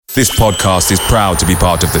This podcast is proud to be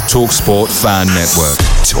part of the TalkSport Fan Network.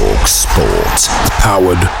 TalkSport.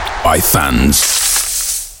 Powered by fans.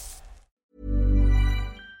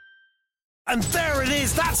 And there it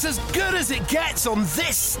is, that's as good as it gets on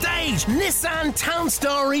this stage. Nissan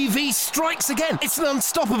Townstar EV strikes again. It's an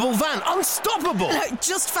unstoppable van, unstoppable.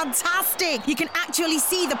 Just fantastic. You can actually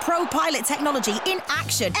see the ProPilot technology in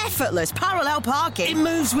action. Effortless parallel parking. It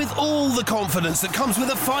moves with all the confidence that comes with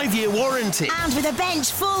a 5-year warranty. And with a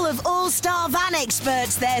bench full of all-star van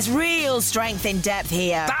experts, there's real strength in depth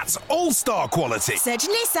here. That's all-star quality. Search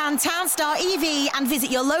Nissan Townstar EV and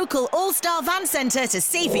visit your local all-star van centre to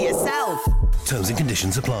see for yourself. Terms and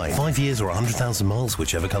conditions apply. 5 years or 100,000 miles,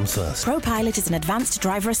 whichever comes first. ProPilot is an advanced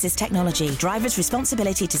driver assist technology. Driver's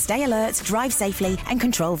responsibility to stay alert, drive safely and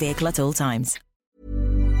control vehicle at all times.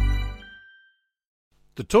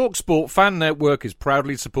 The TalkSport Fan Network is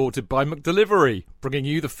proudly supported by McDelivery, bringing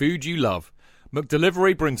you the food you love.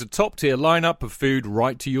 McDelivery brings a top-tier lineup of food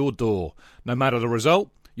right to your door. No matter the result,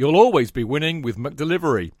 you'll always be winning with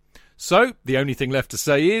McDelivery. So, the only thing left to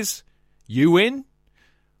say is, you win?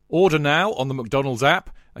 Order now on the McDonald's app,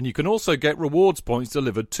 and you can also get rewards points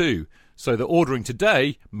delivered too, so that ordering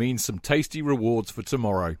today means some tasty rewards for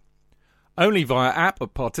tomorrow. Only via app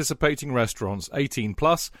at participating restaurants. 18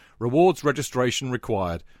 plus. Rewards registration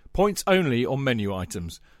required. Points only on menu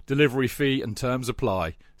items. Delivery fee and terms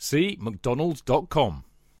apply. See mcdonalds.com.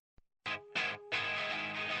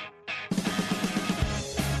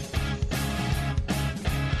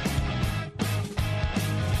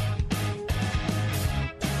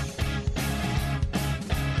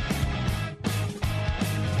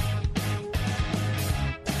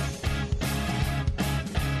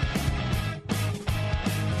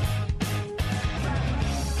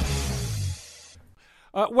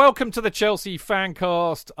 Welcome to the Chelsea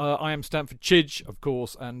Fancast. I am Stanford Chidge, of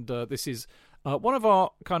course, and this is one of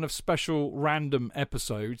our kind of special random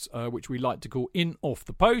episodes, which we like to call In Off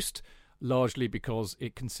the Post, largely because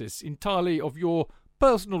it consists entirely of your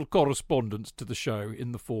personal correspondence to the show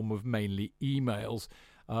in the form of mainly emails,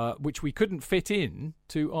 which we couldn't fit in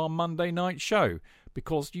to our Monday night show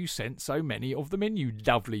because you sent so many of them in, you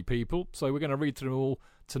lovely people. So we're going to read through them all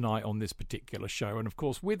tonight on this particular show. And of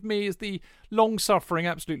course, with me is the long-suffering,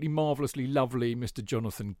 absolutely marvellously lovely Mr.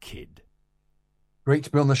 Jonathan Kidd. Great to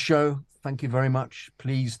be on the show. Thank you very much.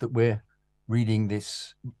 Pleased that we're reading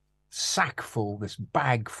this sackful, this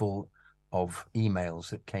bagful of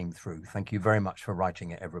emails that came through. Thank you very much for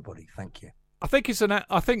writing it, everybody. Thank you. I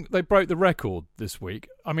think they broke the record this week.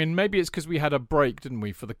 I mean, maybe it's because we had a break, didn't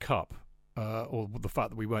we, for the Cup, or the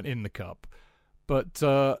fact that we weren't in the Cup. But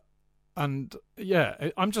and yeah,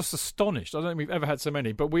 I'm just astonished. I don't think we've ever had so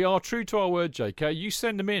many. But we are true to our word, JK. You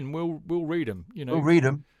send them in, we'll read them. You know, we'll read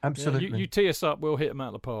them. Absolutely. Yeah, you tee us up, we'll hit them out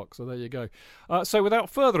of the park. So there you go. So without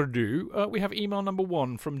further ado, we have email number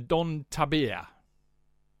 1 from Don Tabia.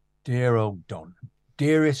 Dear old Don.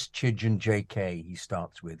 Dearest Chidge and JK, he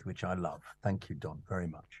starts with, which I love. Thank you, Don, very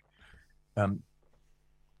much.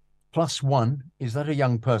 +1, is that a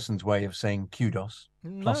young person's way of saying kudos?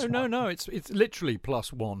 No. It's literally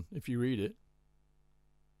 +1 if you read it.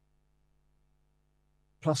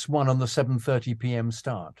 +1 on the 7:30 p.m.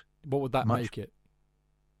 start. What would that make it?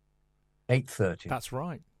 8:30. That's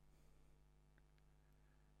right.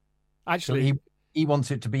 Actually, so he wants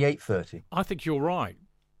it to be 8:30. I think you're right.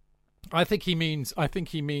 I think he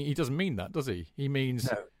doesn't mean that, does he? He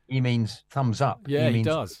means... No, he means thumbs up. Yeah, he means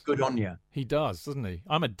does. Good on you. He does, doesn't he?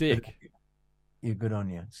 I'm a dick. You're good on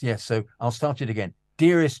you. Yes, so I'll start it again.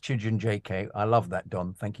 Dearest Chidge and JK, I love that,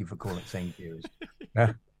 Don. Thank you for saying dearest.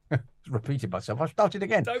 Repeated myself. I'll start it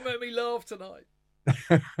again. Don't make me laugh tonight.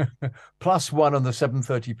 +1 on the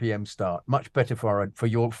 7:30 p.m. start. Much better for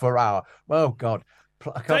our. Oh God.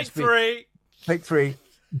 I can't speak. Take 3.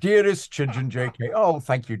 Dearest Chidge and JK. Oh,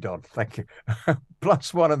 thank you, Don. Thank you.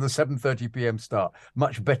 +1 on the 7:30 p.m. start.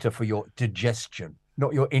 Much better for your digestion,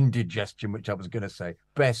 not your indigestion, which I was going to say.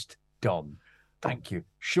 Best, Don. Thank you.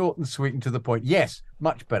 Short and sweet and to the point. Yes,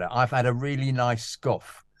 much better. I've had a really nice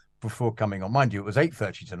scoff before coming on. Mind you, it was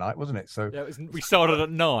 8:30 tonight, wasn't it? So yeah, we started at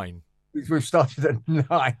 9. We've started at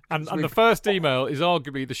 9. And the first email is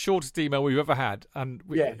arguably the shortest email we've ever had. And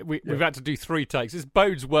we've had to do 3 takes. This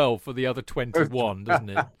bodes well for the other 21, doesn't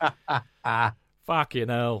it? Fucking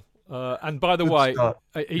hell. And by the way,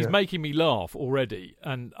 he's making me laugh already.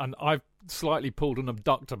 And I've slightly pulled an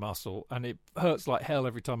abductor muscle, and it hurts like hell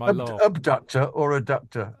every time I laugh. Abductor or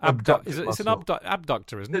adductor? It's an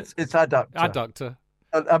abductor, isn't it? It's adductor. Adductor.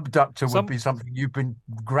 An abductor would be something you've been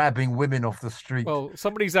grabbing women off the street. Well,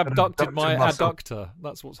 somebody's abducted my adductor.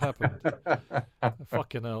 That's what's happened.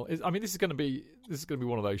 Fucking hell! This is going to be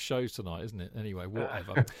one of those shows tonight, isn't it? Anyway,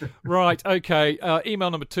 whatever. Right. Okay.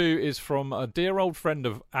 Email number 2 is from a dear old friend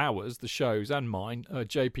of ours, the show's and mine,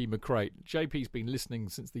 JP McCrate. JP's been listening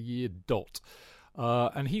since the year dot,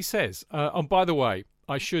 and he says, "Oh, by the way,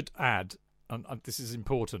 I should add, and this is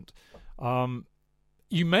important.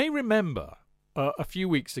 You may remember." A few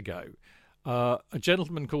weeks ago, a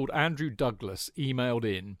gentleman called Andrew Douglas emailed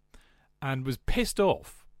in and was pissed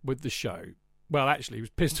off with the show. Well, actually, he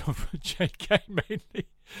was pissed off with JK mainly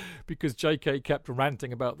because JK kept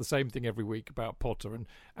ranting about the same thing every week about Potter. And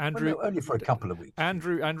Andrew, only for a couple of weeks.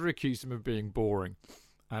 Andrew accused him of being boring,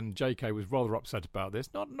 and JK was rather upset about this,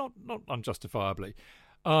 not unjustifiably.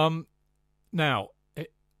 Now,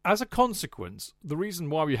 as a consequence, the reason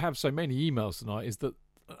why we have so many emails tonight is that.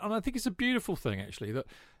 And I think it's a beautiful thing, actually, that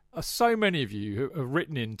so many of you have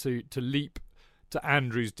written in to leap to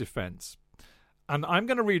Andrew's defence. And I'm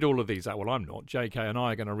going to read all of these out. Well, I'm not. JK and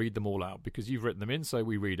I are going to read them all out because you've written them in, so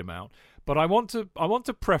we read them out. But I want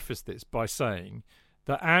to preface this by saying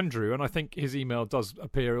that Andrew, and I think his email does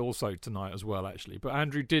appear also tonight as well, actually, but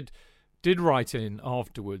Andrew did write in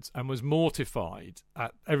afterwards and was mortified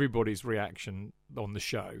at everybody's reaction on the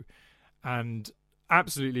show. And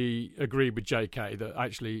absolutely agreed with JK that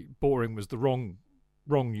actually boring was the wrong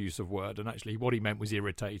use of word, and actually what he meant was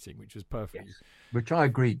irritating, which was perfect. Yes, which I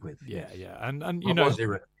agreed with. Yeah, yes. yeah, and I was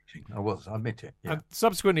irritating. I admit it. Yeah. And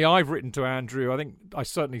subsequently, I've written to Andrew. I think I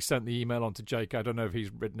certainly sent the email on to JK. I don't know if he's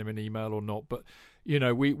written him an email or not, but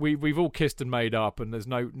we've all kissed and made up, and there's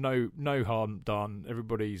no harm done.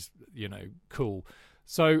 Everybody's cool.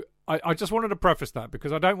 So I just wanted to preface that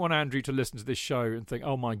because I don't want Andrew to listen to this show and think,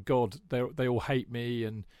 oh my God, they all hate me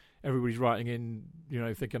and everybody's writing in,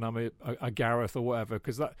 thinking I'm a Gareth or whatever,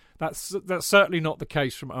 because that's certainly not the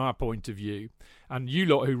case from our point of view. And you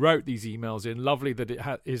lot who wrote these emails in, lovely that it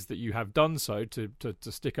is that you have done so to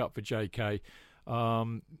stick up for JK.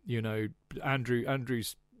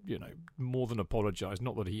 Andrew's more than apologised,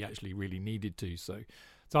 not that he actually really needed to. So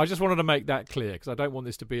I just wanted to make that clear because I don't want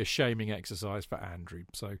this to be a shaming exercise for Andrew.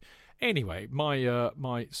 So anyway,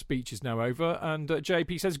 my speech is now over, and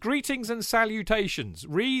JP says, greetings and salutations.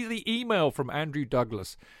 Read the email from Andrew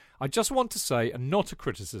Douglas. I just want to say, and not a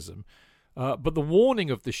criticism, but the warning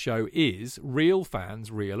of the show is real fans,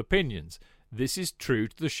 real opinions. This is true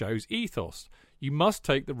to the show's ethos. You must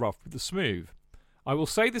take the rough with the smooth. I will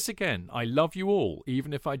say this again. I love you all,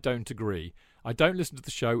 even if I don't agree. I don't listen to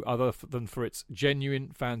the show other than for its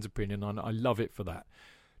genuine fans' opinion, and I love it for that.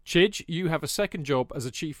 Chidge, you have a second job as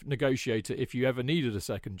a chief negotiator if you ever needed a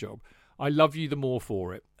second job. I love you the more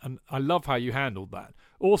for it, and I love how you handled that.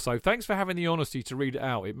 Also, thanks for having the honesty to read it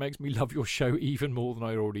out. It makes me love your show even more than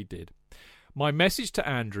I already did. My message to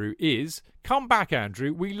Andrew is, come back,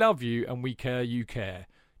 Andrew. We love you, and we care you care.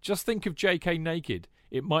 Just think of JK naked.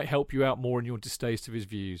 It might help you out more in your distaste of his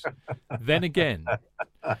views. Then again,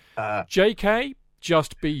 JK,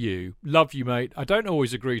 just be you. Love you, mate. I don't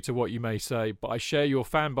always agree to what you may say, but I share your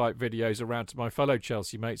fanbite videos around to my fellow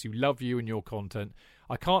Chelsea mates who love you and your content.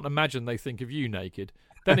 I can't imagine they think of you naked.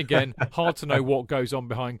 Then again, hard to know what goes on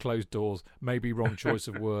behind closed doors. Maybe wrong choice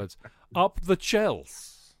of words. Up the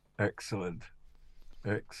Chels. Excellent.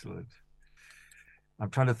 I'm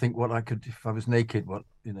trying to think what I could, if I was naked, well,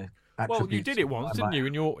 you did it once, didn't you?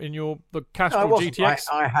 In your the Castrol GTX.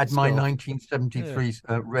 I had my 1973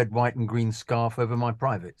 red, white, and green scarf over my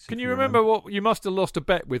privates. Can you remember what you must have lost a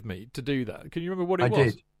bet with me to do that? Can you remember what it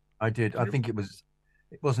was? I did. I think it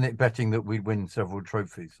wasn't it betting that we'd win several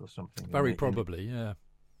trophies or something. Very probably, yeah.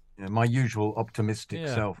 My usual optimistic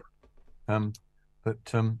self.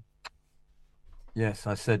 Yes,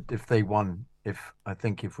 I said if they won,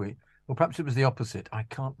 well, perhaps it was the opposite. I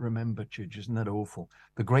can't remember, Chidge. Isn't that awful?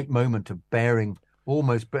 The great moment of bearing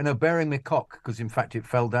the cock, because in fact it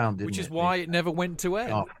fell down, didn't it? Which is why it never went to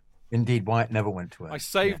air. Oh, indeed, why it never went to air. I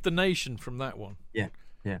saved the nation from that one. Yeah.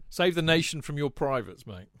 Save the nation from your privates,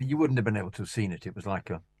 mate. You wouldn't have been able to have seen it. It was like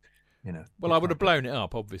Well, I would have blown it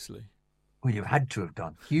up, obviously. Well, you had to have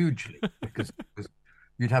done hugely because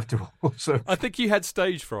you'd have to also. I think you had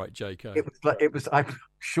stage fright, JK. It was. I'm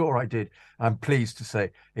sure I did. I'm pleased to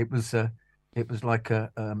say it was like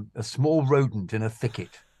a small rodent in a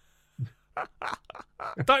thicket.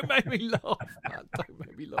 Don't make me laugh. Don't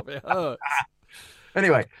make me laugh. It hurts.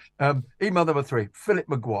 Anyway, email number 3, Philip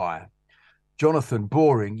Maguire. Jonathan,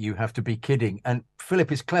 boring. You have to be kidding. And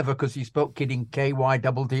Philip is clever because he spelled kidding Kydding.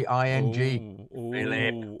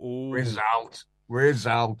 Philip,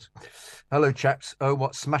 result. Hello, chaps. Oh,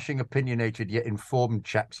 what smashing opinionated yet informed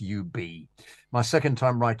chaps you be. My second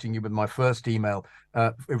time writing you with my first email.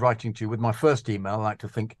 I like to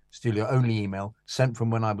think still your only email, sent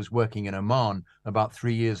from when I was working in Oman about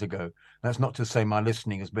 3 years ago. That's not to say my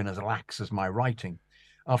listening has been as lax as my writing.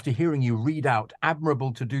 After hearing you read out,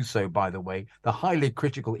 admirable to do so, by the way, the highly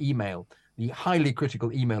critical email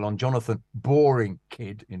on Jonathan, boring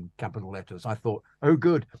kid, in capital letters, I thought, oh,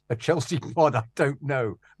 good, a Chelsea pod I don't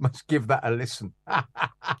know. Must give that a listen.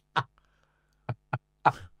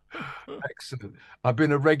 Excellent. I've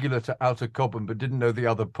been a regular to Outer Cobham, but didn't know the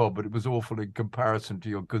other pod, but it was awful in comparison to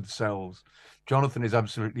your good selves. Jonathan is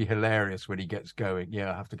absolutely hilarious when he gets going.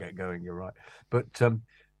 Yeah, I have to get going, you're right. But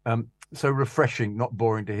so refreshing, not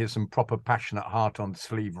boring, to hear some proper passionate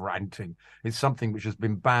heart-on-sleeve ranting. It's something which has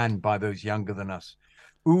been banned by those younger than us.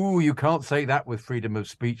 Ooh, you can't say that with freedom of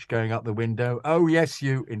speech going out the window. Oh, yes,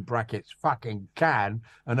 you, in brackets, fucking can.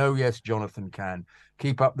 And oh, yes, Jonathan can.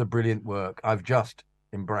 Keep up the brilliant work. I've just,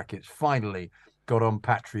 in brackets, finally got on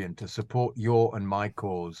Patreon to support your and my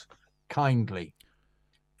cause. Kindly,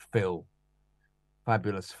 Phil.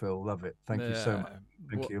 Fabulous, Phil. Love it. Thank you so much.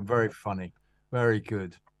 Thank you. Very funny. Very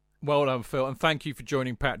good. Well done, Phil, and thank you for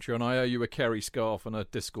joining Patreon. I owe you a Kerry scarf and a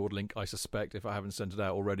Discord link, I suspect, if I haven't sent it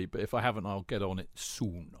out already. But if I haven't, I'll get on it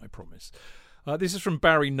soon, I promise. This is from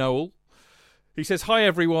Barry Noel. He says, hi,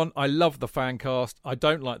 everyone. I love the Fancast. I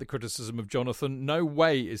don't like the criticism of Jonathan. No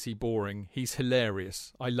way is he boring. He's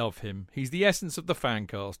hilarious. I love him. He's the essence of the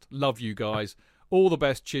Fancast. Love you guys. All the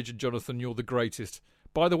best, Chidge and Jonathan. You're the greatest.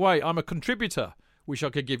 By the way, I'm a contributor. Wish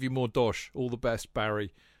I could give you more dosh. All the best,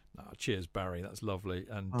 Barry. Cheers, Barry. That's lovely.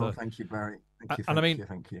 And thank you, Barry.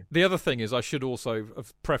 Thank you. The other thing is, I should also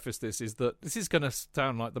have prefaced this, is that this is going to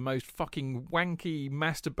sound like the most fucking wanky,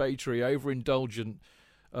 masturbatory, overindulgent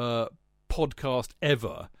podcast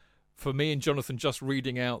ever. For me and Jonathan just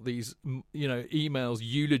reading out these, emails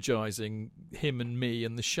eulogizing him and me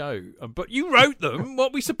and the show. But you wrote them.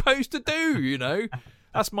 What are we supposed to do?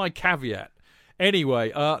 That's my caveat. Anyway,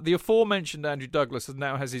 the aforementioned Andrew Douglas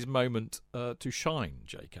now has his moment to shine,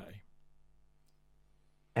 JK.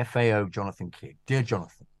 FAO Jonathan Kidd. Dear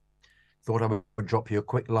Jonathan, thought I would drop you a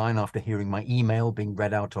quick line after hearing my email being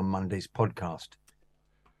read out on Monday's podcast.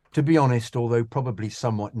 To be honest, although probably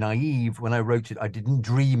somewhat naive, when I wrote it, I didn't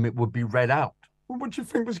dream it would be read out. Well, what do you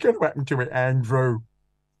think was going to happen to it, Andrew?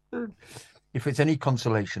 If it's any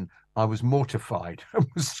consolation, I was mortified and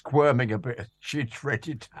was squirming a bit as she'd read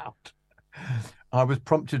it out. I was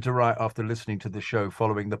prompted to write after listening to the show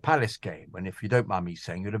following the Palace game, and if you don't mind me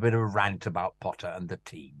saying, you had a bit of a rant about Potter and the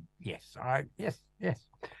team. Yes, I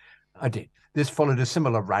did. This followed a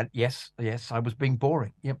similar rant. Yes, I was being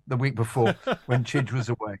boring. Yep, the week before when Chidge was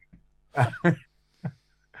away.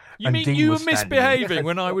 You mean you were misbehaving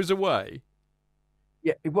when I was away?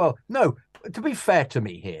 Yeah, well, no, to be fair to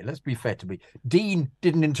me here, let's be fair to me. Dean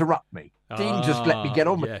didn't interrupt me. Dean just let me get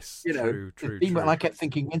on with it. True. And I kept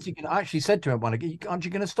thinking, when's he going to... I actually said to him, aren't you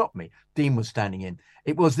going to stop me? Dean was standing in.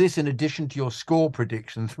 It was this, in addition to your score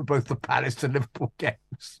predictions for both the Palace and Liverpool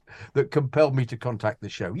games, that compelled me to contact the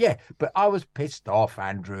show. Yeah, but I was pissed off,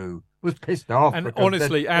 Andrew. And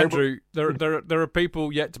honestly, Andrew, there are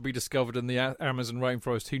people yet to be discovered in the Amazon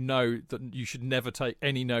rainforest who know that you should never take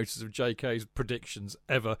any notice of JK's predictions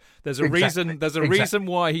ever. There's a reason. There's a reason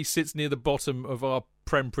why he sits near the bottom of our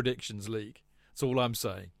Prem Predictions League. That's all I'm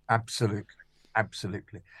saying. Absolutely.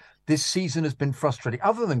 This season has been frustrating.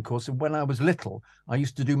 Other than, of course, when I was little, I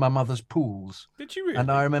used to do my mother's pools. Did you really? And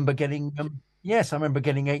I remember getting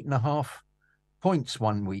 8.5 points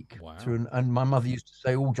one week. Wow. And my mother used to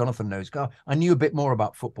say, oh, Jonathan knows. I knew a bit more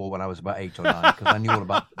about football when I was about 8 or 9 because I knew all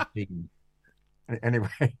about the team. Anyway,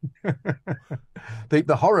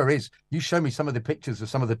 the horror is you show me some of the pictures of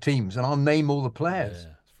some of the teams and I'll name all the players.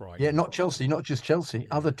 Yeah, not Chelsea, not just Chelsea,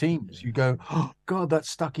 other teams. You go, oh, God, that's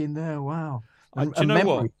stuck in there. Wow. Do you know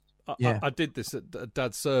what? I did this at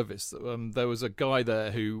Dad's service. There was a guy there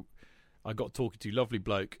who I got talking to, lovely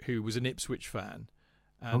bloke, who was an Ipswich fan.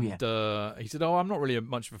 And he said, I'm not really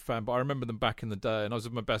much of a fan, but I remember them back in the day. And I was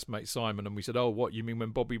with my best mate, Simon, and we said, what, you mean when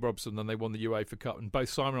Bobby Robson and they won the UEFA Cup? And both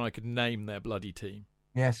Simon and I could name their bloody team.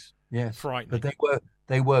 Yes. Frightening. But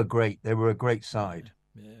they were great. They were a great side.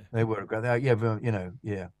 Yeah. They were great. Eric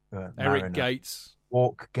Mariner. Gates.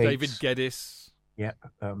 Walk Gates. David Geddes. Yeah.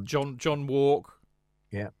 John Walk.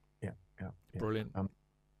 Yeah. Brilliant.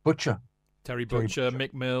 Butcher. Terry Butcher.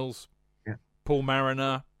 Mick Mills. Yeah. Paul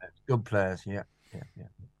Mariner. Good players. Yeah.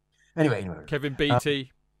 Anyway. Kevin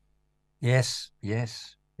Beattie. Yes.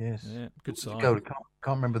 Yes. Yeah, good side. Can't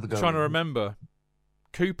remember the goal. Trying to remember.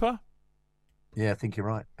 Cooper? Yeah, I think you're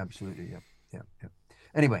right. Absolutely. Yeah.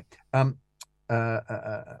 Anyway, it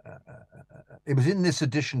was in this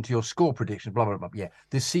addition to your score predictions, blah, blah, blah. Yeah,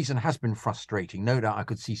 this season has been frustrating. No doubt I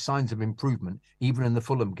could see signs of improvement even in the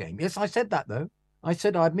Fulham game. Yes, I said that, though. I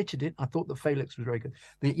admitted it. I thought that Felix was very good.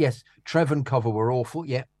 Yes, Trev and Cover were awful.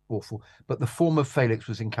 Yeah, awful. But the form of Felix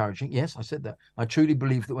was encouraging. Yes, I said that. I truly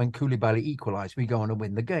believe that when Koulibaly equalised, we go on and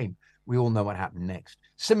win the game. We all know what happened next.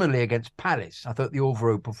 Similarly, against Palace, I thought the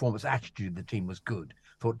overall performance attitude of the team was good.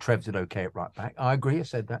 Thought Trev did okay at right back. I agree. I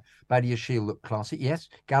said that. Badiashile looked classy. Yes.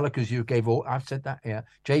 Gallagher's you gave all. I've said that. Yeah.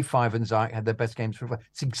 J5 and Ziyech had their best games for.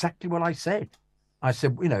 It's exactly what I said. I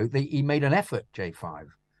said, he made an effort, J5.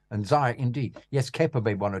 And Ziyech, indeed. Yes, Kepa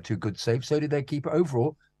made one or two good saves. So did their keeper.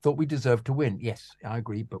 Overall, thought we deserved to win. Yes, I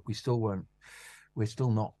agree. But we still weren't. We're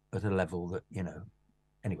still not at a level that,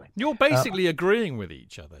 Anyway. You're basically agreeing with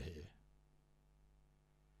each other here.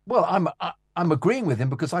 Well, I'm agreeing with him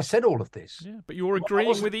because I said all of this. Yeah, but you're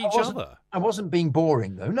agreeing with each other. I wasn't being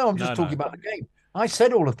boring, though. No, I'm just talking about the game. I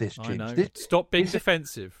said all of this, Jim. Stop being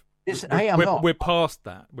defensive. I'm not. We're past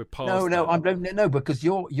that. We're past that. No, because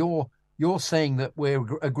you're saying that we're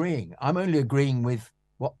agreeing. I'm only agreeing with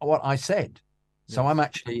what I said. So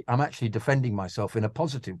yes. I'm actually defending myself in a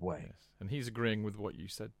positive way. Yes. And he's agreeing with what you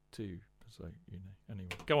said too. So anyway,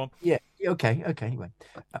 go on. Yeah. Okay. Anyway.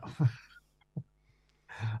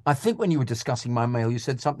 I think when you were discussing my mail, you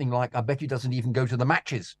said something like, I bet he doesn't even go to the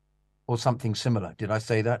matches or something similar. Did I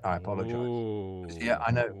say that? I apologize. Ooh. Yeah,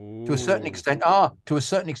 I know. To a certain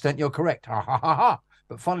extent, you're correct. Ha, ha, ha, ha.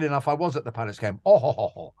 But funnily enough, I was at the Palace game. Oh, ho,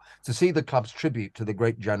 ho, ho, to see the club's tribute to the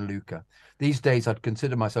great Gianluca. These days, I'd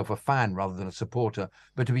consider myself a fan rather than a supporter.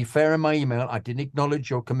 But to be fair in my email, I didn't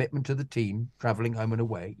acknowledge your commitment to the team, travelling home and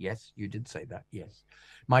away. Yes, you did say that. Yes.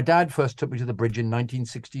 My dad first took me to the bridge in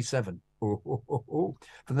 1967. For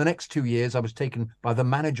the next 2 years, I was taken by the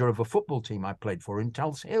manager of a football team I played for in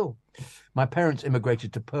Tulse Hill. My parents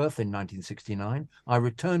immigrated to Perth in 1969. I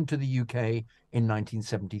returned to the UK in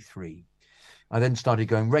 1973. I then started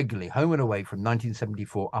going regularly, home and away from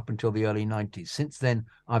 1974 up until the early 90s. Since then,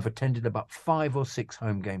 I've attended about 5 or 6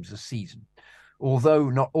 home games a season. Although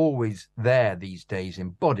not always there these days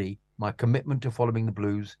in body, my commitment to following the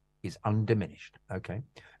Blues is undiminished. Okay.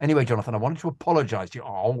 Anyway, Jonathan, I wanted to apologize to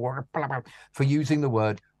you for using the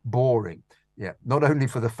word boring. Yeah, not only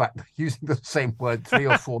for the fact that using the same word 3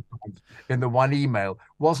 or 4 times in the one email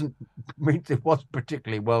wasn't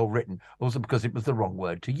particularly well written, also because it was the wrong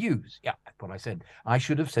word to use. Yeah, that's what I said. I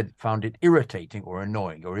should have found it irritating or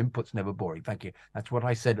annoying. Your input's never boring. Thank you. That's what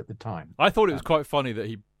I said at the time. I thought it was quite funny that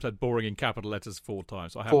he said boring in capital letters 4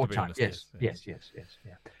 times. I have 4 to be times. honest. Yes.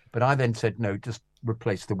 Yeah. But I then said, no, just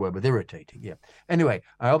replace the word with irritating. Yeah. Anyway,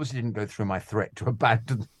 I obviously didn't go through my threat to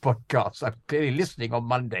abandon the podcast. I'm clearly listening on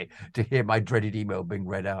Monday to hear my dreaded email being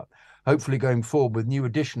read out. Hopefully going forward with new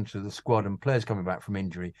additions to the squad and players coming back from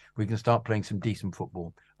injury, we can start playing some decent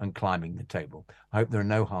football and climbing the table. I hope there are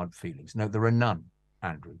no hard feelings. No, there are none,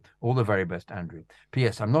 Andrew. All the very best, Andrew.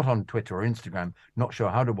 P.S. I'm not on Twitter or Instagram. Not sure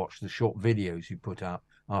how to watch the short videos you put out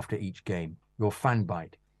after each game. Your fan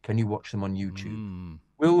bite. Can you watch them on YouTube?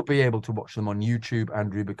 We'll be able to watch them on YouTube,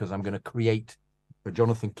 Andrew, because I'm going to create a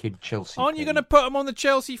Jonathan Kidd Chelsea. Aren't you going to put them on the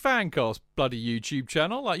Chelsea Fancast bloody YouTube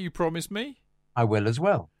channel like you promised me? I will as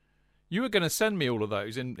well. You were going to send me all of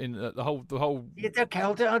those in the whole. Yeah, okay,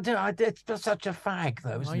 I'll do. It's just such a fag,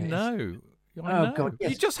 though, isn't it? I know. God,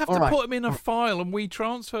 yes. You just have to put them in a file and we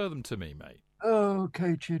transfer them to me, mate. Oh, okay,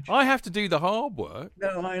 Chidge. I have to do the hard work.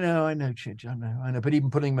 No, I know, Chidge. I know. But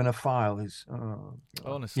even putting them in a file is.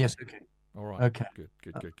 Honestly. Yes. Okay. All right. Okay.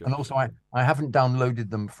 Good. And also, I haven't downloaded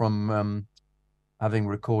them from having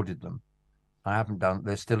recorded them. I haven't done.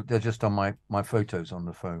 They're just on my photos on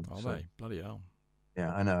the phone. Are they? Bloody hell.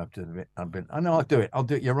 Yeah, I know. I know. I'll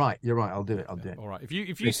do it. You're right. I'll do it. All right. If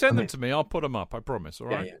you send them to me, I'll put them up. I promise. All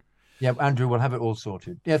right. Yeah. Andrew, we'll have it all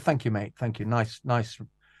sorted. Yeah. Thank you, mate. Thank you. Nice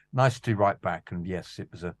to write back. And yes, it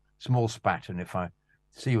was a small spat. And if I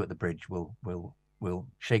see you at the bridge, we'll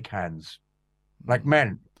shake hands like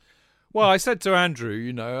men. Well, I said to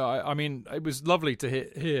Andrew, I mean, it was lovely to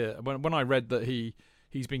hear when I read that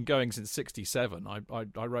he's been going since '67.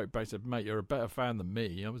 I wrote back, said, mate, you're a better fan than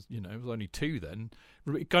me. I was, it was only 2 then.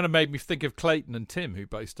 It kind of made me think of Clayton and Tim, who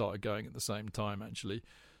both started going at the same time, actually.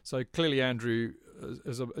 So clearly, Andrew,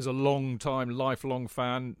 as a lifelong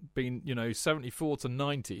fan, been 74 to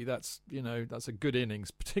 90. That's a good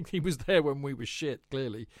innings. Particularly, he was there when we were shit,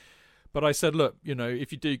 clearly. But I said, look,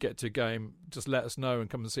 if you do get to a game, just let us know and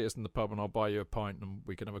come and see us in the pub, and I'll buy you a pint and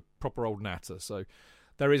we can have a proper old natter. So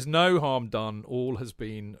there is no harm done. All has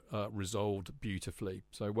been resolved beautifully.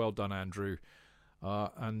 So well done, Andrew.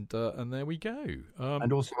 And there we go.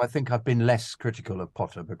 And also, I think I've been less critical of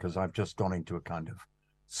Potter because I've just gone into a kind of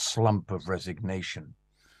slump of resignation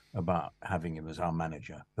about having him as our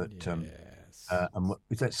manager. But yes. And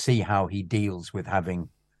let's see how he deals with having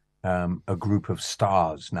a group of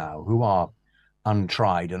stars now who are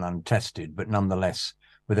untried and untested, but nonetheless,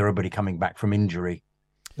 with everybody coming back from injury,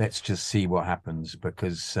 let's just see what happens,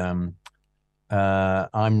 because I'm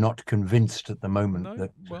not convinced at the moment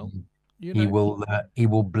that he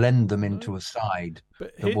will blend them into a side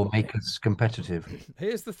that will make us competitive.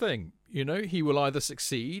 Here's the thing, he will either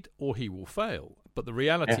succeed or he will fail. But the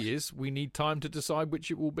reality is we need time to decide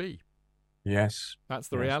which it will be. Yes. That's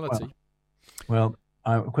the reality. Well,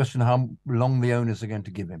 I question how long the owners are going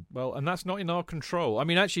to give him. Well, and that's not in our control. I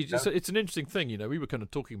mean, actually, it's an interesting thing. We were kind of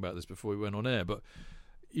talking about this before we went on air, but,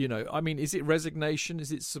 I mean, is it resignation?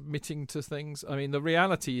 Is it submitting to things? I mean, the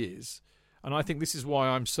reality is, and I think this is why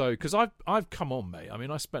I'm so, because I've come on, mate. I mean,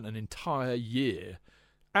 I spent an entire year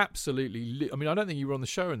absolutely, I don't think you were on the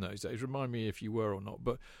show in those days. Remind me if you were or not,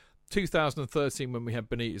 but 2013, when we had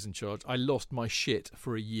Benitez in charge, I lost my shit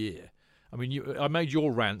for a year. I mean, I made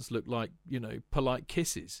your rants look like, polite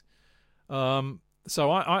kisses. So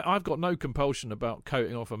I've got no compulsion about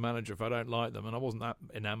coating off a manager if I don't like them, and I wasn't that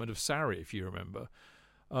enamoured of Sarri, if you remember.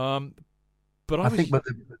 But I think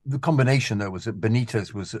the combination though was that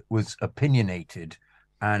Benitez was opinionated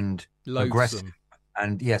and aggressive,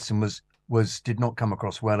 and did not come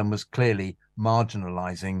across well, and was clearly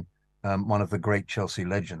marginalising one of the great Chelsea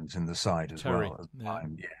legends in the side as well at the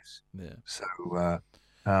time. Yes. Yeah. So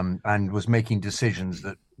and was making decisions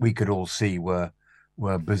that we could all see were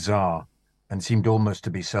bizarre and seemed almost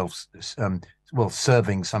to be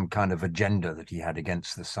serving some kind of agenda that he had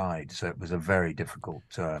against the side. So it was a very difficult.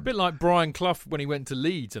 A bit like Brian Clough when he went to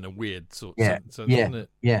Leeds in a weird sort of sense, wasn't it?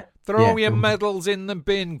 Yeah. Throw your medals in the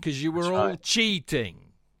bin because you were all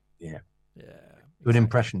cheating. Yeah. Yeah. Good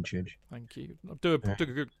impression, Chidge. Thank you. Do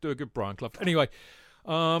a good Brian Clough. Anyway,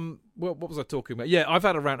 what was I talking about? Yeah, I've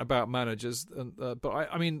had a rant about managers, but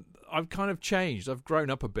I mean, I've kind of changed. I've grown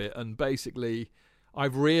up a bit, and basically,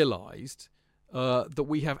 I've realised that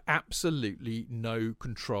we have absolutely no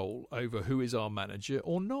control over who is our manager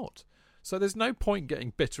or not. So there's no point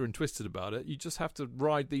getting bitter and twisted about it. You just have to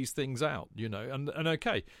ride these things out, And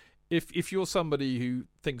okay, if you're somebody who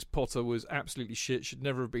thinks Potter was absolutely shit, should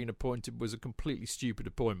never have been appointed, was a completely stupid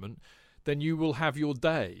appointment, then you will have your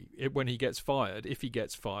day when he gets fired, if he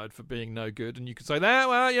gets fired for being no good. And you can say,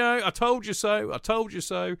 I told you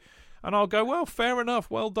so. And I'll go, well, fair enough,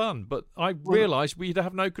 well done. But I realise we'd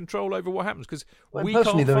have no control over what happens because we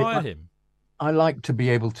can't fire him. I like to be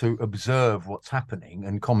able to observe what's happening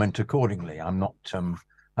and comment accordingly. I'm not.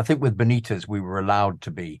 I think with Benitez, we were allowed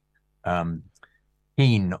to be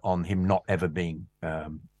keen on him not ever being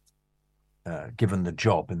given the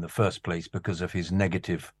job in the first place because of his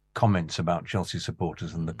negative comments about Chelsea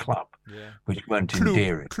supporters and the club, which weren't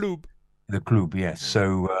endearing. The club, yes.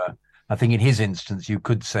 So I think in his instance, you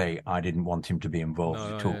could say I didn't want him to be involved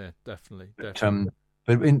at all. Yeah, definitely.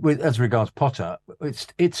 But as regards Potter,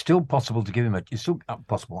 it's still possible to give him it's still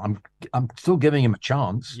possible. I'm still giving him a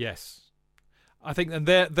chance. Yes, I think, and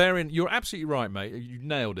therein you're absolutely right, mate. You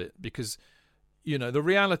nailed it because the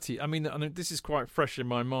reality. I mean, this is quite fresh in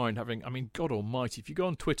my mind. God Almighty, if you go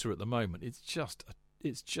on Twitter at the moment, it's just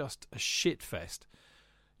a shit fest.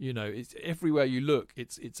 It's everywhere you look.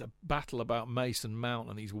 It's a battle about Mason Mount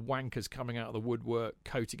and these wankers coming out of the woodwork,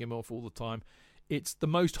 coating him off all the time. It's the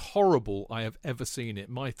most horrible I have ever seen it.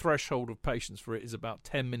 My threshold of patience for it is about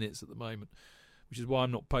 10 minutes at the moment, which is why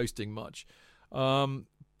I'm not posting much. So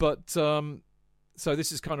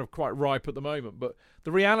this is kind of quite ripe at the moment. But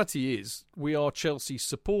the reality is we are Chelsea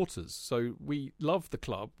supporters. So we love the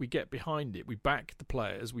club. We get behind it. We back the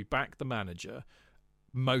players. We back the manager.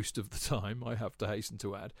 Most of the time, I have to hasten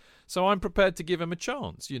to add. So I'm prepared to give him a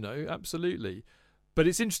chance, absolutely. But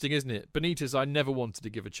it's interesting, isn't it? Benitez, I never wanted to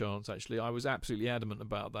give a chance, actually. I was absolutely adamant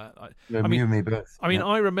about that. You and me both.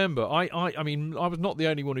 I remember, I was not the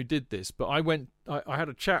only one who did this, but I had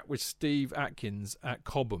a chat with Steve Atkins at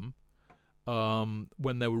Cobham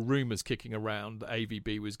when there were rumours kicking around that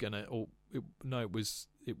AVB was going to...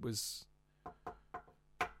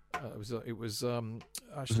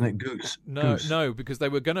 Wasn't it Goose? No, because they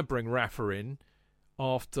were going to bring Rafa in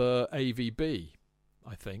after AVB,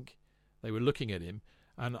 I think. They were looking at him.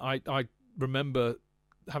 And I remember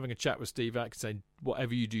having a chat with Steve Atkins saying,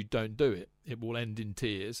 whatever you do, don't do it. It will end in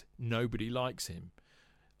tears. Nobody likes him.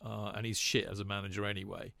 And he's shit as a manager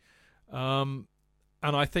anyway.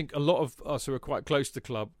 And I think a lot of us who are quite close to the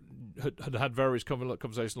club had various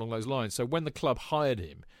conversations along those lines. So when the club hired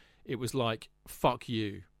him, it was like, fuck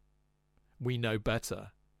you, we know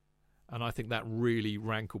better. And I think that really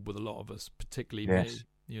rankled with a lot of us, particularly me,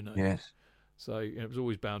 you know. Yes. So it was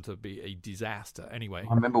always bound to be a disaster. Anyway.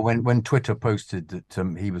 I remember when Twitter posted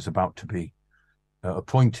that he was about to be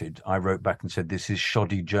appointed, I wrote back and said, this is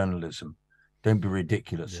shoddy journalism. Don't be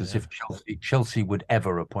ridiculous, as if Chelsea would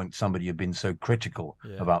ever appoint somebody who'd been so critical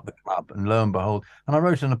about the club. And lo and behold, and I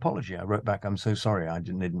wrote an apology. I wrote back, I'm so sorry. I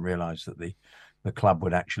didn't realise that the club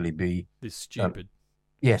would actually be this stupid.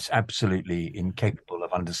 Yes, absolutely incapable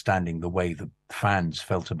of understanding the way the fans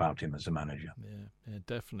felt about him as a manager. Yeah,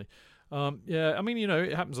 definitely. I mean, you know,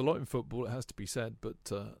 it happens a lot in football, it has to be said, but,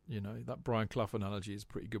 you know, that Brian Clough analogy is a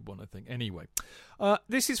pretty good one, I think. Anyway,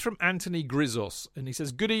 this is from Anthony Grizzos, and he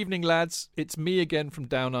says, good evening, lads. It's me again from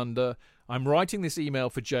Down Under. I'm writing this email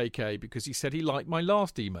for JK because he said he liked my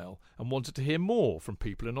last email and wanted to hear more from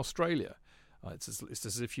people in Australia. It's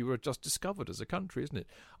as if you were just discovered as a country, isn't it?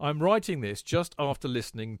 I'm writing this just after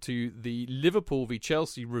listening to the Liverpool v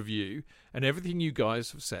Chelsea review, and everything you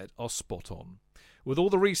guys have said are spot on. With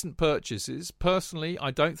all the recent purchases, personally,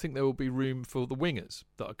 I don't think there will be room for the wingers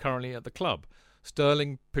that are currently at the club.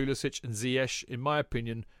 Sterling, Pulisic and Ziyech, in my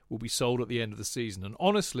opinion, will be sold at the end of the season. And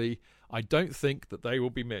honestly, I don't think that they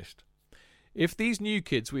will be missed. If these new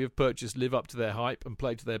kids we have purchased live up to their hype and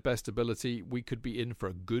play to their best ability, we could be in for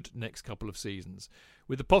a good next couple of seasons.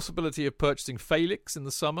 With the possibility of purchasing Felix in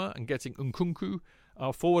the summer and getting Nkunku,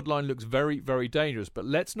 our forward line looks very, very dangerous. But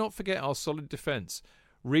let's not forget our solid defence.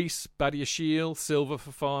 Reece, Badiashile, Silva,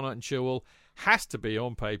 Fofana and Chilwell has to be,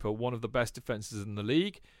 on paper, one of the best defences in the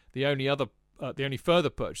league. The only further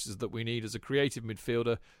purchases that we need is a creative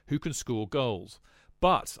midfielder who can score goals.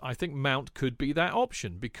 But I think Mount could be that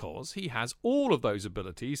option because he has all of those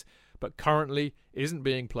abilities, but currently isn't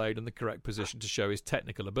being played in the correct position to show his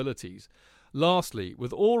technical abilities. Lastly,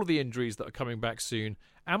 with all of the injuries that are coming back soon,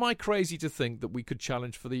 am I crazy to think that we could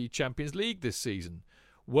challenge for the Champions League this season?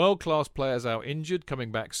 World-class players out injured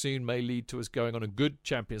coming back soon may lead to us going on a good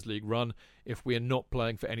Champions League run if we are not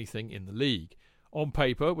playing for anything in the league. On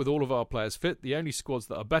paper, with all of our players fit, the only squads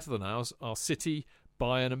that are better than ours are City,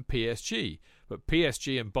 Bayern and PSG. But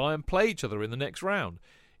PSG and Bayern play each other in the next round.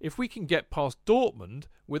 If we can get past Dortmund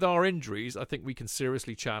with our injuries, I think we can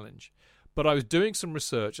seriously challenge. But I was doing some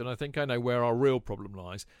research and I think I know where our real problem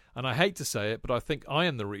lies. And I hate to say it, but I think I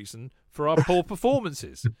am the reason for our poor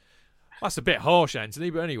performances. That's a bit harsh,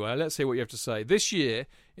 Anthony, but anyway, let's hear what you have to say. This year,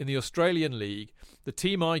 in the Australian League, the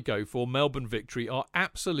team I go for, Melbourne Victory, are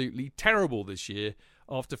absolutely terrible this year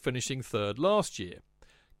after finishing third last year.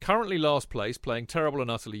 Currently last place, playing terrible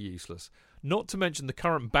and utterly useless. Not to mention the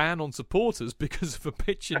current ban on supporters because of a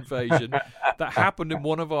pitch invasion that happened in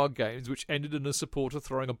one of our games, which ended in a supporter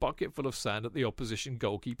throwing a bucket full of sand at the opposition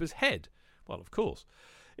goalkeeper's head. Well, of course.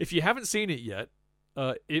 If you haven't seen it yet,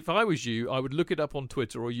 if I was you, I would look it up on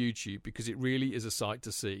Twitter or YouTube because it really is a sight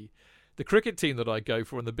to see. The cricket team that I go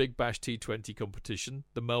for in the Big Bash T20 competition,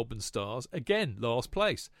 the Melbourne Stars, again, last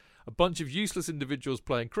place. A bunch of useless individuals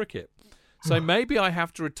playing cricket. So maybe I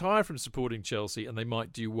have to retire from supporting Chelsea and they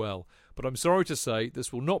might do well. But I'm sorry to say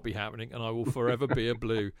this will not be happening and I will forever be a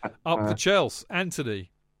Blue. Up the Chelsea.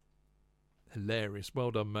 Anthony. Hilarious. Well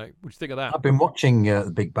done, mate. What do you think of that? I've been watching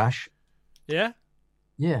the Big Bash. Yeah?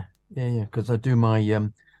 Yeah. Because I do my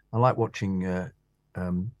I like watching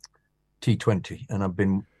T20, and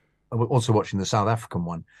I'm also watching the South African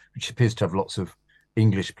one, which appears to have lots of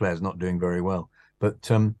English players not doing very well. But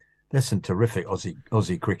there's some terrific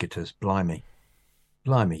Aussie cricketers. Blimey,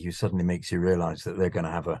 you suddenly makes you realise that they're going to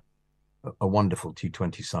have a wonderful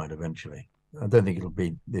T20 side eventually. I don't think it'll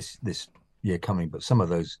be this year coming, but some of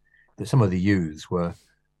the youths were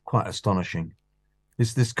quite astonishing.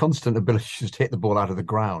 This constant ability to just hit the ball out of the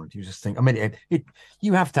ground. You just think, I mean,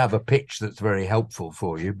 you have to have a pitch that's very helpful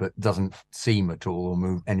for you, but doesn't seem at all or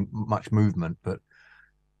much movement. But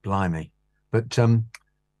blimey, but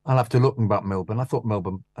I'll have to look about Melbourne. I thought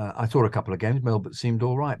Melbourne. I saw a couple of games. Melbourne seemed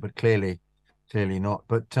all right, but clearly not.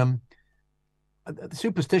 But the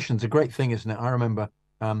superstition's a great thing, isn't it? I remember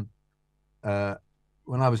when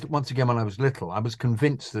I was little, I was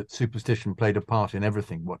convinced that superstition played a part in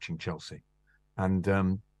everything watching Chelsea. And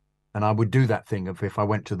I would do that thing of if I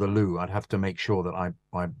went to the loo, I'd have to make sure that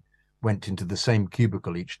I went into the same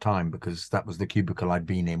cubicle each time because that was the cubicle I'd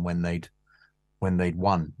been in when they'd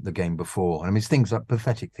won the game before. And I mean, it's things like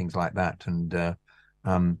pathetic things like that, and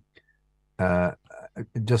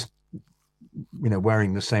just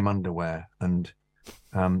wearing the same underwear and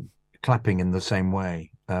clapping in the same way,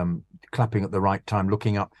 clapping at the right time,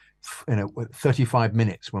 looking up. 35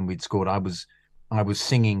 minutes when we'd scored, I I was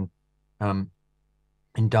singing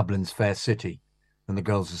in Dublin's Fair City, and the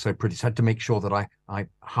girls are so pretty. So I had to make sure that I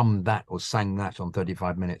hummed that or sang that on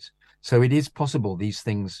 35 minutes. So it is possible these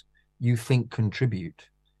things you think contribute.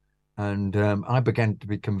 And I began to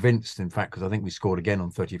be convinced, in fact, because I think we scored again on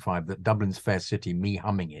 35, that Dublin's Fair City, me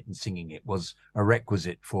humming it and singing it, was a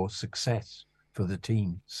requisite for success for the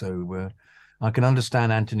team. So I can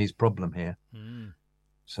understand Anthony's problem here.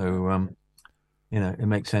 So, it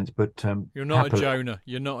makes sense. But you're not happily, a Jonah.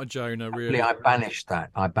 You're not a Jonah, really. I banished that.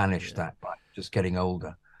 that by just getting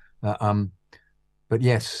older. But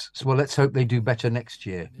yes, so, well, let's hope they do better next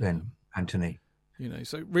year then, Anthony.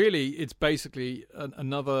 So really, it's basically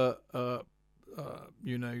another,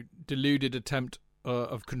 deluded attempt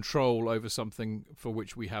of control over something for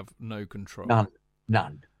which we have no control.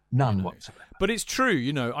 None whatsoever. But it's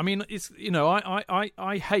true, I mean, it's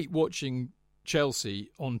I hate watching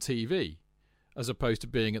Chelsea on TV as opposed to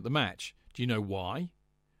being at the match. Do you know why?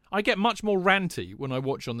 I get much more ranty when I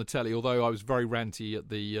watch on the telly. Although I was very ranty at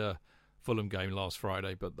the Fulham game last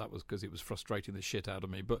Friday, but that was because it was frustrating the shit out of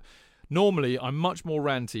me. But normally, I'm much more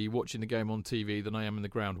ranty watching the game on TV than I am in the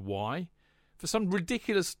ground. Why? For some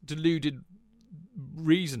ridiculous, deluded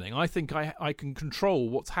reasoning, I think I can control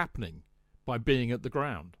what's happening by being at the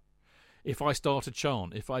ground. If I start a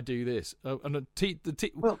chant, if I do this, when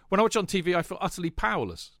I watch on TV, I feel utterly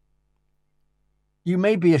powerless. You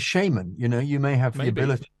may be a shaman, you may have the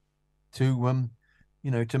ability to,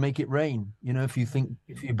 to make it rain. If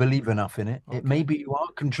you believe enough in it, it maybe you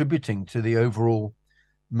are contributing to the overall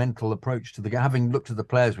mental approach to the game. Having looked at the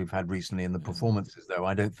players we've had recently and the performances, though,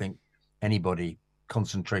 I don't think anybody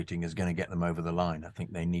concentrating is going to get them over the line. I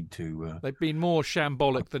think they need to. They've been more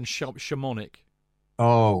shambolic than shamanic.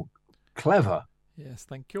 Oh, clever. Yes,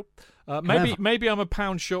 thank you. Maybe I'm a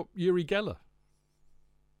pound shop Uri Geller.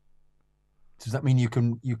 Does that mean you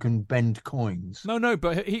can bend coins? No,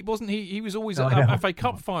 but he wasn't. He was always at FA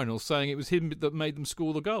Cup finals saying it was him that made them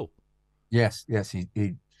score the goal. Yes,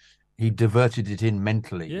 he diverted it in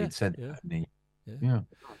mentally. Yeah, he'd said, yeah.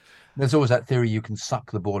 There's always that theory you can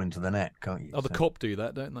suck the ball into the net, can't you? Oh, the Kop do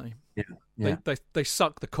that, don't they? Yeah. They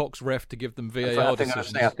suck the Cox ref to give them VAR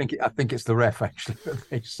decisions. I think it's the ref actually that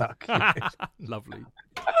they suck. Lovely.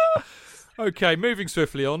 Okay, moving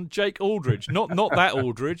swiftly on. Jake Aldridge, not that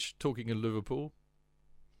Aldridge. Talking of Liverpool.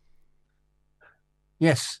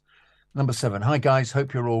 Yes, number 7. Hi guys,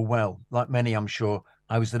 hope you're all well. Like many, I'm sure,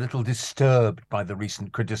 I was a little disturbed by the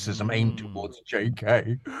recent criticism aimed towards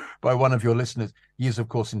JK by one of your listeners. He is, of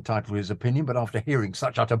course, entitled to his opinion, but after hearing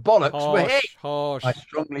such utter bollocks, harsh. I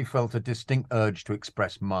strongly felt a distinct urge to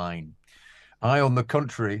express mine. I, on the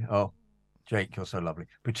contrary, Jake, you're so lovely,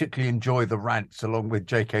 particularly enjoy the rants along with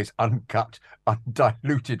JK's uncut,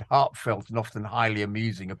 undiluted, heartfelt, and often highly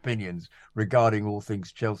amusing opinions regarding all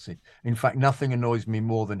things Chelsea. In fact, nothing annoys me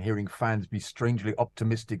more than hearing fans be strangely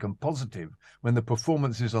optimistic and positive when the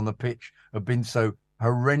performances on the pitch have been so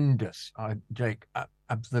horrendous. Jake,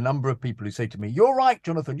 the number of people who say to me, "You're right,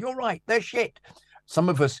 Jonathan, you're right, they're shit." Some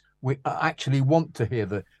of us, we actually want to hear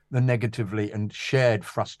the negatively and shared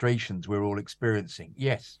frustrations we're all experiencing.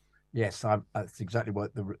 Yes, that's exactly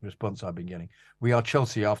what the response I've been getting. We are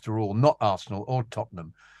Chelsea after all, not Arsenal or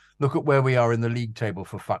Tottenham. Look at where we are in the league table,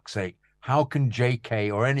 for fuck's sake. How can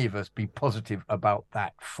JK or any of us be positive about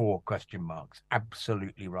that? 4 question marks.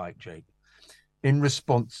 Absolutely right, Jake. In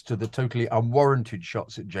response to the totally unwarranted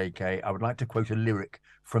shots at JK, I would like to quote a lyric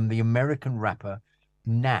from the American rapper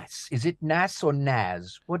Nas. Is it Nas or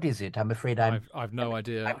Nas? What is it? I'm afraid I've no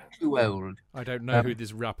idea. I'm too old. I don't know who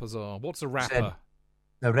these rappers are. What's a rapper?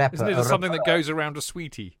 The rapper. Isn't it something that goes around a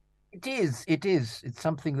sweetie? It is. It's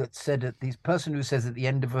something that's said at the person who says at the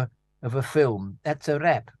end of a film. That's a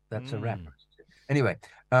rap. That's a rapper. Anyway,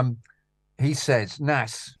 he says,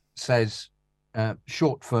 Nas says,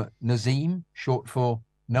 short for Nazim, short for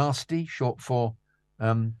nasty, short for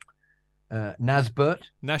Nasbert.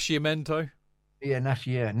 Nascimento. Yeah,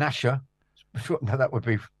 Nasha. No, that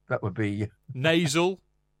would be Nasal.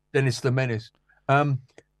 Dennis the Menace.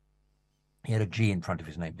 He had a G in front of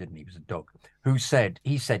his name, didn't he? He was a dog. He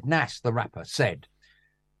said, Nas, the rapper, said,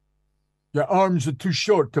 "Your arms are too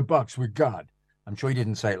short to box with God." I'm sure he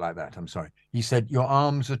didn't say it like that. I'm sorry. He said, "Your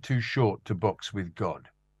arms are too short to box with God."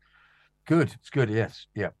 Good. It's good. Yes.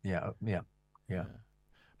 Yeah.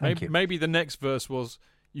 Thank you. Maybe the next verse was,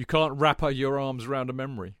 "You can't wrap your arms around a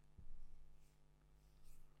memory."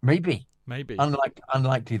 Maybe.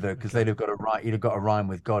 Unlikely though, because he'd have got a rhyme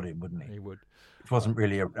with God in, wouldn't he? He would. It wasn't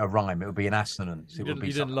really a rhyme. It would be an assonance. You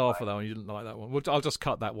didn't laugh at that one. You didn't like that one. Well, I'll just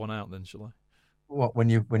cut that one out then, shall I? What, when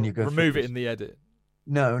you go remove it in the edit?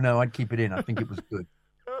 No, I'd keep it in. I think it was good.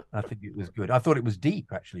 I think it was good. I thought it was deep,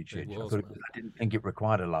 actually, Chidge. I didn't think it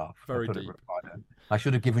required a laugh. Very deep. I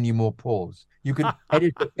should have given you more pause. You can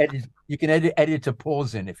edit. You can edit a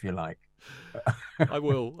pause in if you like. I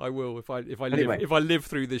will. If I live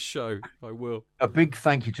through this show, I will. A big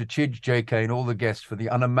thank you to Chidge, JK, and all the guests for the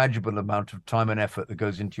unimaginable amount of time and effort that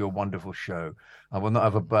goes into your wonderful show. I will not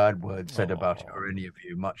have a bad word said about it or any of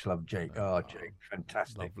you. Much love, Jake. Jake,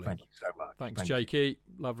 fantastic. Lovely. Thank you so much. Thanks, Jakey.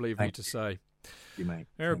 Lovely of you to say. You, mate.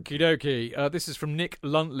 Okie dokie. This is from Nick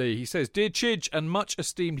Luntley. He says, Dear Chidge and much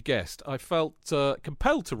esteemed guest, I felt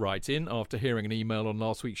compelled to write in after hearing an email on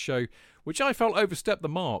last week's show, which I felt overstepped the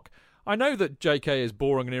mark. I know that JK is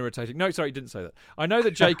boring and irritating. No, sorry, he didn't say that. I know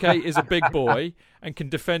that JK is a big boy and can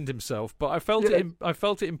defend himself, but I felt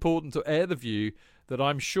it important to air the view that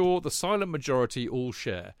I'm sure the silent majority all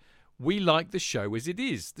share. We like the show as it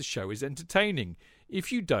is. The show is entertaining.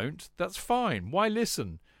 If you don't, that's fine. Why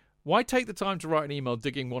listen? Why take the time to write an email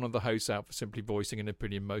digging one of the hosts out for simply voicing an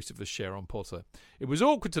opinion most of us share on Potter? It was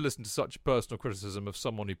awkward to listen to such personal criticism of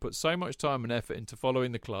someone who put so much time and effort into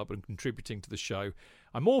following the club and contributing to the show.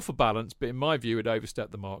 I'm all for balance, but in my view it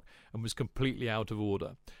overstepped the mark and was completely out of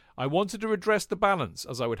order. I wanted to address the balance,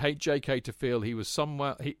 as I would hate JK to feel he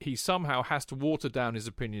somehow has to water down his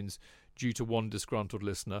opinions due to one disgruntled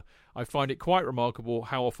listener. I find it quite remarkable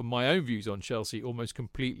how often my own views on Chelsea almost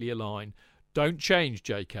completely align. Don't change,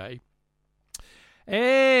 JK.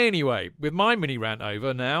 Anyway, with my mini rant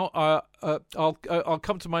over now, I'll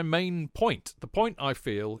come to my main point. The point I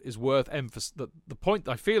feel is worth emphasizing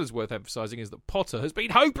is that Potter has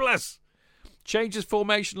been hopeless. Changes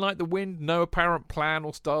formation like the wind, no apparent plan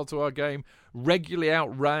or style to our game, regularly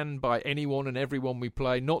outran by anyone and everyone we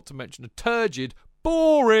play, not to mention a turgid,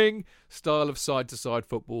 boring style of side-to-side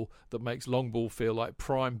football that makes long ball feel like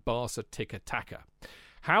prime Barca tic-a-taca.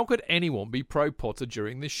 How could anyone be pro-Potter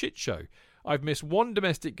during this shit show? I've missed one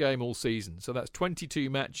domestic game all season, so that's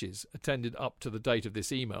 22 matches attended up to the date of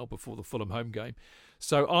this email before the Fulham home game.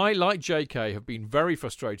 So I, like JK, have been very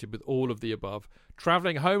frustrated with all of the above,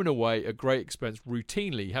 travelling home and away at great expense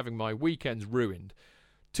routinely, having my weekends ruined.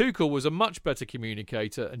 Tuchel was a much better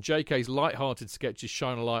communicator, and JK's light-hearted sketches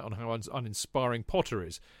shine a light on how uninspiring Potter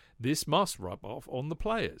is. This must rub off on the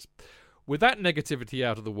players. With that negativity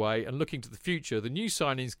out of the way and looking to the future, the new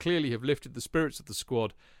signings clearly have lifted the spirits of the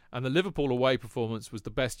squad, and the Liverpool away performance was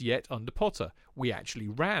the best yet under Potter. We actually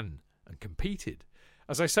ran and competed.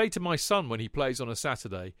 As I say to my son when he plays on a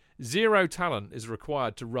Saturday, zero talent is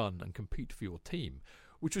required to run and compete for your team.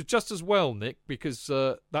 Which was just as well, Nick, because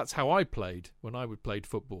that's how I played when I played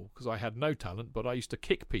football, because I had no talent, but I used to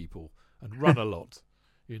kick people and run a lot.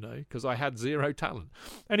 Because I had zero talent.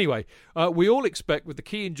 Anyway, we all expect with the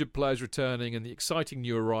key injured players returning and the exciting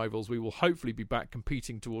new arrivals, we will hopefully be back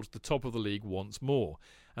competing towards the top of the league once more.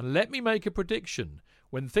 And let me make a prediction.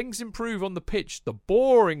 When things improve on the pitch, the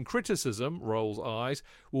boring criticism, rolls eyes,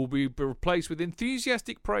 will be replaced with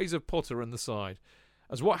enthusiastic praise of Potter and the side.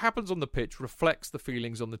 As what happens on the pitch reflects the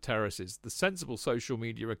feelings on the terraces, the sensible social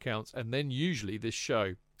media accounts, and then usually this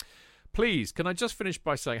show. Please, can I just finish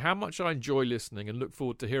by saying how much I enjoy listening and look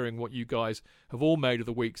forward to hearing what you guys have all made of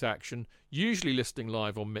the week's action, usually listening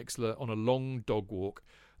live on Mixlr on a long dog walk.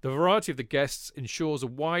 The variety of the guests ensures a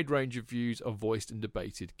wide range of views are voiced and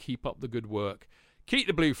debated. Keep up the good work. Keep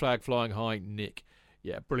the blue flag flying high, Nick.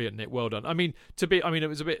 Yeah, brilliant, Nick. Well done. It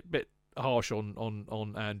was a bit harsh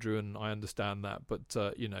on Andrew, and I understand that, but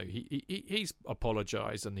he's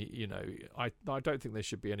apologised, and I don't think there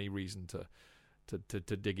should be any reason to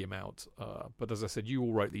dig him out. But as I said, you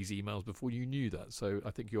all wrote these emails before you knew that, so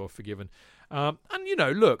I think you're forgiven. And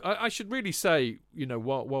look, I should really say,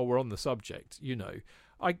 while we're on the subject,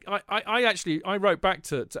 I wrote back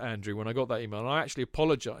to Andrew when I got that email, and I actually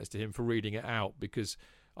apologised to him for reading it out, because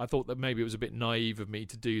I thought that maybe it was a bit naive of me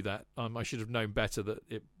to do that. I should have known better that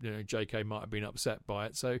JK might have been upset by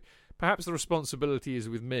it. So perhaps the responsibility is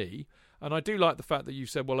with me. And I do like the fact that you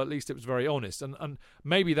said, well, at least it was very honest. And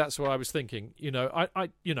maybe that's what I was thinking. I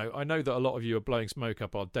know that a lot of you are blowing smoke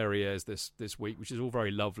up our derrieres this week, which is all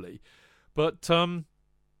very lovely. But I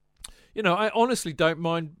honestly don't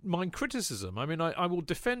mind criticism. I mean, I will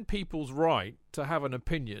defend people's right to have an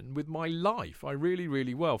opinion with my life. I really,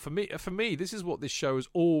 really will. For me, this is what this show has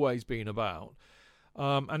always been about.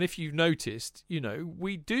 And if you've noticed,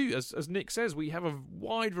 we do, as Nick says, we have a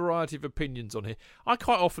wide variety of opinions on here. I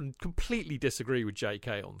quite often completely disagree with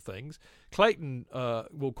JK on things. Clayton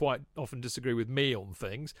will quite often disagree with me on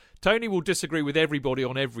things. Tony will disagree with everybody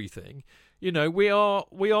on everything. We are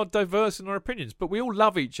diverse in our opinions, but we all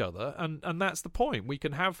love each other, and that's the point. We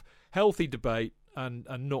can have healthy debate and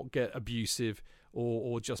not get abusive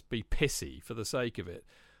or just be pissy for the sake of it.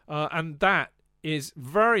 And that is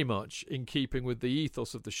very much in keeping with the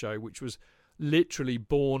ethos of the show, which was literally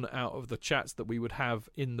born out of the chats that we would have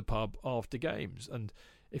in the pub after games. And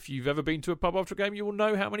if you've ever been to a pub after a game, you will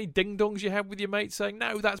know how many ding-dongs you have with your mates saying,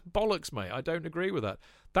 no, that's bollocks, mate, I don't agree with that.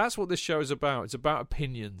 That's what this show is about. It's about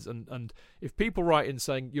opinions. And if people write in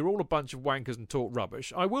saying, you're all a bunch of wankers and talk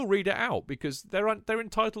rubbish, I will read it out because they're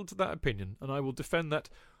entitled to that opinion, and I will defend that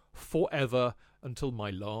forever until my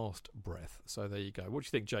last breath. So there you go. What do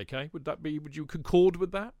you think, JK? Would you concord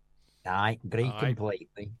with that? I agree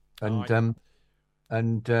completely. And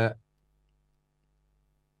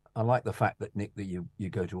I like the fact that, Nick, that you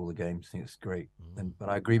go to all the games. I think it's great. But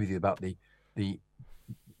I agree with you about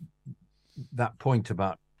that point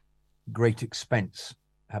about great expense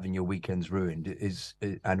having your weekends ruined is,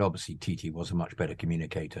 and obviously TT was a much better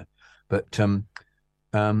communicator, but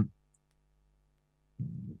that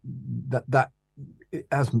it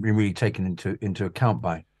hasn't been really taken into account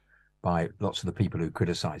by lots of the people who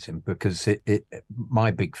criticize him, because my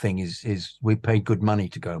big thing is we pay good money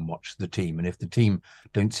to go and watch the team, and if the team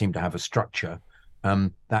don't seem to have a structure,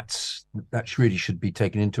 that really should be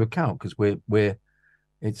taken into account, because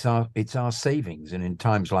it's our savings, and in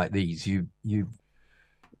times like these, you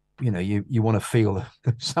want to feel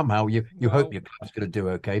that somehow you hope your club's going to do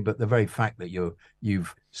okay, but the very fact that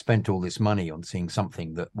you've spent all this money on seeing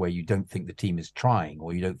something where you don't think the team is trying,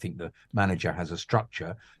 or you don't think the manager has a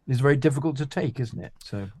structure, is very difficult to take, isn't it?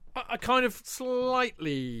 So I kind of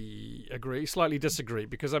slightly agree, slightly disagree,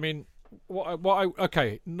 because I mean,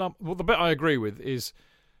 the bit I agree with is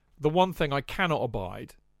the one thing I cannot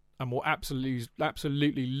abide and will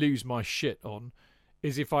absolutely lose my shit on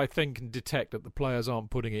is if I think and detect that the players aren't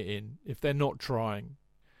putting it in, if they're not trying.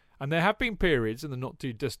 And there have been periods in the not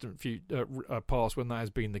too distant past when that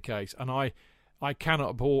has been the case, and I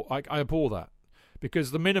abhor that,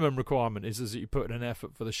 because the minimum requirement is that you put in an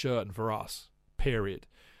effort for the shirt and for us, period.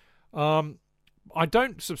 I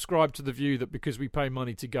don't subscribe to the view that because we pay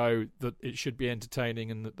money to go that it should be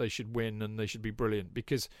entertaining and that they should win and they should be brilliant,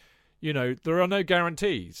 because there are no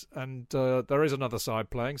guarantees, and there is another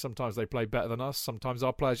side playing. Sometimes they play better than us. Sometimes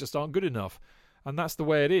our players just aren't good enough, and that's the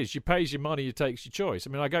way it is. You pays your money, you takes your choice. I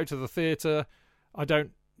mean, I go to the theatre. I don't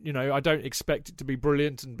expect it to be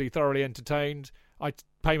brilliant and be thoroughly entertained. I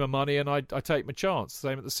pay my money and I take my chance.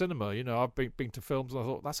 Same at the cinema. I've been to films and I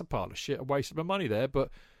thought, that's a pile of shit. I wasted my money there, but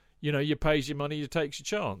you pays your money, you takes your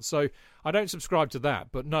chance. So I don't subscribe to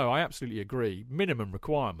that. But no, I absolutely agree. Minimum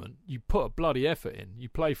requirement, you put a bloody effort in. You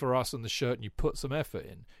play for us on the shirt and you put some effort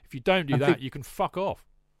in. If you don't do that, you can fuck off.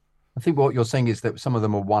 I think what you're saying is that some of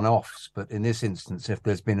them are one-offs, but in this instance, if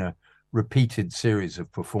there's been a repeated series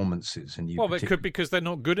of performances, and it could be because they're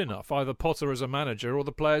not good enough, either Potter as a manager or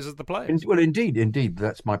the players as the players. Well, indeed,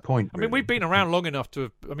 that's my point. Really. I mean, we've been around long enough to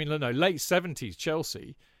have, late 70s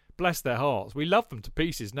Chelsea, bless their hearts, we love them to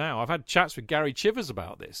pieces now. I've had chats with Gary Chivers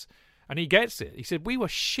about this, and he gets it. He said, we were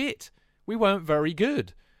shit. We weren't very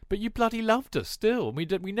good, but you bloody loved us still. We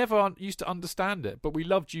never used to understand it, but we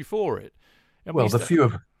loved you for it. And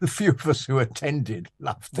the few of us who attended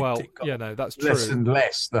loved it. Well, that's true. Less and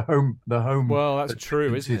less. The home. Well, that's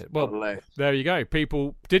true, isn't it? Well, there you go.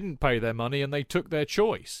 People didn't pay their money and they took their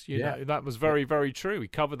choice. You know, that was very, very true. We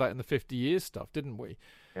covered that in the 50 years stuff, didn't we?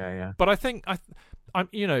 Yeah. But I think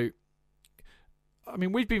we've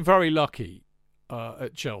been very lucky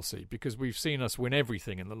at Chelsea, because we've seen us win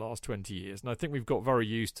everything in the last 20 years, and I think we've got very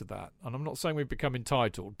used to that. And I'm not saying we've become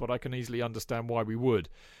entitled, but I can easily understand why we would.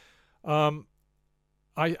 I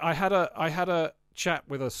had a chat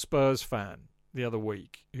with a Spurs fan the other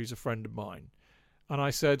week who's a friend of mine, and I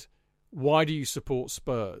said, why do you support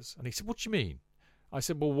Spurs? And he said, what do you mean? I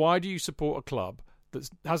said, well, why do you support a club that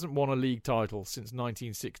hasn't won a league title since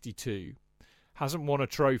 1962, hasn't won a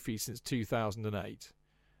trophy since 2008?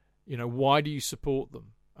 Why do you support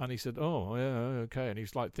them? And he said, oh, yeah, okay. And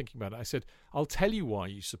he's like thinking about it. I said, I'll tell you why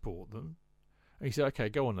you support them. And he said, okay,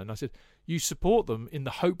 go on then. I said, you support them in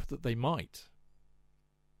the hope that they might.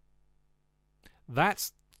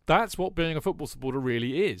 That's what being a football supporter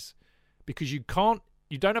really is. Because you don't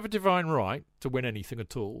have a divine right to win anything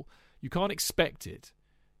at all. You can't expect it.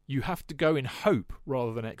 You have to go in hope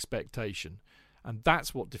rather than expectation. And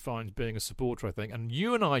that's what defines being a supporter, I think. And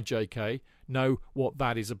you and I, JK, know what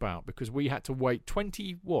that is about, because we had to wait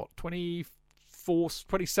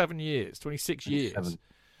 27 years, 26 years.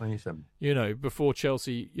 27. Before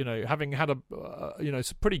Chelsea, having had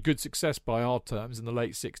some pretty good success by our terms in the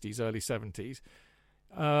late 60s, early 70s,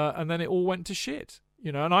 and then it all went to shit.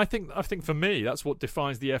 And I think for me, that's what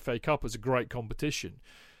defines the FA Cup as a great competition,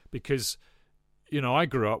 because, I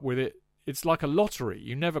grew up with it. it's like a lottery.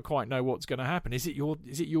 You never quite know what's going to happen. Is it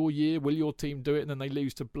your year? Will your team do it? And then they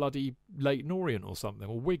lose to bloody Leyton Orient or something,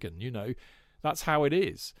 or Wigan. That's how it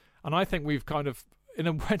is. And I think we've kind of, in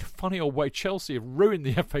a funny old way, Chelsea have ruined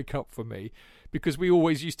the FA Cup for me, because we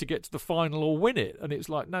always used to get to the final or win it, and it's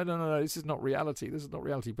like, no, this is not reality. This is not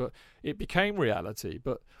reality. But it became reality.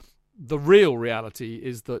 But the real reality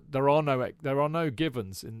is that there are no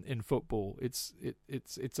givens in football. It's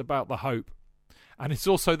about the hope. And it's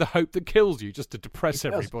also the hope that kills you, just to depress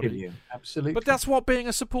everybody. Absolutely. But that's what being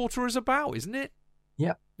a supporter is about, isn't it?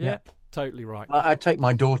 Yeah. Totally right. I take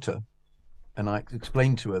my daughter, and I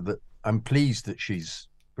explain to her that I'm pleased that she's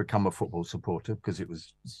become a football supporter, because it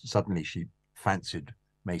was suddenly she fancied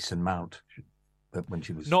Mason Mount when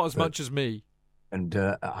she was not as much as me. And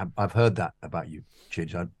I've heard that about you,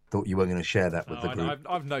 Chidge. I thought you were going to share that with the group.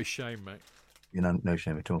 I've no shame, mate. No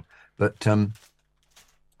shame at all. But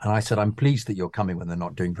and I said, I'm pleased that you're coming when they're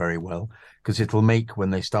not doing very well, because it'll make when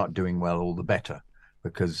they start doing well all the better,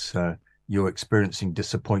 because you're experiencing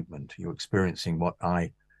disappointment. You're experiencing what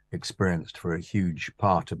I experienced for a huge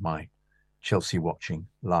part of my Chelsea watching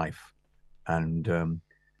life. And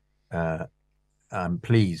I'm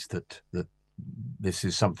pleased that this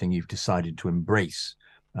is something you've decided to embrace.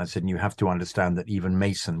 I said, and you have to understand that even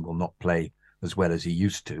Mason will not play as well as he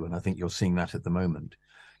used to. And I think you're seeing that at the moment.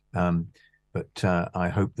 But I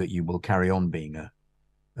hope that you will carry on being a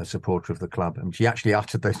supporter of the club. And she actually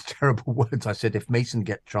uttered those terrible words. I said, if Mason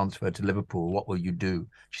gets transferred to Liverpool, what will you do?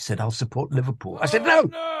 She said, I'll support Liverpool. I said, no,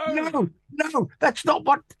 that's not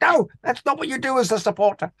what you do as a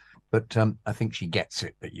supporter. But I think she gets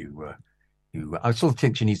it, that I sort of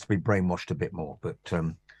think she needs to be brainwashed a bit more.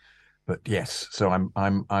 But yes, so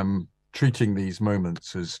I'm treating these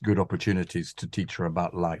moments as good opportunities to teach her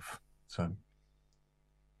about life. So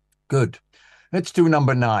good. Let's do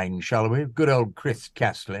number 9, shall we? Good old Chris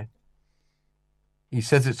Castley. He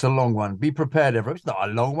says it's a long one. Be prepared, everyone. It's not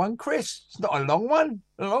a long one, Chris. It's not a long one.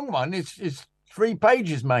 A long one is 3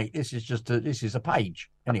 pages, mate. This is a page.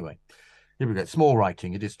 Anyway, here we go. Small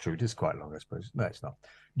writing. It is true. It is quite long, I suppose. No, it's not.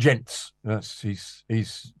 Gents.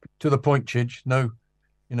 He's to the point, Chidge. No,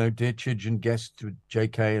 dear Chidge and guest with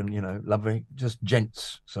JK and, lovely. Just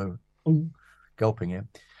gents. So, gulping here.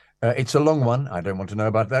 It's a long one. I don't want to know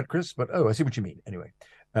about that, Chris, but I see what you mean. Anyway,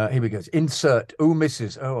 here we go. Insert.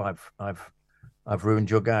 Misses. I've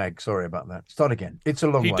ruined your gag. Sorry about that. Start again. It's a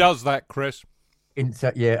long one. He does that, Chris.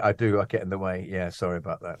 Insert. Yeah, I do. I get in the way. Yeah, sorry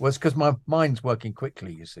about that. Well, it's because my mind's working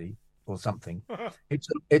quickly, you see, or something.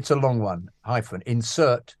 It's a long one. Hyphen.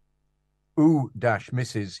 Insert.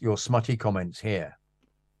 Misses your smutty comments here.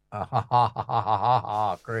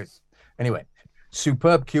 Chris. Anyway,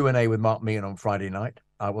 superb Q&A with Mark Meehan on Friday night.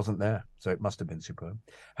 I wasn't there, so it must have been superb.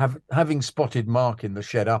 Having spotted Mark in the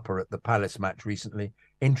Shed Upper at the Palace match recently,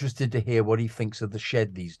 interested to hear what he thinks of the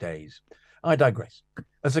Shed these days. I digress.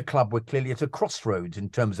 As a club, we're clearly at a crossroads in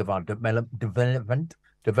terms of our development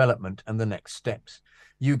and the next steps.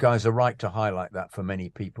 You guys are right to highlight that for many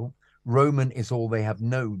people. Roman is all they have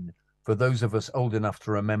known. For those of us old enough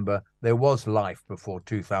to remember, there was life before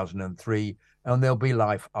 2003, and there'll be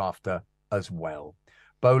life after as well.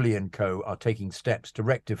 Bowley and co are taking steps to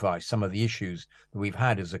rectify some of the issues that we've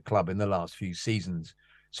had as a club in the last few seasons,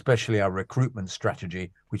 especially our recruitment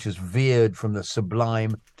strategy, which has veered from the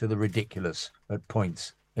sublime to the ridiculous at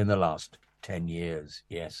points in the last 10 years.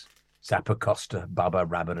 Yes, Zappacosta, Bubba,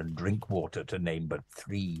 Rabbit and Drinkwater, to name but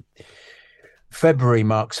 3. February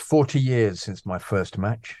marks 40 years since my first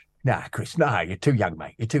match. Nah, Chris, you're too young,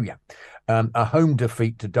 mate. You're too young. A home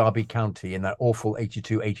defeat to Derby County in that awful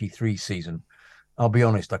 82-83 season. I'll be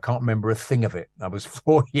honest, I can't remember a thing of it. I was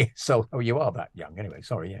 4 years old. Oh, you are that young. Anyway,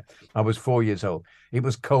 sorry, yeah. I was 4 years old. It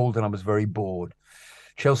was cold and I was very bored.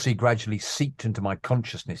 Chelsea gradually seeped into my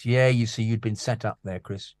consciousness. Yeah, you see, you'd been set up there,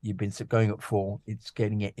 Chris. You've been going at 4. It's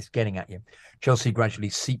getting at you. Chelsea gradually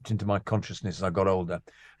seeped into my consciousness as I got older.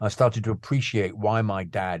 I started to appreciate why my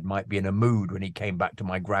dad might be in a mood when he came back to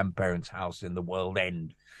my grandparents' house in the World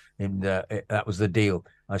End. That was the deal.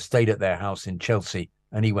 I stayed at their house in Chelsea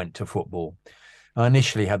and he went to football. I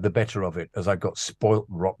initially had the better of it as I got spoilt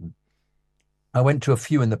rotten. I went to a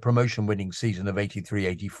few in the promotion-winning season of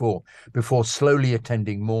 83-84 before slowly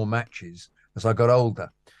attending more matches as I got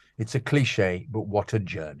older. It's a cliche, but what a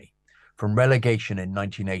journey. From relegation in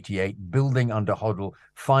 1988, building under Hoddle,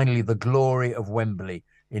 finally the glory of Wembley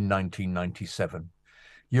in 1997.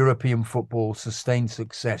 European football, sustained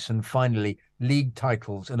success, and finally league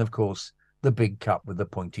titles, and of course, the big cup with the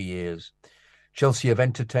pointy ears. Chelsea have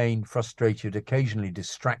entertained, frustrated, occasionally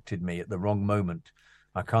distracted me at the wrong moment.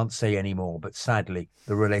 I can't say any more, but sadly,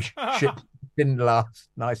 the relationship didn't last.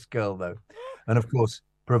 Nice girl, though. And of course,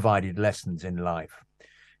 provided lessons in life.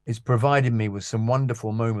 It's provided me with some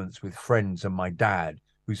wonderful moments with friends and my dad,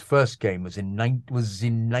 whose first game was in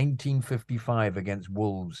 1955 against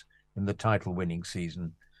Wolves in the title-winning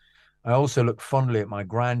season. I also look fondly at my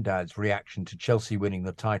granddad's reaction to Chelsea winning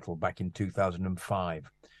the title back in 2005.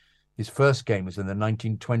 His first game was in the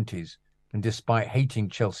 1920s, and despite hating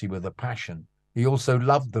Chelsea with a passion, he also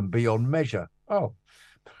loved them beyond measure. Oh,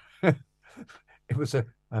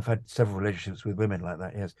 I've had several relationships with women like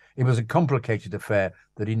that, yes. It was a complicated affair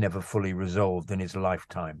that he never fully resolved in his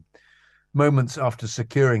lifetime. Moments after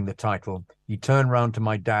securing the title, he turned round to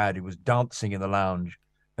my dad, who was dancing in the lounge,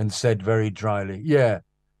 and said very dryly, "Yeah,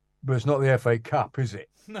 but it's not the FA Cup, is it?"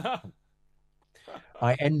 No.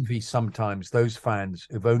 I envy sometimes those fans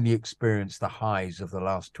who've only experienced the highs of the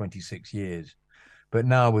last 26 years. But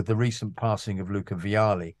now, with the recent passing of Luca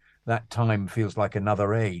Vialli, that time feels like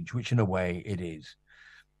another age, which in a way it is.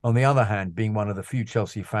 On the other hand, being one of the few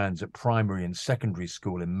Chelsea fans at primary and secondary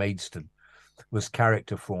school in Maidstone was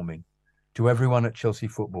character forming. To everyone at Chelsea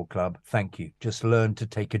Football Club, thank you. Just learn to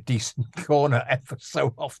take a decent corner ever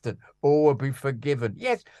so often, or will be forgiven.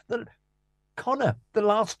 Yes, Connor,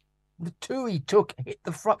 the two he took hit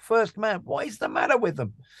the first man. What is the matter with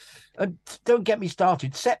them? And don't get me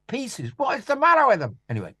started. Set pieces. What is the matter with them?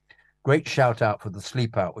 Anyway, great shout out for the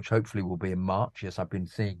sleep out, which hopefully will be in March. Yes, I've been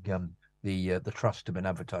seeing the trust have been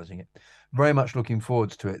advertising it. Very much looking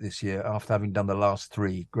forward to it this year after having done the last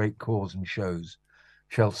three great cause and shows.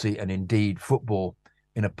 Chelsea and indeed football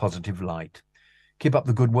in a positive light. Keep up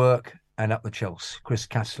the good work and up the Chelsea. Chris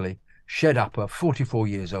Castley, shed upper, 44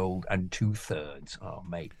 years old and 2/3. Oh,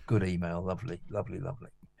 mate, good email. Lovely, lovely, lovely.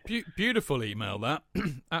 Beautiful email, that.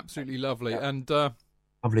 Absolutely lovely. Yeah. And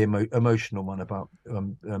lovely emotional one about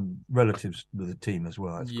relatives with the team as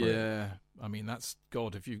well. That's great. Yeah. I mean, that's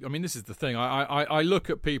God. This is the thing. I look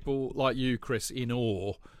at people like you, Chris, in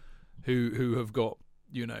awe, who have got,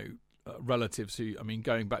 relatives who,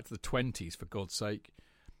 going back to the 20s, for God's sake,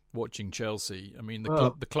 watching Chelsea. I mean,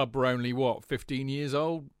 the club were only 15 years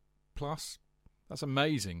old plus. That's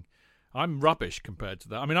amazing. I'm rubbish compared to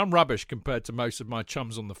that. I'm rubbish compared to most of my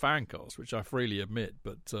chums on the fancast, which I freely admit.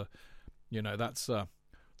 But that's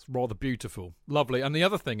it's rather beautiful, lovely. And the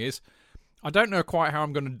other thing is, I don't know quite how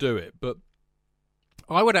I'm going to do it, but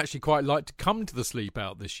I would actually quite like to come to the sleep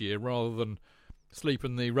out this year rather than sleep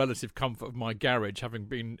in the relative comfort of my garage, having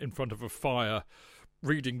been in front of a fire,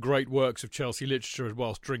 reading great works of Chelsea literature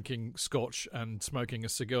whilst drinking scotch and smoking a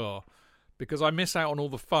cigar, because I miss out on all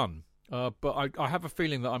the fun. But I have a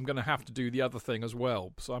feeling that I'm going to have to do the other thing as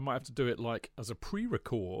well, so I might have to do it as a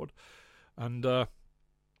pre-record and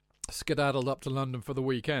skedaddled up to London for the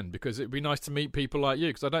weekend, because it'd be nice to meet people like you,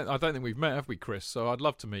 because I don't think we've met, have we, Chris? So I'd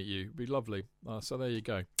love to meet you. It'd be lovely. So there you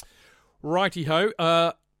go.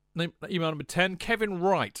 Righty-ho. Email number 10, Kevin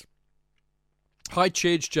Wright. Hi,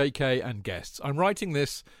 Chidge, JK and guests. I'm writing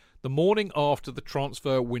this the morning after the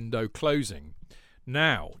transfer window closing.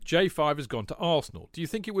 Now, J5 has gone to Arsenal. Do you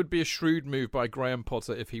think it would be a shrewd move by Graham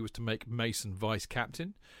Potter if he was to make Mason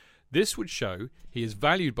vice-captain? This would show he is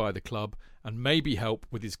valued by the club and maybe help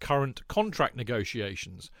with his current contract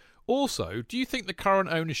negotiations. Also, do you think the current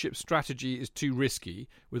ownership strategy is too risky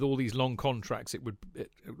with all these long contracts? It would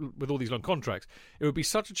be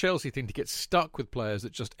such a Chelsea thing to get stuck with players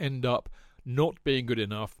that just end up not being good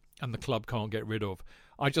enough and the club can't get rid of.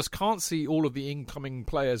 I just can't see all of the incoming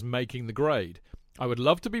players making the grade. I would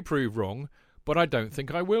love to be proved wrong, but I don't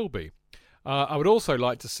think I will be. I would also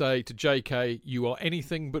like to say to JK, you are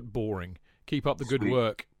anything but boring. Keep up the good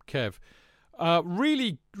work, Kev.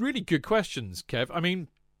 Really, really good questions, Kev.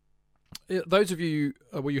 Those of you,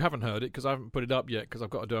 you haven't heard it because I haven't put it up yet because I've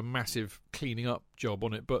got to do a massive cleaning up job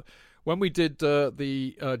on it. But when we did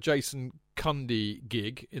the Jason Cundy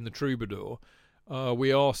gig in the Troubadour,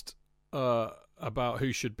 we asked about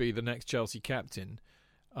who should be the next Chelsea captain.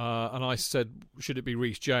 And I said, should it be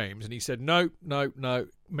Reece James? And he said, no,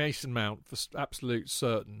 Mason Mount for absolute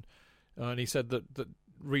certain. And he said that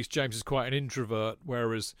Reece James is quite an introvert,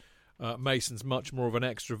 whereas Mason's much more of an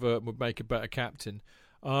extrovert and would make a better captain.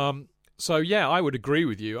 So, yeah, I would agree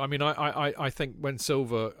with you. I think when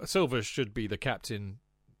Silva should be the captain,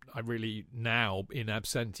 now in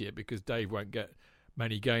absentia, because Dave won't get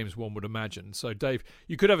many games, one would imagine. So, Dave,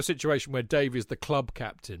 you could have a situation where Dave is the club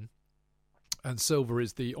captain and Silva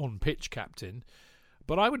is the on-pitch captain.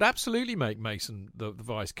 But I would absolutely make Mason the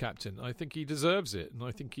vice-captain. I think he deserves it. And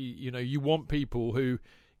I think you want people who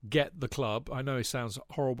get the club. I know it sounds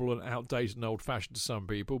horrible and outdated and old-fashioned to some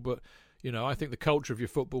people, but, I think the culture of your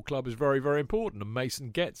football club is very, very important, and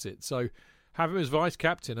Mason gets it. So have him as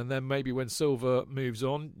vice-captain, and then maybe when Silva moves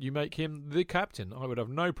on, you make him the captain. I would have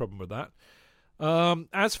no problem with that.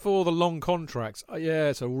 As for the long contracts, yeah,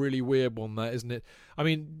 it's a really weird one, that, isn't it? I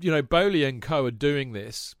mean, Bowley and Co. are doing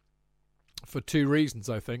this for two reasons,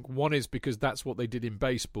 I think. One is because that's what they did in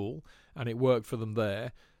baseball, and it worked for them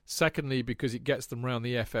there. Secondly, because it gets them around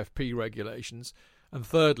the FFP regulations. And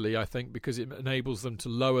thirdly, I think, because it enables them to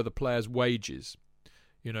lower the players' wages.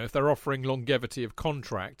 If they're offering longevity of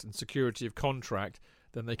contract and security of contract,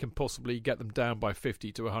 then they can possibly get them down by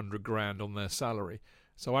 50 to 100 grand on their salary.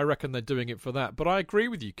 So I reckon they're doing it for that. But I agree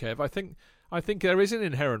with you, Kev. I think there is an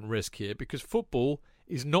inherent risk here because football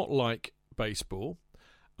is not like baseball.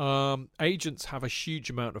 Agents have a huge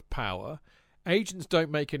amount of power. Agents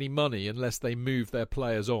don't make any money unless they move their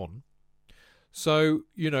players on. So,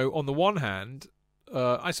 on the one hand,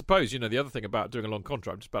 I suppose, the other thing about doing a long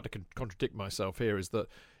contract, I'm just about to contradict myself here, is that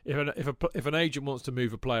if an agent wants to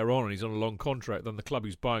move a player on and he's on a long contract, then the club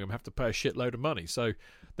who's buying him have to pay a shitload of money. So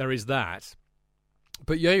there is that.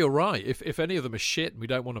 But yeah, you're right. If any of them are shit and we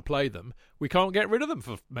don't want to play them, we can't get rid of them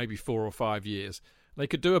for maybe 4 or 5 years. They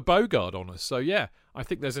could do a Bogard on us. So yeah, I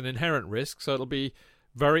think there's an inherent risk. So it'll be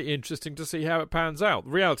very interesting to see how it pans out.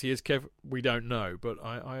 The reality is, Kev, we don't know. But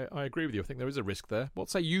I agree with you. I think there is a risk there. What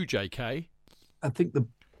say you, JK? I think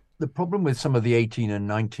the problem with some of the 18 and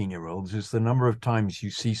 19-year-olds is the number of times you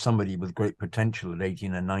see somebody with great potential at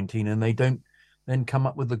 18 and 19 and they don't then come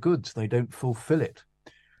up with the goods. They don't fulfill it.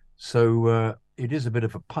 So it is a bit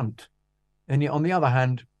of a punt. And on the other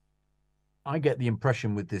hand, I get the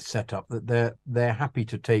impression with this setup that they're happy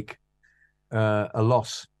to take a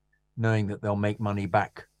loss, knowing that they'll make money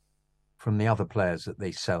back from the other players that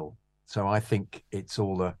they sell. So I think it's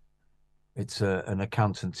an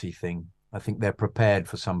accountancy thing. I think they're prepared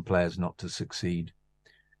for some players not to succeed.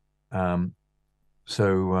 And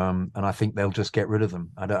I think they'll just get rid of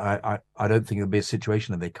them. I don't think it'll be a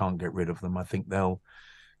situation that they can't get rid of them. I think they'll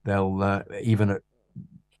even at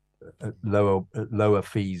lower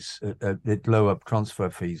fees, at lower transfer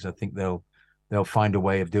fees, I think they'll find a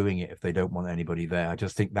way of doing it if they don't want anybody there. I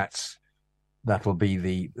just think that'll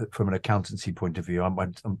be from an accountancy point of view.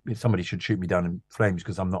 Somebody should shoot me down in flames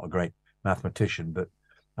because I'm not a great mathematician, but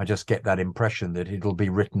I just get that impression that it'll be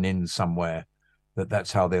written in somewhere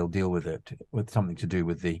that's how they'll deal with it, with something to do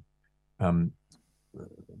with the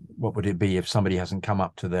what would it be if somebody hasn't come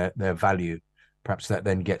up to their value? Perhaps that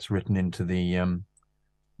then gets written into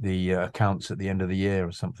the accounts at the end of the year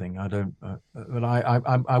or something. I don't, but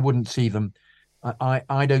I wouldn't see them.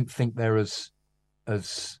 I don't think they're as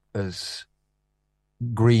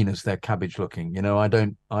green as their cabbage looking. I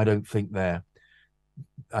don't think they're.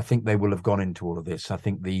 I think they will have gone into all of this. I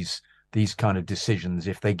think these kind of decisions,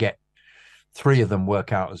 if they get 3 of them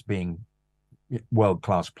work out as being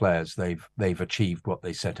world-class players, they've achieved what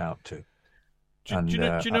they set out to. Do you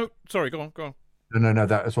know? Sorry, go on. No,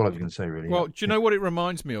 that's all I was going to say, really. Well, do you know what it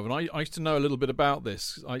reminds me of? And I used to know a little bit about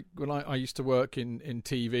this. When I used to work in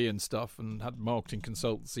TV and stuff and had marketing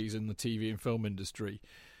consultancies in the TV and film industry.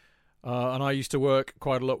 And I used to work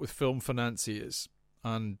quite a lot with film financiers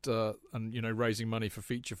and raising money for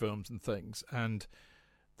feature films and things. And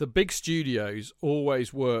the big studios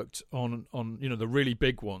always worked on the really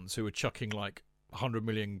big ones who were chucking like 100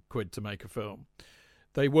 million quid to make a film.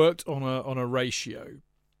 They worked on a ratio.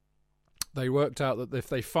 They worked out that if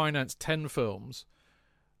they financed 10 films,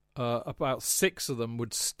 about 6 of them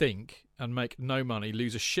would stink and make no money,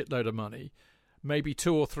 lose a shitload of money. Maybe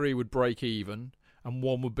 2 or 3 would break even, and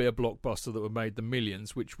 1 would be a blockbuster that would make the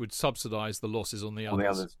millions, which would subsidise the losses on the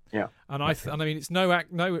others. Yeah. And I mean, it's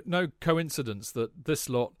no coincidence that this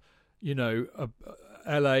lot,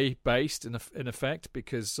 LA based in effect,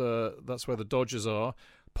 because that's where the Dodgers are.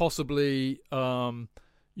 Possibly, have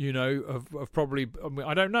probably. I mean,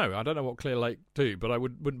 I don't know. I don't know what Clear Lake do, but I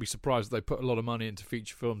wouldn't be surprised if they put a lot of money into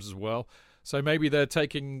feature films as well. So maybe they're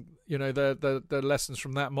taking, their lessons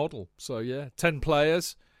from that model. So yeah, 10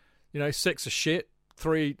 players, 6 are shit,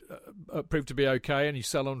 3 prove to be okay, and you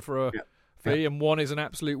sell on for a fee, and 1 is an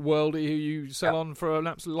absolute worldie who you sell on for an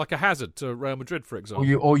absolute, like a Hazard to Real Madrid, for example.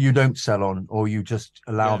 Or you don't sell on, or you just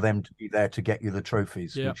allow them to be there to get you the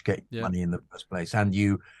trophies, which get you money in the first place, and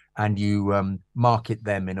you market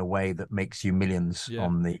them in a way that makes you millions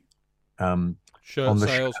on the shirt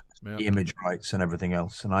sales, the image rights, and everything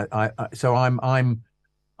else. And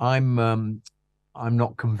I'm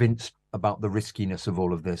not convinced about the riskiness of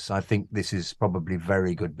all of this. I think this is probably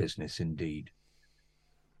very good business indeed.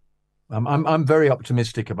 I'm very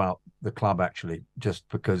optimistic about the club, actually, just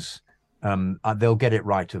because they'll get it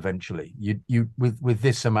right eventually. You with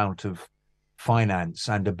this amount of finance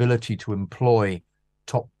and ability to employ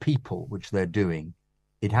top people, which they're doing,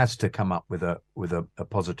 it has to come up with a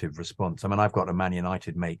positive response. I mean, I've got a Man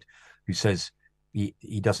United mate who says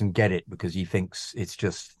he doesn't get it because he thinks it's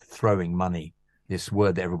just throwing money. This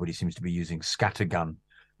word that everybody seems to be using, scattergun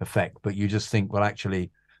effect. But you just think, well,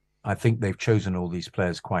 actually, I think they've chosen all these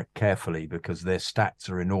players quite carefully because their stats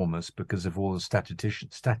are enormous because of all the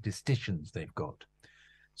statisticians they've got.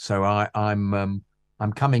 So I'm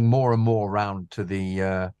coming more and more around to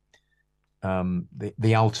the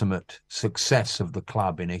ultimate success of the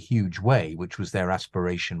club in a huge way, which was their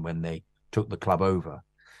aspiration when they took the club over.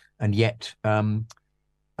 And yet, I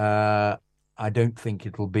don't think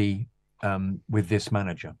it'll be with this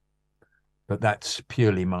manager. But that's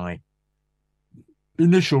purely my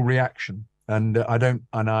initial reaction. And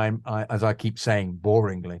I'm as I keep saying,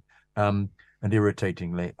 boringly and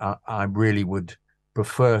irritatingly, I really would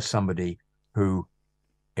prefer somebody who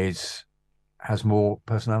has more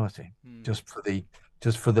personality, just for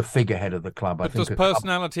the figurehead of the club. But does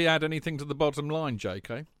personality add anything to the bottom line,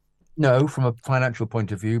 JK? No, from a financial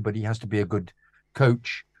point of view, but he has to be a good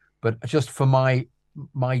coach. But just for my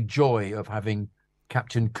joy of having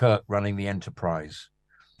Captain Kirk running the enterprise,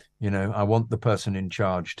 I want the person in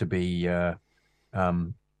charge to be a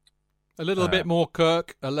little bit more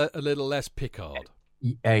Kirk, a little less Pickard.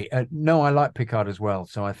 No, I like Pickard as well.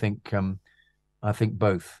 So I think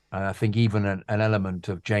both. I think even an element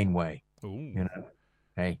of Janeway. Ooh.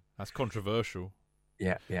 Hey, that's controversial.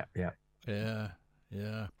 Yeah.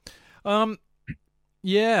 I'm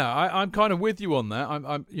kind of with you on that. I'm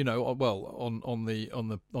on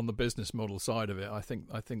the business model side of it. I think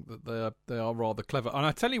that they are rather clever. And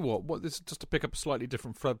I tell you what this is just to pick up a slightly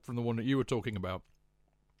different thread from the one that you were talking about.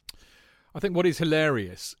 I think what is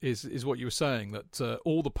hilarious is what you were saying, that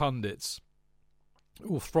all the pundits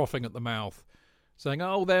all frothing at the mouth, saying,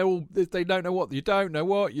 "Oh, they don't know what you don't know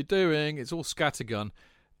what you're doing. It's all scattergun."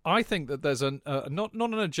 I think that there's not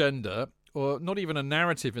an agenda, or not even a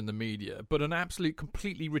narrative in the media, but an absolute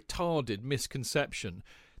completely retarded misconception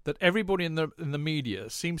that everybody in the media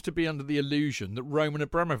seems to be under the illusion that Roman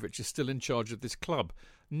Abramovich is still in charge of this club.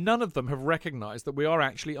 None of them have recognised that we are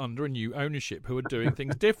actually under a new ownership who are doing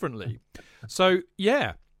things differently. So,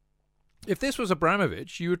 yeah, if this was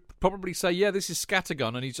Abramovich, you would probably say, yeah, this is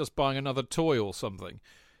scattergun and he's just buying another toy or something.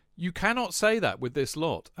 You cannot say that with this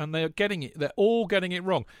lot, and they're all getting it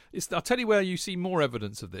wrong. I'll tell you where you see more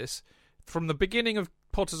evidence of this. From the beginning of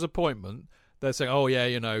Potter's appointment, they're saying, oh, yeah,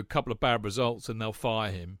 a couple of bad results and they'll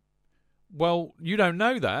fire him. Well, you don't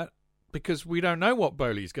know that because we don't know what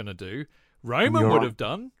Bowley's going to do. Roman would have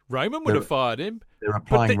done. Roman would have fired him. They're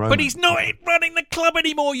applying Roman. But he's not running the club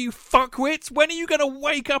anymore, you fuckwits. When are you going to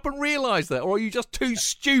wake up and realise that? Or are you just too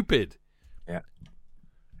stupid? Yeah.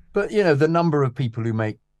 But, the number of people who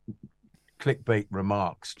make clickbait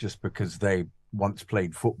remarks just because they once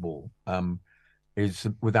played football is,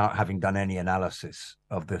 without having done any analysis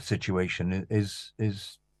of the situation,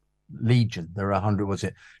 is legion. There are 100. Was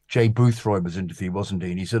it Jay Boothroyd was interviewed, wasn't he?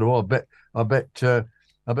 And he said, "Oh, I bet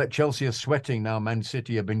Chelsea are sweating now. Man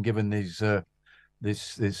City have been given these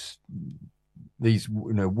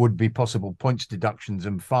would-be possible points deductions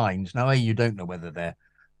and fines. Now, you don't know what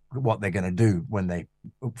they're going to do when they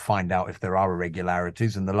find out if there are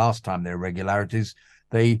irregularities. And the last time there were irregularities,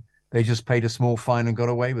 they just paid a small fine and got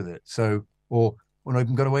away with it. So, or not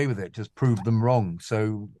even got away with it, just proved them wrong.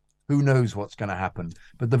 So who knows what's going to happen?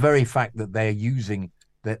 But the very fact that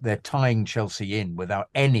they're tying Chelsea in without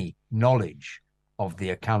any knowledge of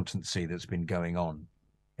the accountancy that's been going on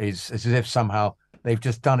is as if somehow they've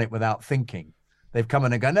just done it without thinking. They've come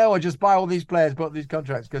in and go, no, I just buy all these players, bought these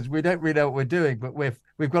contracts because we don't really know what we're doing, but we've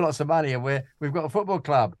got lots of money and we've got a football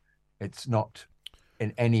club. It's not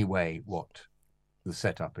in any way what the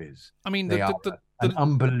setup is. I mean, they are an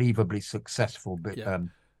unbelievably successful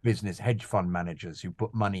business, hedge fund managers who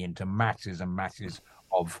put money into masses and masses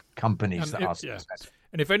of companies that are successful.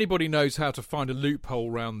 And if anybody knows how to find a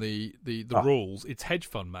loophole around the rules, it's hedge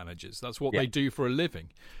fund managers. That's what they do for a living.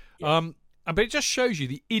 Yeah. But it just shows you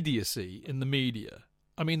the idiocy in the media.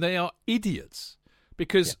 I mean, they are idiots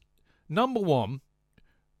because, number one,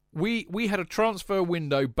 we had a transfer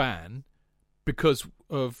window ban because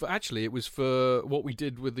of, actually, it was for what we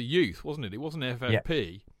did with the youth, wasn't it? It wasn't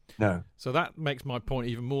FFP. Yeah. No. So that makes my point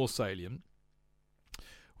even more salient.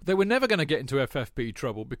 They were never going to get into FFP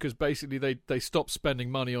trouble because basically they stopped spending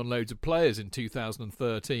money on loads of players in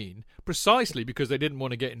 2013 precisely because they didn't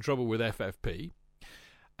want to get in trouble with FFP.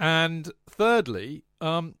 And thirdly,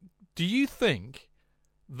 do you think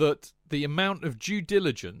that the amount of due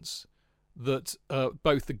diligence that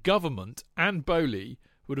both the government and Bowley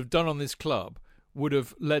would have done on this club would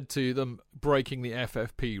have led to them breaking the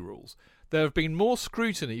FFP rules? There have been more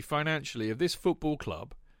scrutiny financially of this football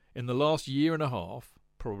club in the last year and a half,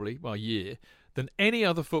 probably, year, than any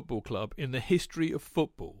other football club in the history of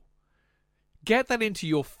football. Get that into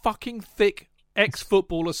your fucking thick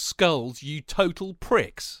ex-footballer skulls, you total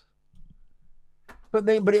pricks. But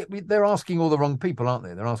they're asking all the wrong people, aren't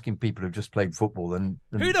they? They're asking people who've just played football.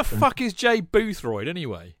 Who the fuck is Jay Boothroyd,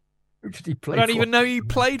 anyway? Who did he play I don't for? even know he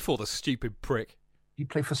played for, the stupid prick. He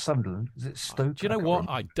played for Sunderland. Is it Stoke? Do you know what?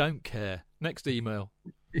 I don't care. Next email.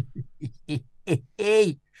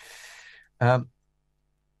 By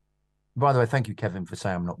the way, thank you, Kevin, for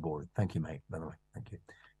saying I'm not boring. Thank you, mate, by the way. Thank you.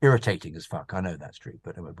 Irritating as fuck. I know that's true,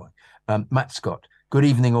 but anyway, boy. Matt Scott. Good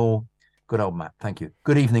evening, all. Good old Matt. Thank you.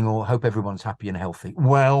 Good evening, all. Hope everyone's happy and healthy.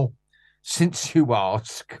 Well, since you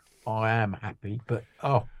ask, I am happy, but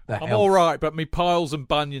I'm all right, but me piles and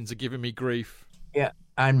bunions are giving me grief. Yeah,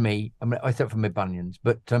 and me. I mean, except for my bunions.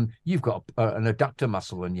 But you've got an adductor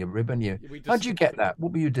muscle in your rib, and how'd you get that?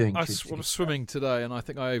 What were you doing? I was swimming today, and I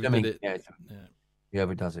think I overdid it. Yeah. He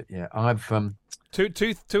overdoes it. Yeah, I've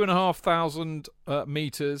 2,500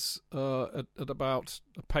 meters at about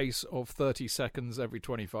a pace of 30 seconds every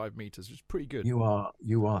 25 meters, which is pretty good. You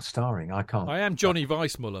are starring. I can't. I am Johnny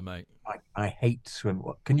Weissmuller, mate. I hate swim.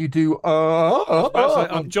 What can you do?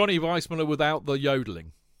 I'm Johnny Weissmuller without the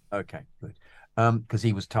yodeling. Okay, good. Because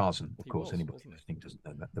he was Tarzan, of course. Anybody listening doesn't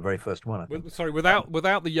know that. The very first one, I think. Sorry, without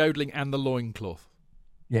the yodeling and the loincloth.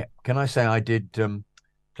 Yeah. Can I say I did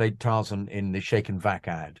played Tarzan in the Shake and Vac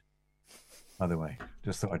ad? By the way,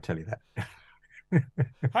 just thought I'd tell you that.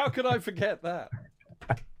 How could I forget that?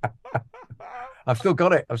 I've still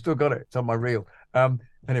got it. It's on my reel.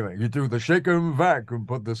 Anyway, you do the Shake and Vac and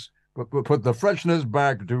put the freshness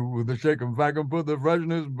back. Do the Shake and Vac and put the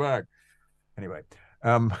freshness back. Anyway,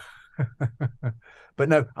 but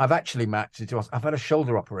no, I've actually, Matt, I've had a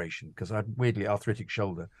shoulder operation because I had weirdly arthritic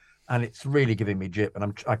shoulder, and it's really giving me jip,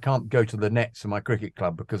 and I can't go to the nets of my cricket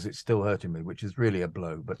club because it's still hurting me, which is really a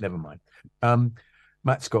blow, but never mind.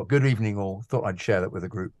 Matt Scott, good evening all. Thought I'd share that with the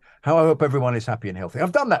group. How I hope everyone is happy and healthy.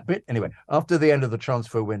 I've done that bit. Anyway, after the end of the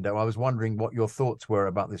transfer window, I was wondering what your thoughts were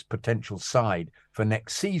about this potential side for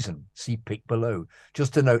next season. See pick below.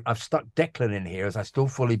 Just to note, I've stuck Declan in here as I still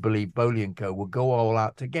fully believe Bowley & Co will go all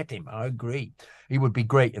out to get him. I agree. He would be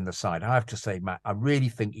great in the side. I have to say, Matt, I really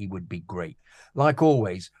think he would be great. Like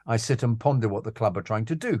always, I sit and ponder what the club are trying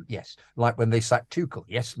to do. Yes, like when they sacked Tuchel.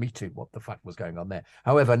 Yes, me too. What the fuck was going on there?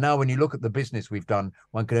 However, now when you look at the business we've done,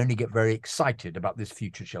 one can only get very excited about this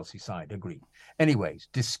future Chelsea side. Agreed. Anyways,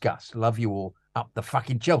 discuss. Love you all. Up the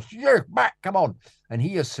fucking Chelsea. Yeah, back. Come on. And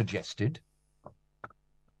he has suggested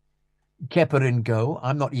Kepa in goal.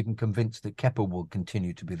 I'm not even convinced that Kepa will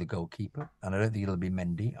continue to be the goalkeeper. And I don't think it'll be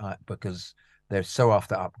Mendy because they're so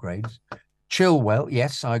after upgrades. Chilwell,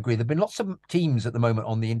 yes, I agree. There've been lots of teams at the moment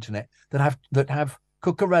on the internet that have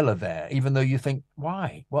Cucurella there, even though you think,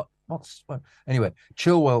 why? What? Anyway,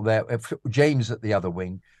 Chilwell there, James at the other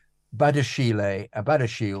wing, Badiashile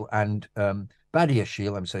and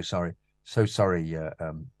Badiashile. I'm so sorry,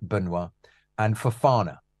 Benoit, and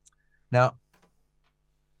Fofana. Now,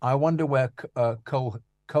 I wonder where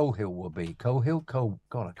Colwill will be. Colwill,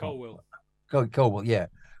 yeah,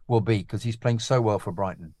 will be because he's playing so well for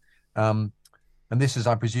Brighton. And this is,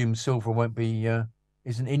 I presume, Silva won't be,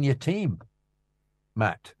 isn't in your team,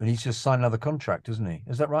 Matt. And he's just signed another contract, isn't he?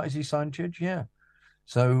 Is that right? Has he signed, Chidge? Yeah.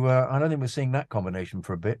 So I don't think we're seeing that combination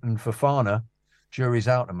for a bit. And Fofana, jury's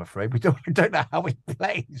out, I'm afraid. We don't know how he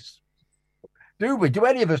plays. Do we? Do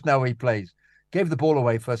any of us know how he plays? Gave the ball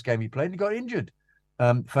away first game he played and he got injured.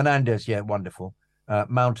 Fernandez, yeah, wonderful.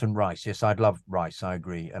 Mount and Rice. Yes, I'd love Rice. I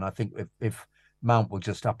agree. And I think if Mount will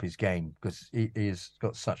just up his game because he's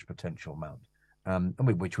got such potential, Mount.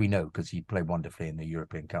 Which we know because he played wonderfully in the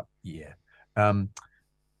European Cup. Yeah.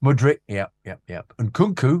 Mudryk, yep. And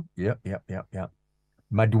Kunku, yep.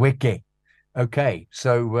 Madueke. Okay,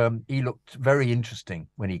 so he looked very interesting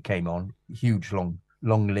when he came on. Huge,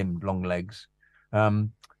 long-limbed, long legs.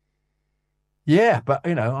 Yeah, but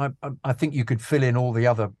I think you could fill in all the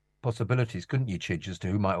other possibilities, couldn't you, Chidge, as to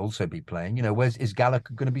who might also be playing? Is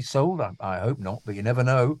Gallagher going to be sold? I hope not, but you never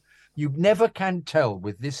know. You never can tell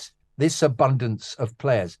with this abundance of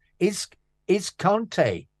players. Is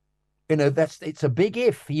Kante? It's a big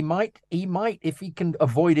if. He might, if he can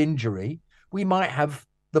avoid injury, we might have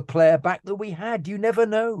the player back that we had. You never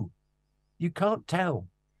know. You can't tell.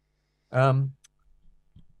 And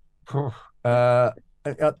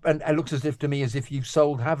it looks as if to me as if you've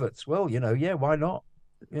sold Havertz. Well, yeah, why not?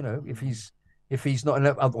 If he's not an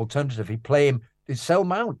alternative, sell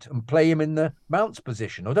Mount and play him in the Mount's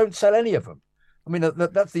position, or don't sell any of them. I mean,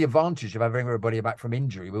 that's the advantage of having everybody back from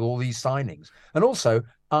injury with all these signings. And also,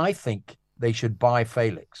 I think they should buy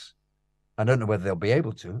Felix. I don't know whether they'll be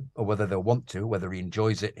able to, or whether they'll want to, whether he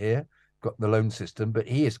enjoys it here. got the loan system, but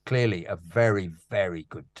he is clearly a very, very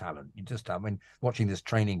good talent. Watching this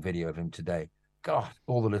training video of him today, God,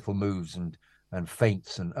 all the little moves and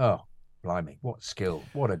feints and blimey, what skill!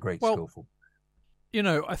 What a great skillful.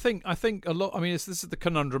 I think a lot. I mean, this is the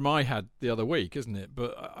conundrum I had the other week, isn't it?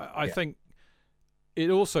 But I think it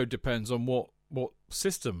also depends on what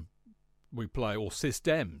system we play or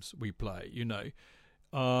systems we play.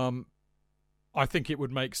 I think it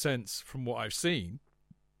would make sense from what I've seen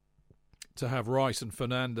to have Rice and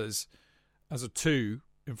Fernandes as a 2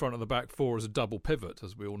 in front of the back 4 as a double pivot,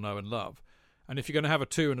 as we all know and love. And if you're going to have a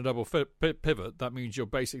 2 and a double pivot, that means you're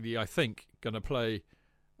basically, I think, going to play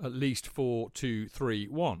at least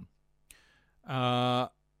 4-2-3-1,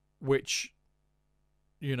 which,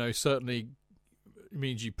 certainly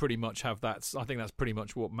means you pretty much have that. I think that's pretty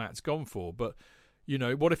much what Matt's gone for. But,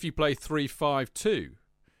 what if you play 3-5-2?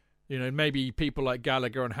 Maybe people like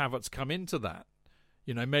Gallagher and Havertz come into that.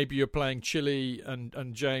 Maybe you're playing Chile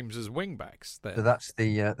and James as wing backs there. So that's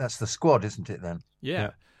the squad, isn't it then?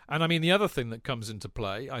 Yeah. And I mean, the other thing that comes into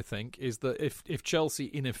play, I think, is that if Chelsea,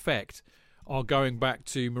 in effect, are going back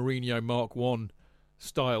to Mourinho Mark I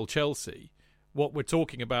style Chelsea, what we're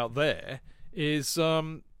talking about there is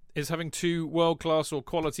having 2 world-class or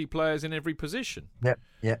quality players in every position. Yep.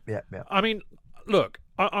 I mean, look,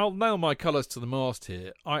 I'll nail my colours to the mast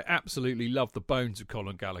here. I absolutely love the bones of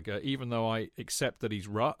Colin Gallagher, even though I accept that he's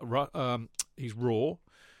raw.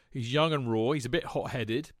 He's young and raw. He's a bit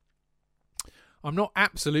hot-headed. I'm not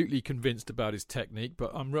absolutely convinced about his technique,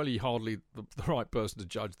 but I'm really hardly the right person to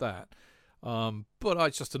judge that. But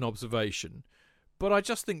it's just an observation. But I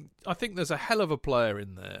think there's a hell of a player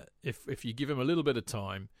in there if you give him a little bit of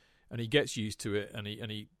time and he gets used to it and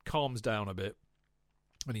he calms down a bit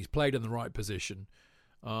and he's played in the right position.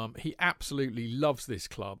 He absolutely loves this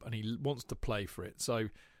club and he wants to play for it. So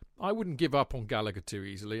I wouldn't give up on Gallagher too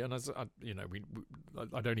easily. And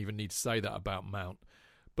I don't even need to say that about Mount.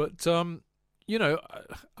 But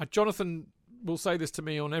Jonathan will say this to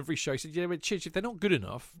me on every show. He said, "Yeah, but Chidge, if they're not good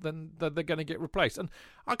enough, then they're going to get replaced." And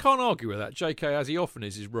I can't argue with that. JK, as he often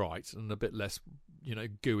is right and a bit less,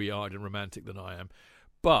 gooey-eyed and romantic than I am.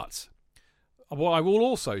 But what I will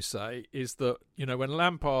also say is that when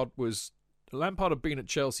Lampard had been at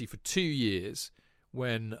Chelsea for 2 years,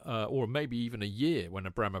 when or maybe even a year when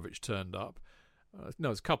Abramovich turned up.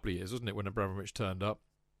 No, it's a couple of years, wasn't it, when Abramovich turned up?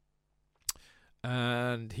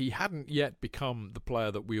 And he hadn't yet become the player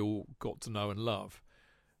that we all got to know and love.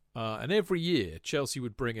 And every year, Chelsea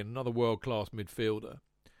would bring in another world-class midfielder.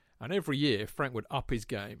 And every year, Frank would up his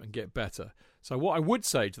game and get better. So what I would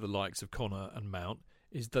say to the likes of Connor and Mount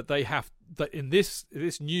is that they have that in this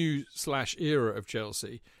new / era of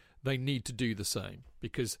Chelsea, they need to do the same.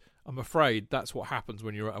 Because I'm afraid that's what happens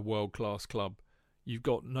when you're at a world-class club. You've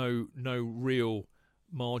got no real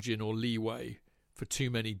margin or leeway for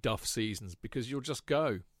too many duff seasons because you'll just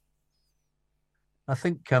go. I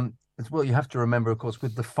think as well, you have to remember, of course,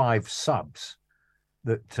 with the 5 subs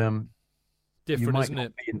that different, isn't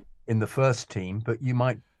it? Be in the first team, but you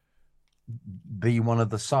might be one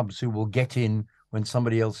of the subs who will get in when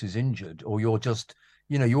somebody else is injured, or you're just,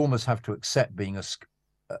 you almost have to accept being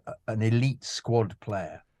an elite squad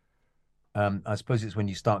player. I suppose it's when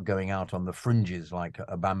you start going out on the fringes like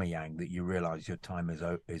Aubameyang that you realise your time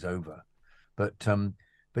is over.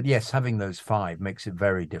 But yes, having those 5 makes it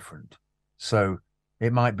very different. So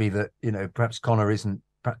it might be that perhaps Connor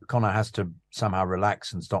has to somehow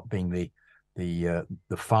relax and stop being the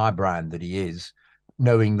firebrand that he is,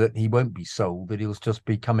 knowing that he won't be sold, that he'll just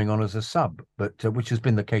be coming on as a sub. But which has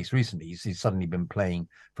been the case recently. He's suddenly been playing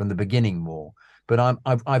from the beginning more. But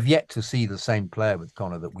I've yet to see the same player with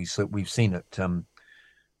Connor that we've seen at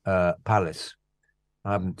Palace.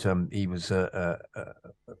 I haven't. He was a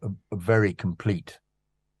very complete.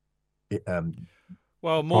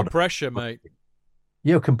 Well, more pressure, mate.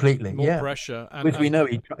 Yeah, completely. More pressure, which we know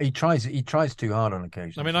he tries too hard on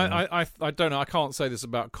occasion. I mean, I don't know. I can't say this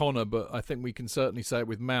about Connor, but I think we can certainly say it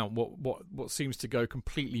with Mount. What seems to go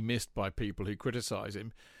completely missed by people who criticise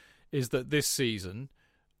him is that this season,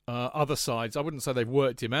 other sides, I wouldn't say they've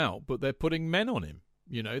worked him out, but they're putting men on him.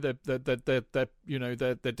 They're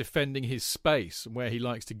defending his space and where he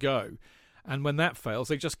likes to go, and when that fails,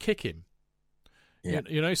 they just kick him.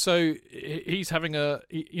 Yeah. So he's having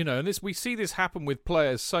and this we see this happen with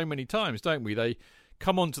players so many times, don't we? They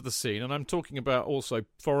come onto the scene, and I'm talking about also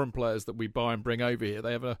foreign players that we buy and bring over here.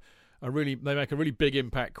 They have they make a really big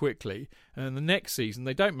impact quickly, and then the next season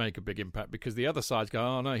they don't make a big impact because the other sides go,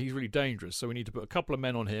 "Oh no, he's really dangerous, so we need to put a couple of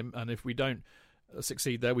men on him, and if we don't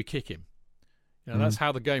succeed there, we kick him." That's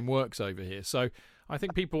how the game works over here. So I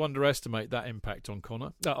think people underestimate that impact on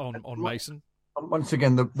Connor, on Mason. Once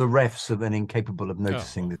again, the refs are then incapable of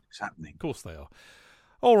noticing that it's happening. Of course they are.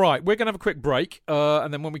 All right, we're going to have a quick break,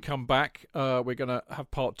 and then when we come back, we're going to have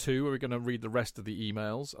part 2, where we're going to read the rest of the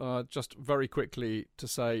emails. Just very quickly to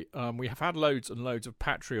say, we have had loads and loads of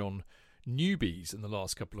Patreon newbies in the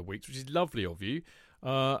last couple of weeks, which is lovely of you.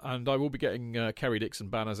 And I will be getting Kerry Dixon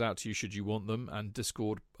banners out to you should you want them, and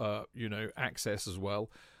Discord, access as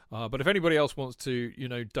well. But if anybody else wants to,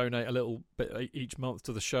 donate a little bit each month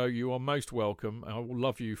to the show, you are most welcome. I will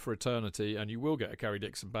love you for eternity, and you will get a Kerry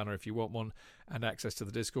Dixon banner if you want one, and access to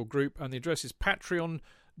the Discord group. And the address is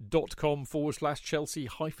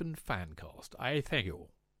patreon.com/Chelsea-fancast. I thank you.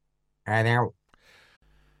 I know.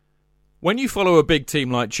 When you follow a big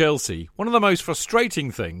team like Chelsea, one of the most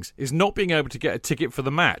frustrating things is not being able to get a ticket for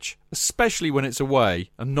the match, especially when it's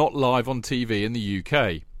away and not live on TV in the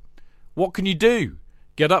UK. What can you do?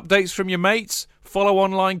 Get updates from your mates? Follow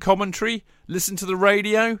online commentary? Listen to the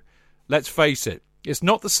radio? Let's face it, it's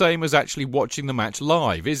not the same as actually watching the match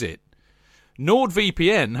live, is it?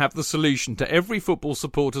 NordVPN have the solution to every football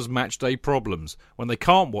supporter's matchday problems when they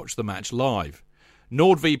can't watch the match live.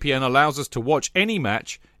 NordVPN allows us to watch any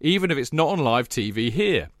match, even if it's not on live TV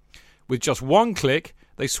here. With just one click,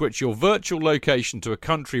 they switch your virtual location to a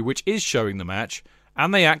country which is showing the match,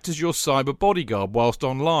 and they act as your cyber bodyguard whilst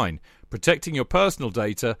online, protecting your personal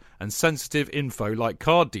data and sensitive info like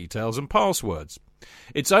card details and passwords.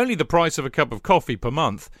 It's only the price of a cup of coffee per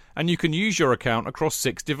month, and you can use your account across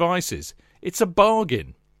 6 devices. It's a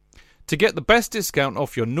bargain. To get the best discount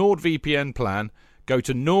off your NordVPN plan, go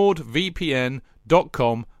to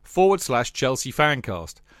nordvpn.com/Chelsea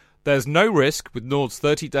Fancast. There's no risk with Nord's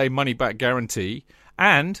 30-day money-back guarantee,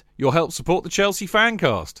 and you'll help support the Chelsea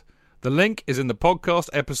Fancast. The link is in the podcast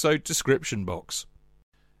episode description box.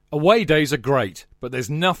 Away days are great, but there's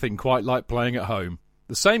nothing quite like playing at home.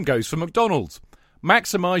 The same goes for McDonald's.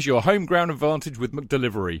 Maximise your home ground advantage with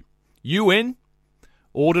McDelivery. You in?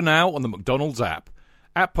 Order now on the McDonald's app.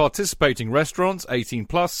 At participating restaurants, 18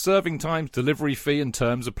 plus, serving times, delivery fee and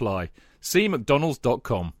terms apply. See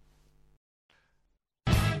mcdonalds.com.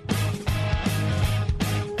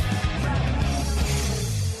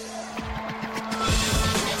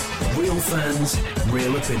 Real fans,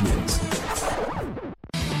 real opinions.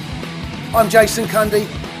 I'm Jason Cundy,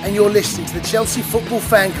 and you're listening to the Chelsea Football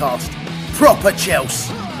Fancast. Proper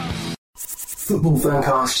Chelsea.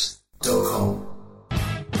 Footballfancast.com.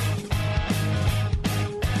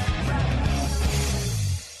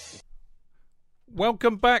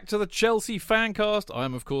 Welcome back to the Chelsea Fancast. I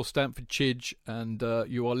am, of course, Stamford Chidge, and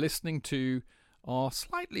you are listening to our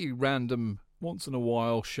slightly random,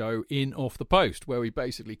 once-in-a-while show in Off the Post, where we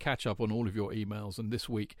basically catch up on all of your emails, and this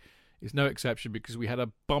week is no exception because we had a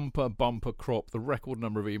bumper crop, the record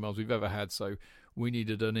number of emails we've ever had, so we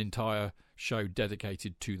needed an entire show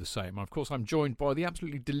dedicated to the same. And of course, I'm joined by the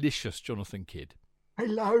absolutely delicious Jonathan Kidd.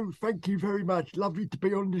 Hello, thank you very much. Lovely to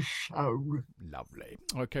be on the show. Lovely.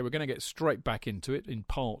 Okay, we're going to get straight back into it in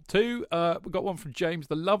part 2. We've got one from James,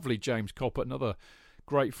 the lovely James Coppert, another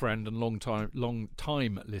great friend and long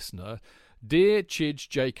time listener. Dear Chidge,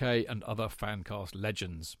 JK and other Fancast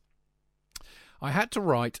legends, I had to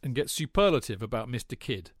write and get superlative about Mr.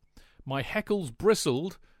 Kidd. My heckles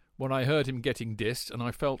bristled when I heard him getting dissed, and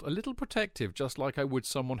I felt a little protective, just like I would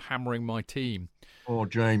someone hammering my team. Oh,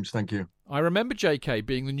 James, thank you. I remember JK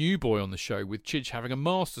being the new boy on the show, with Chidge having a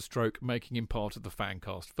masterstroke, making him part of the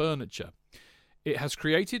Fancast furniture. It has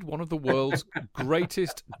created one of the world's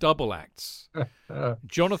greatest double acts.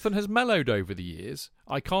 Jonathan has mellowed over the years.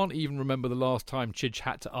 I can't even remember the last time Chidge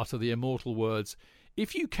had to utter the immortal words,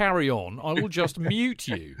 "If you carry on, I will just mute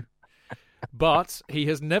you." But he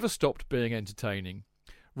has never stopped being entertaining.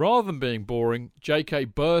 Rather than being boring, JK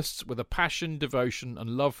bursts with a passion, devotion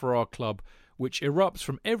and love for our club, which erupts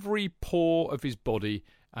from every pore of his body,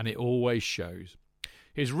 and it always shows.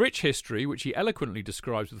 His rich history, which he eloquently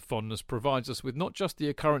describes with fondness, provides us with not just the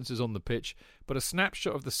occurrences on the pitch, but a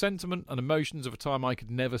snapshot of the sentiment and emotions of a time I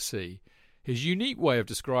could never see. His unique way of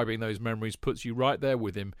describing those memories puts you right there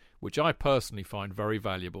with him, which I personally find very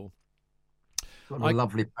valuable. What a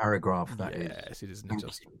lovely paragraph that is. Yes, it isn't. Thank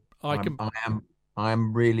Just you. I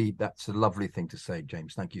am really, that's a lovely thing to say,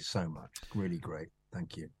 James. Thank you so much. Really great.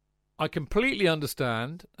 Thank you. I completely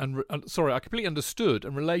understand and I completely understood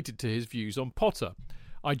and related to his views on Potter.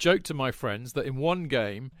 I joked to my friends that in one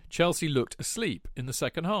game Chelsea looked asleep in the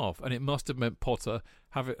second half, and it must have meant Potter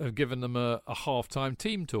have given them a half-time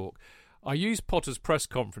team talk. I use Potter's press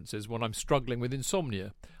conferences when I'm struggling with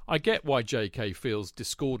insomnia. I get why JK feels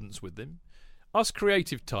discordance with them. Us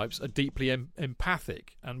creative types are deeply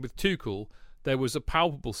empathic, and with Tuchel there was a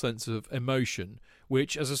palpable sense of emotion,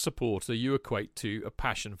 which as a supporter you equate to a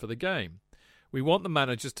passion for the game. We want the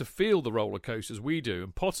managers to feel the roller coasters we do,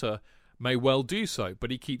 and Potter may well do so,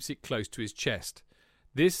 but he keeps it close to his chest.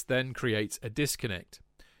 This then creates a disconnect.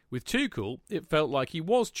 With Tuchel, it felt like he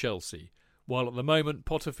was Chelsea, while at the moment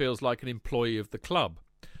Potter feels like an employee of the club.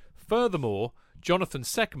 Furthermore, Jonathan's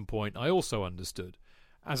second point I also understood.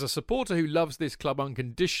 As a supporter who loves this club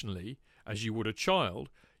unconditionally, as you would a child,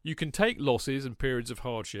 you can take losses and periods of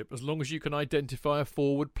hardship as long as you can identify a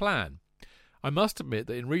forward plan. I must admit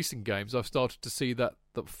that in recent games I've started to see that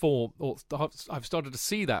form,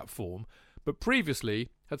 but previously,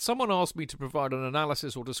 had someone asked me to provide an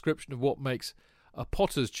analysis or description of what makes a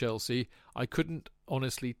Potter's Chelsea, I couldn't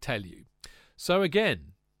honestly tell you. So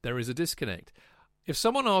again, there is a disconnect. If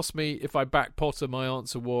someone asked me if I back Potter, my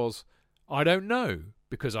answer was, I don't know,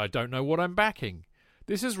 because I don't know what I'm backing.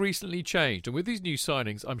 This has recently changed, and with these new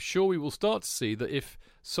signings, I'm sure we will start to see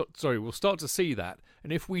that.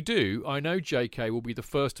 And if we do, I know JK will be the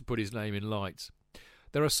first to put his name in lights.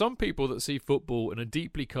 There are some people that see football in a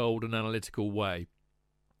deeply cold and analytical way,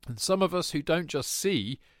 and some of us who don't just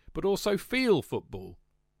see, but also feel football.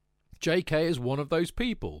 JK is one of those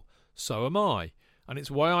people. So am I, and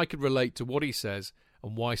it's why I could relate to what he says,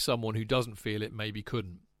 and why someone who doesn't feel it maybe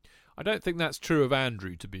couldn't. I don't think that's true of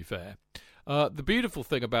Andrew, to be fair. The beautiful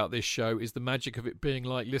thing about this show is the magic of it being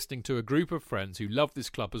like listening to a group of friends who love this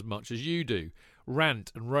club as much as you do,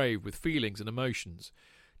 rant and rave with feelings and emotions.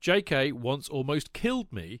 JK once almost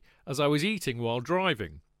killed me as I was eating while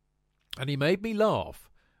driving, and he made me laugh,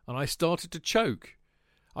 and I started to choke.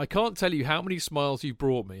 I can't tell you how many smiles you've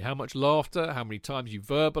brought me, how much laughter, how many times you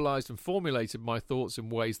verbalised and formulated my thoughts in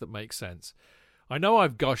ways that make sense. I know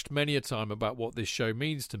I've gushed many a time about what this show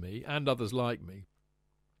means to me, and others like me.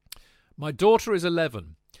 My daughter is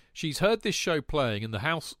 11. She's heard this show playing in the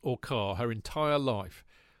house or car her entire life.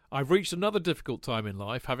 I've reached another difficult time in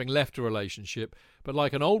life, having left a relationship, but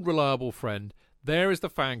like an old reliable friend, there is the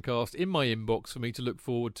Fancast in my inbox for me to look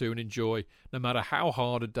forward to and enjoy, no matter how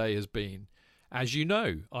hard a day has been. As you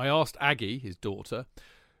know, I asked Aggie, his daughter,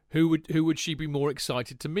 who would she be more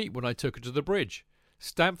excited to meet when I took her to the bridge?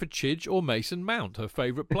 Stamford Chidge or Mason Mount, her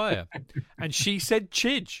favourite player? And she said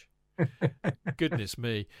Chidge. Goodness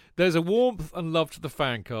me. There's a warmth and love to the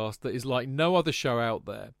Fancast that is like no other show out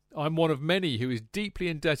there. I'm one of many who is deeply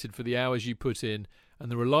indebted for the hours you put in and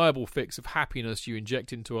the reliable fix of happiness you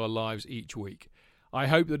inject into our lives each week. I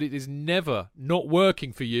hope that it is never not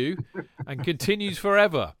working for you and continues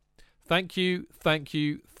forever. Thank you, thank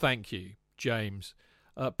you, thank you, James.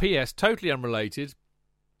 P.S. Totally unrelated,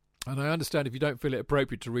 and I understand if you don't feel it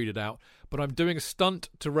appropriate to read it out, but I'm doing a stunt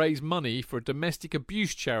to raise money for a domestic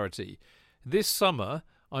abuse charity. This summer,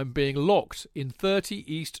 I'm being locked in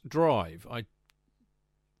 30 East Drive. I'm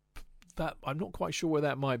not quite sure where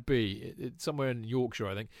that might be. It's somewhere in Yorkshire,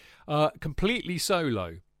 I think. Completely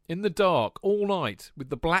solo, in the dark, all night, with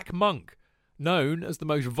the Black Monk, known as the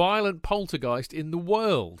most violent poltergeist in the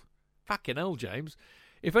world. Fucking hell, James.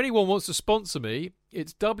 If anyone wants to sponsor me,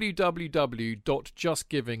 it's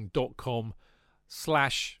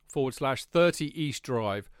www.justgiving.com//30 East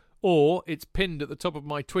Drive, or it's pinned at the top of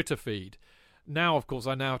my Twitter feed. Now, of course,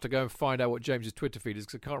 I now have to go and find out what James's Twitter feed is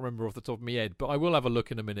because I can't remember off the top of my head, but I will have a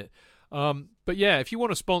look in a minute. But yeah, if you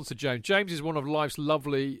want to sponsor James, James is one of life's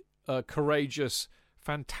lovely, courageous,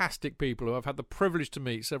 fantastic people who I've had the privilege to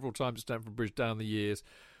meet several times at Stamford Bridge down the years.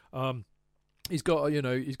 He's got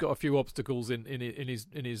a few obstacles in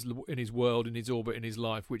his world, in his orbit, in his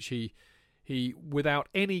life, which he without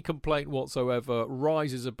any complaint whatsoever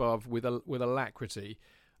rises above with alacrity.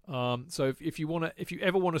 So if you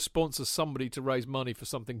ever want to sponsor somebody to raise money for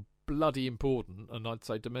something bloody important, and I'd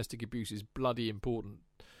say domestic abuse is bloody important,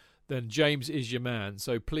 then James is your man.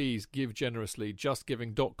 So please give generously.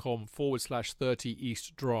 justgiving.com/30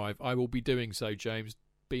 East Drive. I will be doing so, James.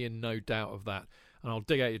 Be in no doubt of that. And I'll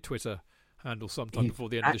dig out your Twitter handle sometime before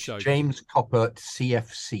the end of the show. James Coppert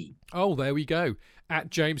CFC. Oh, there we go. At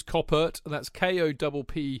James Coppert. That's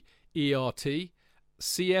KOPPERT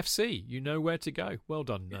CFC. You know where to go. Well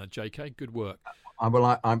done, JK. Good work. I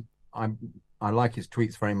like his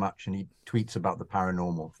tweets very much, and he tweets about the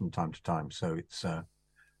paranormal from time to time. So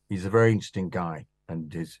he's a very interesting guy,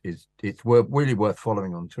 and it's really worth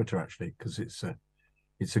following on Twitter actually, because it's a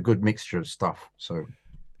good mixture of stuff. So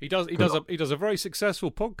he does a very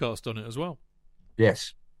successful podcast on it as well.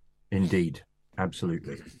 Yes, indeed,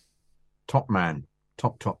 absolutely. Top man.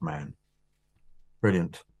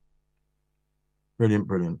 Brilliant.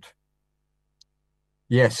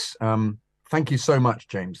 Yes, thank you so much,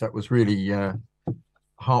 James. That was really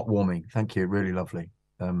heartwarming. Thank you, really lovely.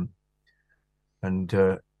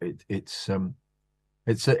 It's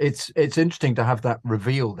interesting to have that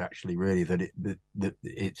revealed. Actually, really, that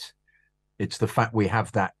It's the fact we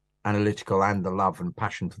have that analytical and the love and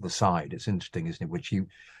passion for the side. It's interesting, isn't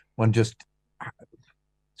it?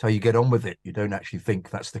 So you get on with it. You don't actually think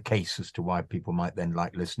that's the case as to why people might then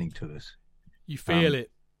like listening to us. You feel it.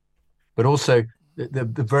 But also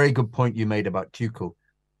the very good point you made about Tuchel.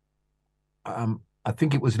 I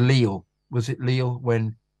think it was Lille. Was it Lille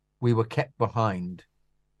when we were kept behind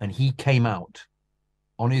and he came out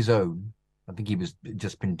on his own? I think he was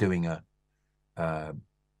just been doing a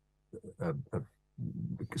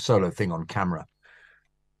solo thing on camera,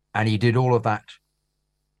 and he did all of that,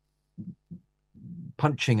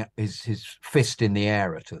 punching his fist in the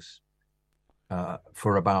air at us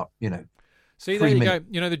for about, See, 3 there you minutes.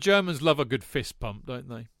 go. The Germans love a good fist pump, don't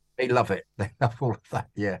they? They love it. They love all of that.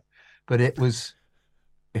 Yeah, but it was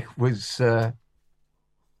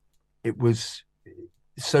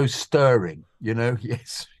so stirring.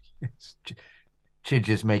 Yes. Chidge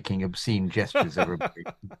is making obscene gestures. Everybody.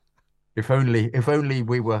 If only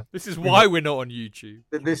we were. This is why we're not on YouTube.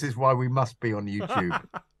 This is why we must be on YouTube.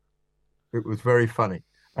 It was very funny.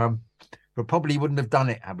 But probably wouldn't have done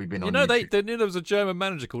it had we been on YouTube. There was a German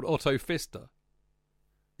manager called Otto Pfister.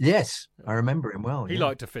 Yes, I remember him well. He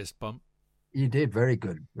liked a fist pump. He did. Very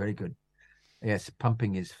good. Very good. Yes,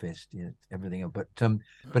 pumping his fist. Yeah, everything. But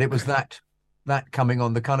it was that coming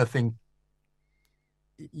on, the kind of thing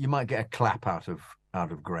you might get a clap out of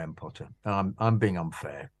Graham Potter. I'm being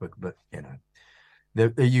unfair, but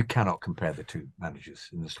you cannot compare the two managers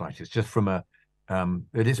in the slightest. Just from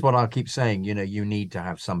it is what I keep saying. You need to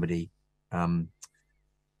have somebody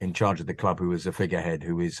in charge of the club who is a figurehead,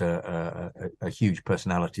 who is a huge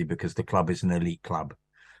personality, because the club is an elite club.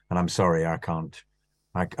 And I'm sorry, I can't.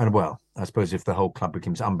 I suppose if the whole club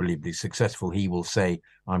becomes unbelievably successful, he will say,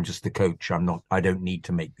 "I'm just the coach. I don't need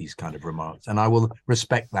to make these kind of remarks." And I will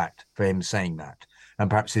respect that for him saying that. And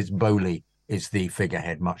perhaps it's Bowley is the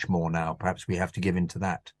figurehead much more now. Perhaps we have to give in to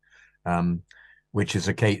that, which is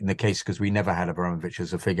in the case because we never had Abramovich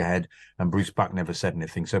as a figurehead, and Bruce Buck never said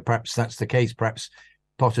anything. So perhaps that's the case. Perhaps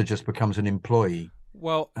Potter just becomes an employee.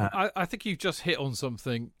 Well, I think you've just hit on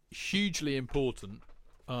something hugely important,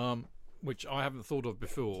 which I haven't thought of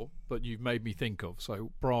before, but you've made me think of.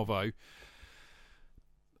 So bravo.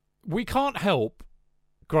 We can't help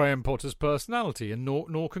Graham Potter's personality, and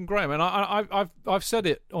nor can Graham. And I've said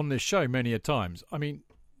it on this show many a times. I mean,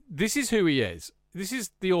 this is who he is. This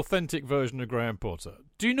is the authentic version of Graham Potter.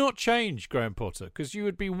 Do not change Graham Potter, because you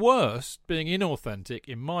would be worse being inauthentic,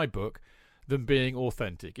 in my book, than being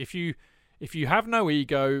authentic. If you have no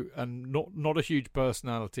ego and not a huge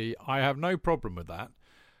personality, I have no problem with that.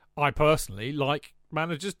 I personally like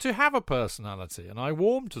managers to have a personality, and I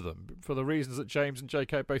warm to them for the reasons that James and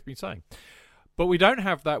JK have both been saying. But we don't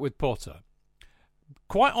have that with Potter.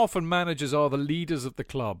 Quite often managers are the leaders of the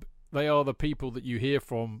club. They are the people that you hear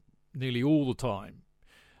from nearly all the time.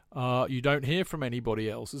 You don't hear from anybody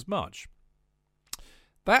else as much.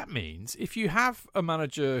 That means if you have a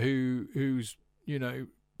manager whose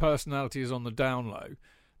personality is on the down low,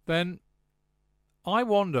 then I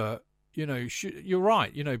wonder, you're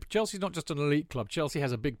right. Chelsea's not just an elite club. Chelsea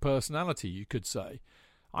has a big personality, you could say.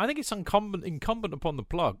 I think it's incumbent upon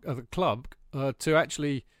the club to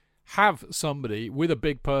actually have somebody with a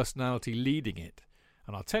big personality leading it.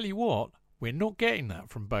 And I'll tell you what, we're not getting that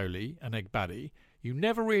from Bowley and Egbadi. You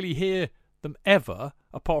never really hear them ever,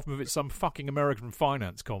 apart from if it's some fucking American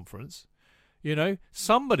finance conference.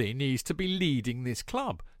 Somebody needs to be leading this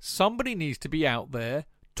club. Somebody needs to be out there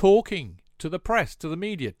talking to the press, to the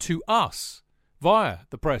media, to us, via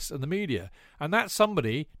the press and the media. And that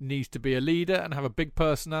somebody needs to be a leader and have a big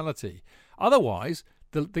personality. Otherwise,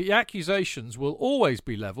 the accusations will always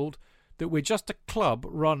be levelled that we're just a club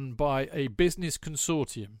run by a business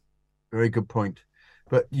consortium. Very good point.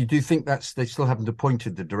 But you do think they still haven't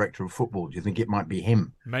appointed the director of football? Do you think it might be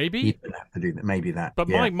him? Maybe. He would have to do that. Maybe that. But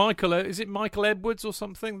yeah. Is it Michael Edwards or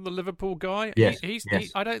something, the Liverpool guy? Yes.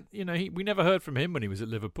 We never heard from him when he was at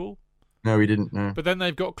Liverpool. No, he didn't. No. But then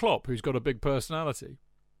they've got Klopp, who's got a big personality.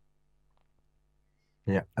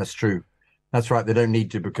 Yeah, that's true. That's right. They don't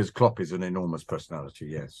need to, because Klopp is an enormous personality.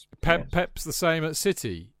 Yes. Pep's the same at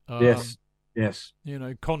City. Yes.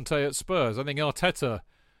 Conte at Spurs. I think Arteta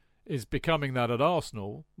is becoming that at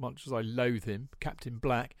Arsenal, much as I loathe him, Captain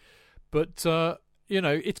Black. But,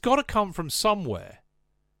 it's got to come from somewhere.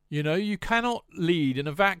 You cannot lead in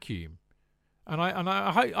a vacuum. And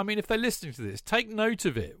I mean, if they're listening to this, take note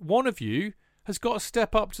of it. One of you has got to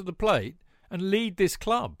step up to the plate and lead this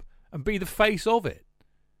club and be the face of it.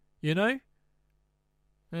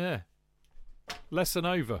 Yeah. Lesson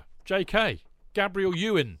over. JK, Gabriel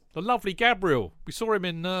Ewan, the lovely Gabriel. We saw him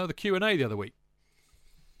in the Q&A the other week.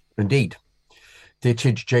 Indeed. Dear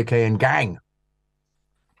Chidge, JK, and gang.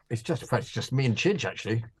 It's just me and Chidge,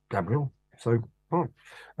 actually, Gabriel. So,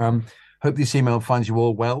 hope this email finds you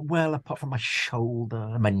all well. Well, apart from my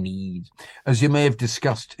shoulder, my knees. As you may have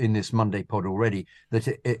discussed in this Monday pod already, that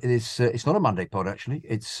it's not a Monday pod, actually.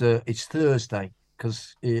 It's Thursday,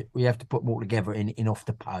 because we have to put more together in off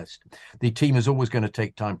the post. The team is always going to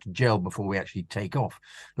take time to gel before we actually take off.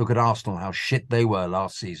 Look at Arsenal, how shit they were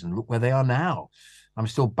last season. Look where they are now. I'm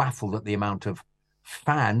still baffled at the amount of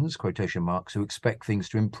fans, quotation marks, who expect things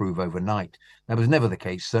to improve overnight. That was never the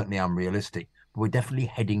case, certainly unrealistic, but we're definitely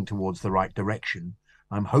heading towards the right direction.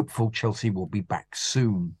 I'm hopeful Chelsea will be back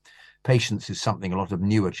soon. Patience is something a lot of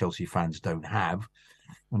newer Chelsea fans don't have,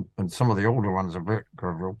 and some of the older ones a bit,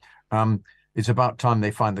 Gabriel. It's about time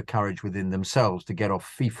they find the courage within themselves to get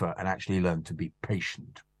off FIFA and actually learn to be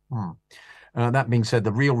patient. That being said,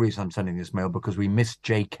 the real reason I'm sending this mail, because we missed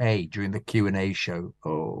JK during the Q&A show.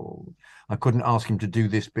 Oh, I couldn't ask him to do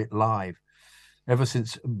this bit live. Ever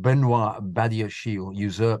since Benoit Badiashile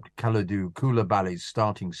usurped Kalidou Koulibaly's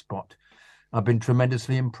starting spot, I've been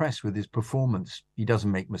tremendously impressed with his performance. He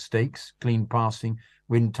doesn't make mistakes, clean passing,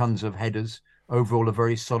 win tons of headers, overall a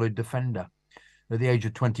very solid defender. At the age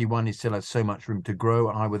of 21, he still has so much room to grow,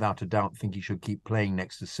 and I without a doubt think he should keep playing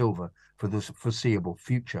next to Silva for the foreseeable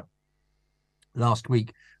future. Last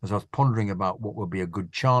week, as I was pondering about what would be a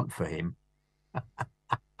good chant for him,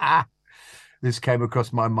 this came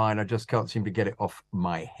across my mind. I just can't seem to get it off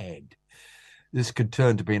my head. This could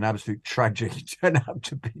turn to be an absolute tragedy, turn out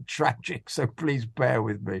to be tragic, so please bear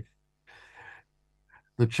with me.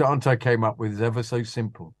 The chant I came up with is ever so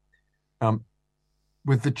simple.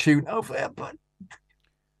 With the tune over there, but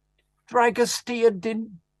Dragostea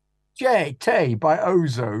Din J by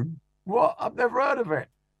Ozone. What? I've never heard of it.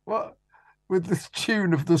 What? With the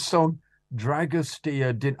tune of the song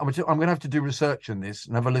Dragostea Din. I'm going to have to do research on this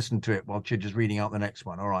and have a listen to it while Chidge is reading out the next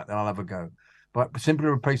one. All right, then I'll have a go. But simply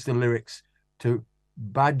replace the lyrics to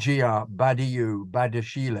Badia, Badiou,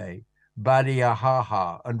 Badashile, Badia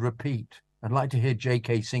Haha, and repeat. I'd like to hear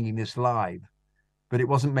JK singing this live, but it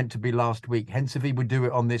wasn't meant to be last week. Hence, if he would do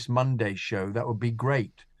it on this Monday show, that would be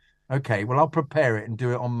great. Okay, well, I'll prepare it and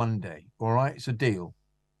do it on Monday. All right, it's a deal.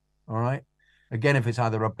 All right. Again, if it's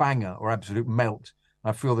either a banger or absolute melt,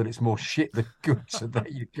 I feel that it's more shit than good. So there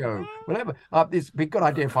you go. Whatever. It's a good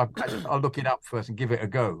idea if I'll look it up first and give it a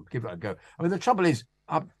go. Give it a go. I mean, the trouble is,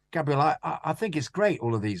 Gabriel, I think it's great,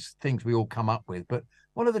 all of these things we all come up with, but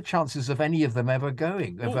what are the chances of any of them ever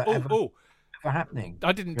going, ever happening?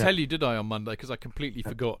 I didn't tell you, did I, on Monday? Because I completely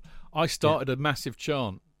forgot. I started a massive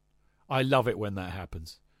chant. I love it when that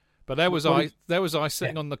happens. But there was I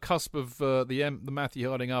sitting on the cusp of the Matthew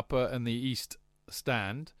Harding upper and the East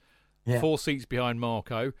stand, 4 seats behind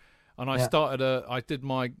Marco, and I did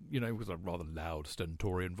my, with a rather loud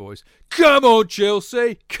stentorian voice, come on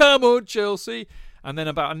Chelsea, and then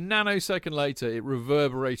about a nanosecond later it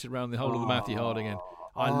reverberated around the whole of the Matthew Harding end.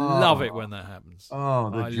 I love it when that happens.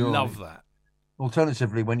 I love that.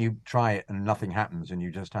 Alternatively, when you try it and nothing happens and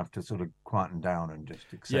you just have to sort of quieten down and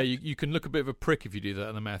just accept. Yeah, you can look a bit of a prick if you do that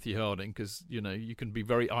in the Matthew Harding, because, you can be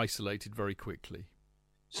very isolated very quickly.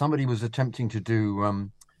 Somebody was attempting to do,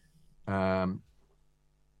 not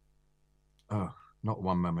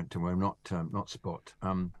one moment to not Spot.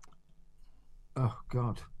 Oh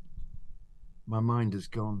God, my mind has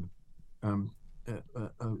gone.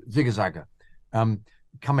 Zigga-Zagga,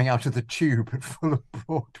 coming out of the tube at full of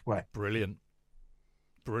Broadway. Brilliant.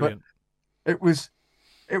 But it was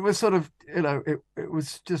sort of, it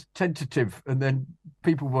was just tentative, and then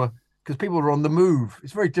people were on the move.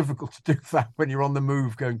 It's very difficult to do that when you're on the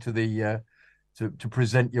move, going to the to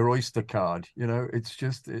present your Oyster card. It's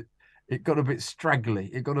just it got a bit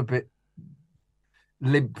straggly. It got a bit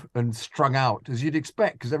limp and strung out, as you'd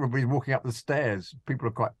expect, because everybody's walking up the stairs. People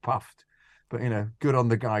are quite puffed, but good on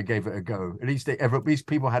the guy, gave it a go. At least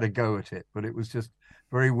people had a go at it, but it was just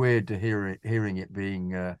very weird to hearing it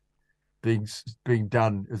being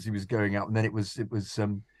done as he was going up, and then it was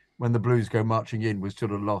when the Blues go marching in was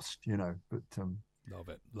sort of lost, But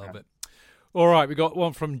love it. All right, we got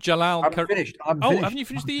one from Jalal. I'm finished. Haven't you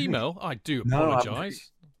finished the email? I do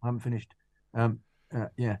apologise. I'm finished.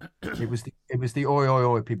 It was the oi oi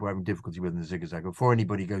oi people having difficulty with the Zigga-Zagga. Before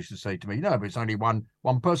anybody goes to say to me, no, but it's only one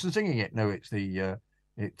person singing it. No, it's people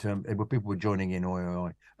were joining in oi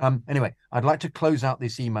oi oi. Anyway, I'd like to close out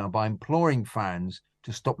this email by imploring fans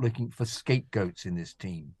to stop looking for scapegoats in this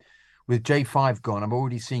team. With J5 gone, I'm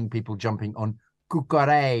already seeing people jumping on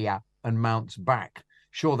Cucurella and Mount's back.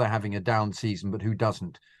 Sure, they're having a down season, but who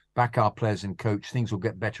doesn't? Back our players and coach. Things will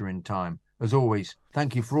get better in time. As always,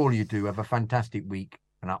 thank you for all you do. Have a fantastic week,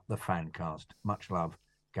 and up the Fancast. Much love,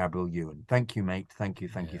 Gabriel Ewan. Thank you, mate. Thank you.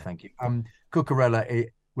 Cucurella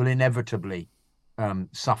will inevitably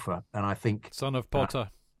suffer, and I think son of Potter.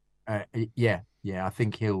 I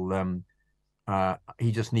think he'll.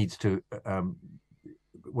 He just needs to.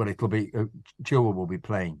 It'll be Chilwell will be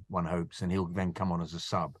playing, one hopes, and he'll then come on as a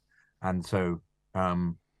sub, and so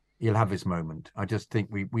he'll have his moment. I just think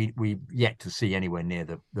we yet to see anywhere near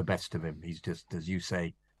the best of him. He's just, as you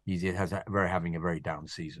say, having a very down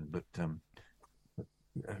season, but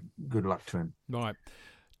good luck to him. Right.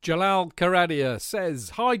 Jalal Karadia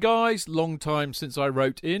says, "Hi guys, long time since I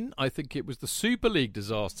wrote in. I think it was the Super League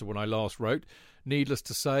disaster when I last wrote. Needless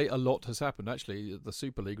to say, a lot has happened. Actually, the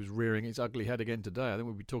Super League was rearing its ugly head again today. I think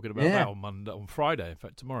we'll be talking about that on Friday, in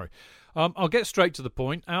fact, tomorrow. I'll get straight to the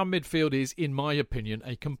point. Our midfield is, in my opinion,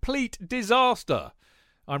 a complete disaster.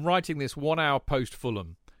 I'm writing this 1 hour post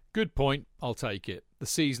Fulham. Good point, I'll take it. The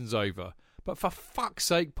season's over. But for fuck's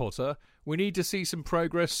sake, Potter, we need to see some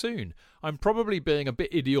progress soon. I'm probably being a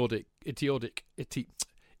bit idiotic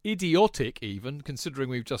even, considering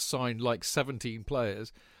we've just signed like 17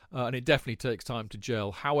 players, and it definitely takes time to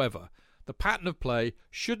gel. However, the pattern of play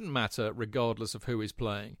shouldn't matter regardless of who is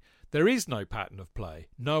playing. There is no pattern of play,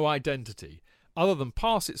 no identity, other than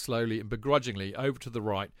pass it slowly and begrudgingly over to the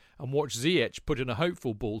right and watch Ziyech put in a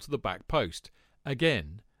hopeful ball to the back post.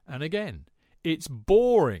 Again and again. It's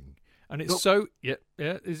boring. And it's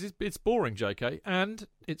it's boring, JK, and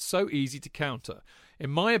it's so easy to counter. In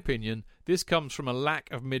my opinion, this comes from a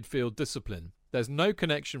lack of midfield discipline. There's no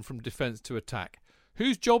connection from defence to attack.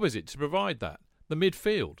 Whose job is it to provide that? The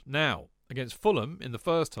midfield. Now, against Fulham in the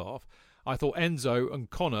first half, I thought Enzo and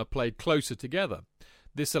Connor played closer together.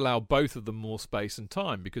 This allowed both of them more space and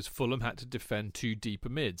time because Fulham had to defend two deeper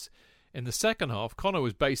mids. In the second half, Connor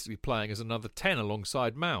was basically playing as another 10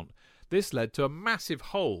 alongside Mount. This led to a massive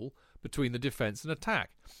hole between the defence and attack.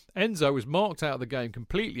 Enzo was marked out of the game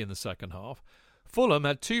completely in the second half. Fulham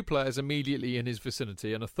had two players immediately in his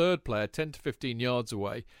vicinity and a third player 10 to 15 yards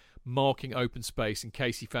away, marking open space in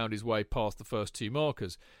case he found his way past the first two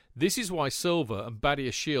markers. This is why Silva and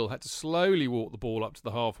Badiashile had to slowly walk the ball up to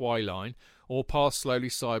the halfway line or pass slowly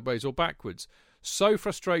sideways or backwards. So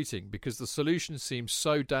frustrating because the solution seems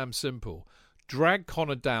so damn simple. Drag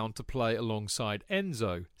Connor down to play alongside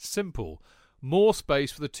Enzo. Simple. More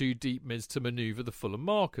space for the two deep mids to manoeuvre the Fulham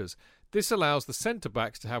markers. This allows the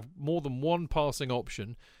centre-backs to have more than one passing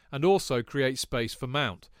option and also create space for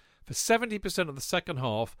Mount. For 70% of the second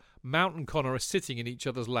half, Mount and Connor are sitting in each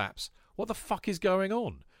other's laps. What the fuck is going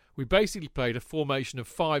on? We basically played a formation of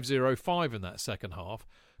 5-0-5 in that second half.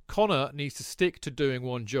 Connor needs to stick to doing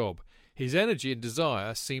one job. His energy and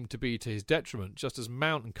desire seem to be to his detriment, just as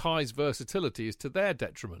Mount and Kai's versatility is to their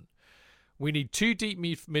detriment. We need two deep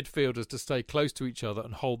midfielders to stay close to each other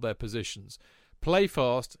and hold their positions. Play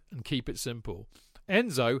fast and keep it simple.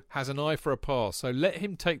 Enzo has an eye for a pass, so let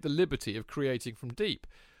him take the liberty of creating from deep.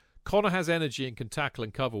 Connor has energy and can tackle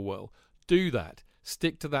and cover well. Do that.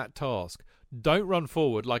 Stick to that task. Don't run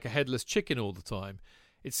forward like a headless chicken all the time.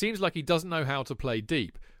 It seems like he doesn't know how to play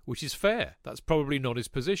deep, which is fair. That's probably not his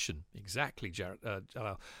position. Exactly,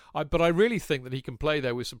 Jalal. But I really think that he can play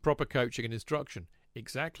there with some proper coaching and instruction.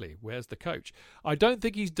 Exactly. Where's the coach? I don't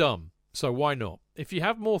think he's dumb, so why not? If you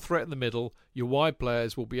have more threat in the middle, your wide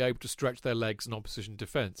players will be able to stretch their legs in opposition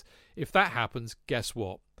defence. If that happens, guess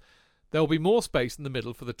what? There will be more space in the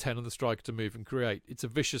middle for the 10 and the striker to move and create. It's a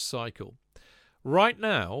vicious cycle. Right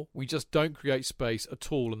now, we just don't create space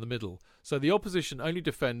at all in the middle, so the opposition only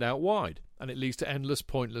defend out wide, and it leads to endless,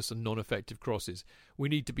 pointless and non-effective crosses. We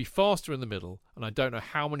need to be faster in the middle, and I don't know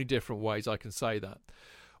how many different ways I can say that.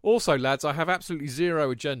 Also, lads, I have absolutely zero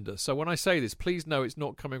agenda, so when I say this, please know it's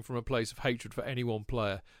not coming from a place of hatred for any one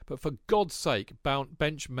player, but for God's sake,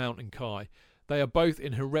 bench Mount and Kai. They are both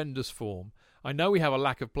in horrendous form. I know we have a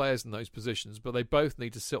lack of players in those positions, but they both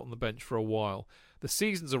need to sit on the bench for a while. The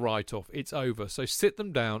season's a write-off, it's over, so sit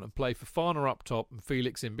them down and play Fofana up top and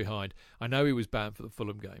Felix in behind. I know he was banned for the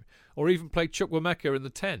Fulham game. Or even play Chukwuemeka in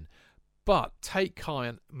the 10. But take Kai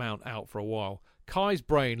and Mount out for a while. Kai's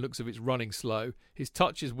brain looks as if it's running slow, his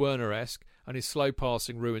touch is Werner-esque, and his slow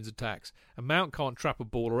passing ruins attacks. And Mount can't trap a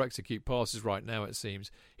ball or execute passes right now, it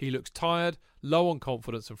seems. He looks tired, low on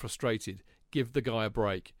confidence and frustrated. Give the guy a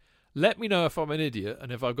break. Let me know if I'm an idiot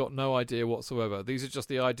and if I've got no idea whatsoever. These are just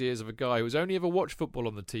the ideas of a guy who's only ever watched football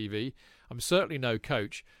on the TV. I'm certainly no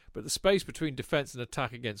coach, but the space between defence and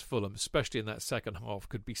attack against Fulham, especially in that second half,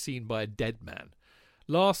 could be seen by a dead man.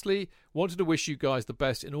 Lastly, wanted to wish you guys the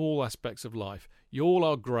best in all aspects of life. You all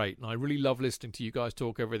are great, and I really love listening to you guys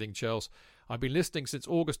talk everything Chelsea. I've been listening since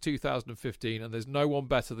August 2015, and there's no one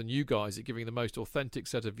better than you guys at giving the most authentic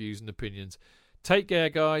set of views and opinions. Take care,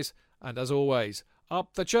 guys, and as always,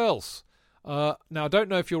 up the Chelsea. Now, I don't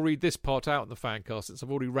know if you'll read this part out in the Fancast, since I've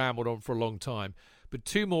already rambled on for a long time, but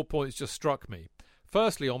 2 more points just struck me.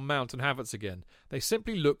 Firstly, on Mount and Havertz again, they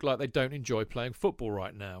simply look like they don't enjoy playing football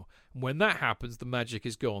right now. And when that happens, the magic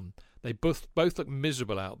is gone. They both look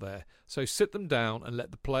miserable out there, so sit them down and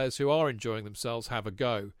let the players who are enjoying themselves have a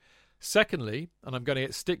go. Secondly, and I'm going to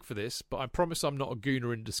get stick for this, but I promise I'm not a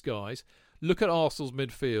gooner in disguise, look at Arsenal's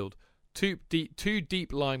midfield. Two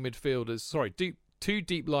deep-lying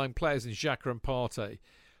players in Xhaka and Partey.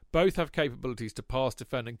 Both have capabilities to pass,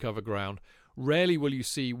 defend and cover ground. Rarely will you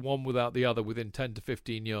see one without the other within 10 to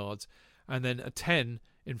 15 yards. And then a 10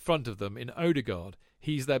 in front of them in Odegaard.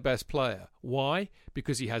 He's their best player. Why?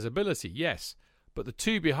 Because he has ability, yes. But the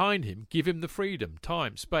 2 behind him give him the freedom,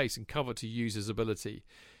 time, space and cover to use his ability.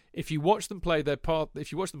 If you watch them play, their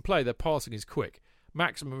passing is quick.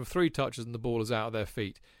 Maximum of 3 touches and the ball is out of their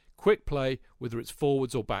feet. Quick play, whether it's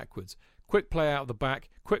forwards or backwards. Quick play out of the back,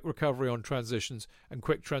 quick recovery on transitions, and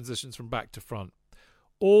quick transitions from back to front.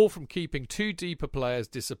 All from keeping 2 deeper players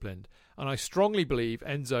disciplined. And I strongly believe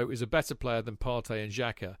Enzo is a better player than Partey and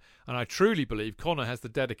Xhaka. And I truly believe Connor has the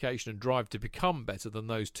dedication and drive to become better than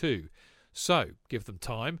those 2. So, give them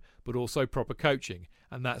time, but also proper coaching.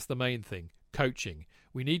 And that's the main thing, coaching.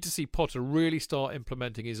 We need to see Potter really start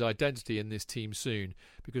implementing his identity in this team soon.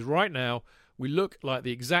 Because right now, we look like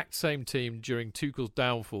the exact same team during Tuchel's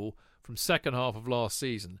downfall from second half of last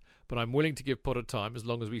season, but I'm willing to give Potter time as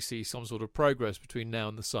long as we see some sort of progress between now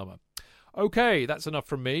and the summer. Okay, that's enough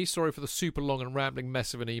from me. Sorry for the super long and rambling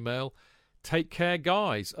mess of an email. Take care,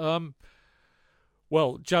 guys.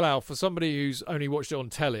 Well, Jalal, for somebody who's only watched it on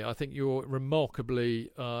telly, I think you're remarkably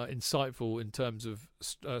insightful in terms of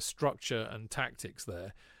structure and tactics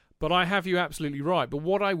there. But I have you absolutely right. But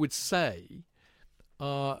what I would say,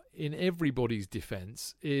 in everybody's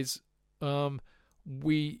defence, is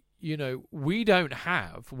we don't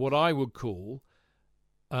have what I would call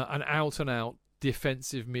an out-and-out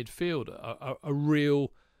defensive midfielder, a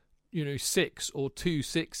real, 6 or 2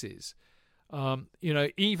 sixes.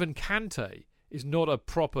 Even Kante is not a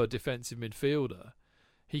proper defensive midfielder.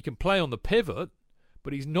 He can play on the pivot,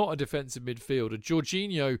 but he's not a defensive midfielder.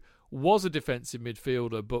 Jorginho was a defensive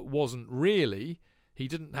midfielder, but wasn't really. He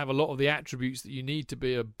didn't have a lot of the attributes that you need to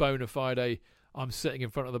be a bona fide, I'm sitting in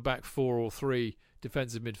front of the back 4 or 3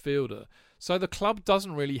 defensive midfielder. So the club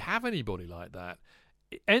doesn't really have anybody like that.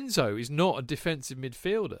 Enzo is not a defensive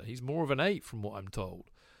midfielder. He's more of an 8 from what I'm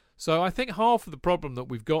told. So I think half of the problem that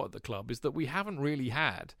we've got at the club is that we haven't really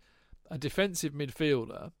had a defensive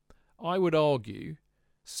midfielder, I would argue,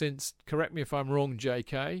 since, correct me if I'm wrong,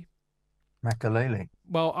 JK? Makaleli.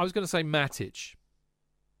 Well, I was going to say Matic.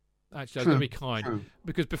 Actually, I was going to be kind. True.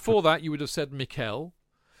 Because before that you would have said Mikel,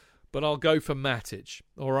 but I'll go for Matic,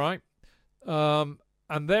 all right? And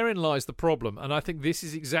therein lies the problem. And I think this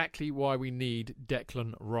is exactly why we need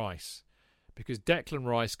Declan Rice. Because Declan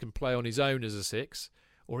Rice can play on his own as a 6,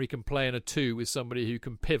 or he can play in a 2 with somebody who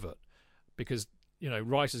can pivot. Because,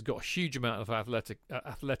 Rice has got a huge amount of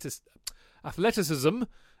athleticism,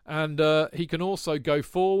 and he can also go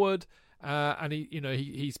forward. And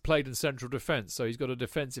he's played in central defence, so he's got a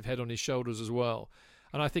defensive head on his shoulders as well.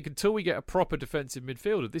 And I think until we get a proper defensive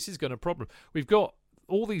midfielder, this is going to be a problem. We've got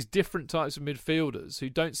all these different types of midfielders who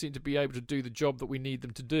don't seem to be able to do the job that we need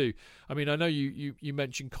them to do. I mean, I know you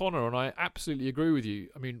mentioned Connor, and I absolutely agree with you.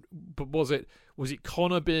 I mean, but was it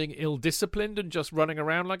Connor being ill-disciplined and just running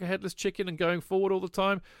around like a headless chicken and going forward all the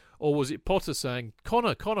time? Or was it Potter saying,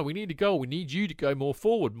 Connor, we need a goal. We need you to go more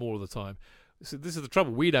forward more of the time. So this is the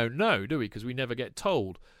trouble. We don't know, do we? Because we never get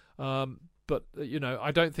told. But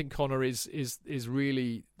I don't think Connor is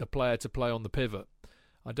really the player to play on the pivot.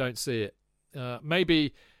 I don't see it.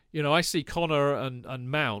 Maybe I see Connor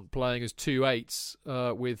and Mount playing as 2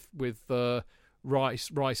 8s with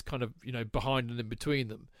Rice kind of behind and in between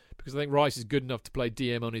them, because I think Rice is good enough to play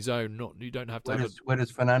DM on his own. You don't have to. Where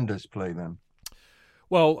does Fernandes play then?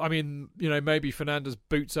 Well, I mean, maybe Fernandes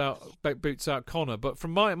boots out Connor, but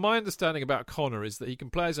from my understanding about Connor is that he can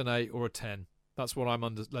play as an 8 or a 10. That's what I'm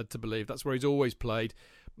led to believe. That's where he's always played.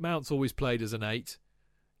 Mount's always played as an 8.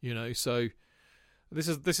 So this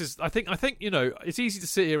is. I think it's easy to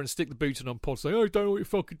sit here and stick the boot in on Pod, saying, "Oh, you don't know what you're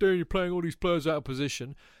fucking doing. You're playing all these players out of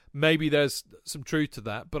position." Maybe there's some truth to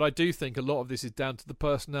that, but I do think a lot of this is down to the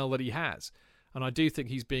personnel that he has, and I do think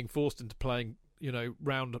he's being forced into playing,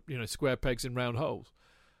 round, square pegs in round holes.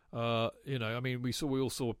 I mean, we all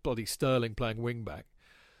saw bloody Sterling playing wing back.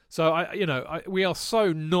 So we are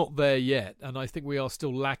so not there yet, and I think we are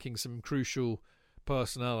still lacking some crucial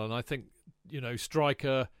personnel. And I think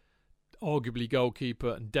striker, arguably goalkeeper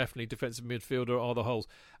and definitely defensive midfielder are the holes.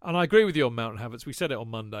 And I agree with you on Mountain Havertz. We said it on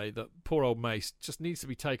Monday that poor old Mace just needs to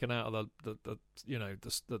be taken out of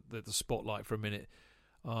the spotlight for a minute.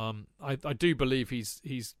 I do believe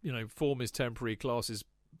he's form is temporary, class is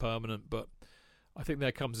permanent, but I think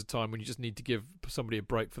there comes a time when you just need to give somebody a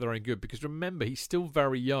break for their own good, because remember, he's still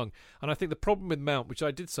very young. And I think the problem with Mount, which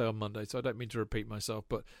I did say on Monday, so I don't mean to repeat myself,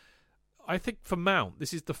 but I think for Mount,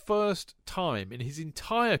 this is the first time in his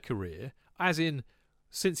entire career, as in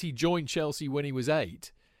since he joined Chelsea when he was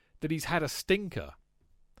 8, that he's had a stinker.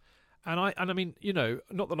 And I mean,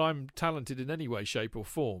 not that I'm talented in any way, shape or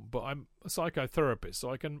form, but I'm a psychotherapist,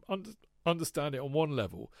 so I can understand it on one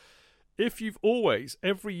level. If you've always,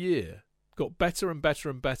 every year, got better and better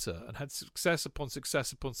and better and had success upon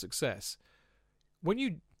success upon success, when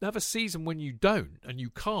you have a season when you don't and you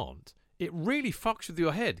can't, it really fucks with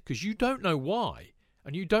your head, because you don't know why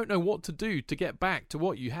and you don't know what to do to get back to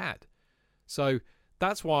what you had. So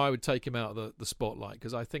that's why I would take him out of the spotlight,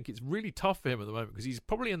 because I think it's really tough for him at the moment, because he's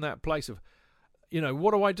probably in that place of,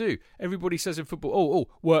 what do I do? Everybody says in football,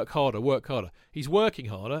 work harder, work harder. He's working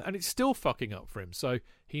harder and it's still fucking up for him. So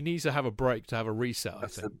he needs to have a break, to have a reset, I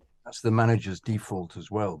think. That's the manager's default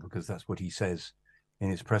as well, because that's what he says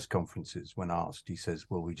in his press conferences when asked. He says,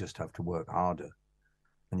 well, we just have to work harder.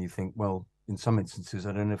 And you think, well, in some instances,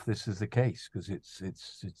 I don't know if this is the case, because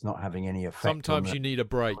it's not having any effect. Sometimes you need a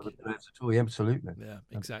break. Absolutely. Yeah,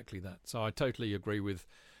 exactly that. So I totally agree with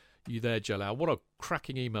you there, Jalal. What a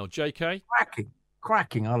cracking email, JK.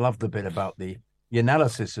 Cracking. I love the bit about the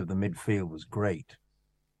analysis of the midfield was great,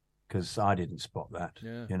 because I didn't spot that.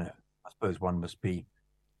 Yeah. I suppose one must be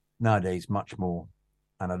nowadays much more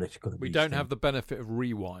analytical. We don't have the benefit of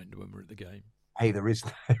rewind when we're at the game. Hey, there is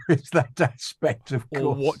that aspect, of course.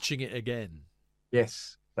 Or watching it again.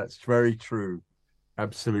 Yes, that's very true.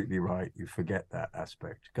 Absolutely right. You forget that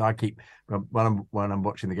aspect. I keep when I'm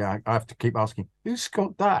watching the game, I have to keep asking, who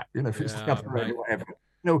scored that? If it's the other way or whatever.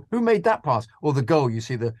 Who made that pass or the goal? You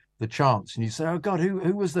see the chance, and you say, oh God,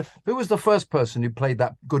 who was the first person who played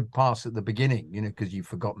that good pass at the beginning? Because you've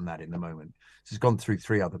forgotten that in the moment. It's gone through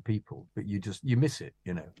 3 other people, but you miss it.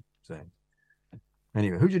 So.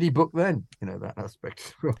 Anyway, who did he book then? That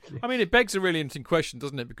aspect. I mean, it begs a really interesting question,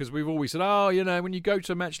 doesn't it? Because we've always said, when you go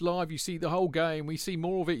to a match live, you see the whole game. We see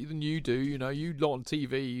more of it than you do. You lot on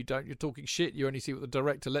TV, you're talking shit. You only see what the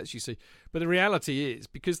director lets you see. But the reality is,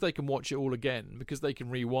 because they can watch it all again, because they can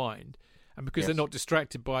rewind, and because they're not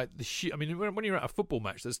distracted by the shit. I mean, when you're at a football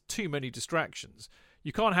match, there's too many distractions.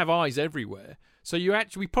 You can't have eyes everywhere. So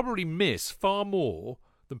we probably miss far more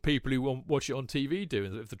than people who watch it on TV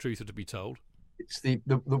do, if the truth are to be told. It's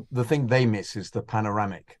the thing they miss is the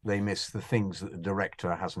panoramic. They miss the things that the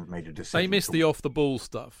director hasn't made a decision. They miss the off the ball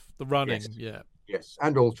stuff, the running, yes,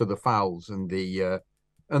 and also the fouls and the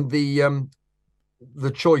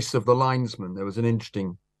choice of the linesman. There was an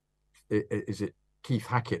interesting, is it Keith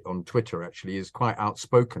Hackett on Twitter actually is quite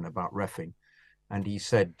outspoken about reffing, and he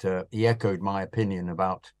said he echoed my opinion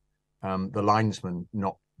about the linesman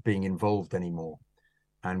not being involved anymore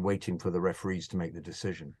and waiting for the referees to make the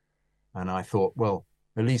decision. And I thought, well,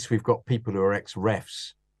 at least we've got people who are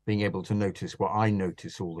ex-refs being able to notice what I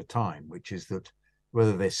notice all the time, which is that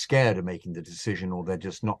whether they're scared of making the decision or they're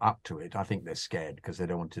just not up to it, I think they're scared because they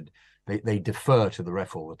don't want to, they defer to the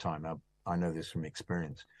ref all the time. I know this from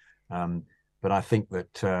experience. But I think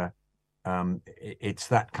that it's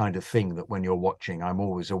that kind of thing that when you're watching, I'm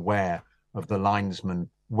always aware of the linesman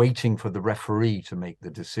waiting for the referee to make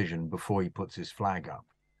the decision before he puts his flag up,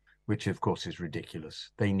 which of course is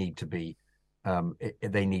ridiculous. They need to be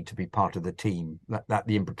part of the team. That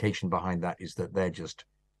the implication behind that is that they're just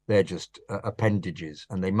appendages,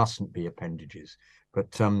 and they mustn't be appendages.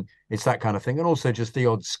 But it's that kind of thing, and also just the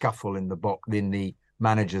odd scuffle in the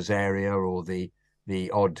manager's area, or the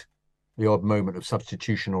odd moment of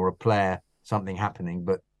substitution or a player, something happening.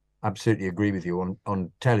 But absolutely agree with you.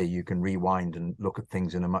 On telly, you can rewind and look at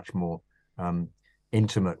things in a much more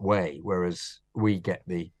intimate way, whereas we get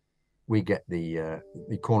the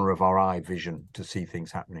corner of our eye vision to see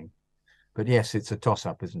things happening. But yes, it's a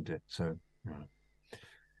toss-up, isn't it? So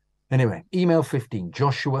anyway, email 15,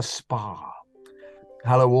 Joshua Spa.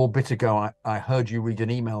 Hello all, bit ago I heard you read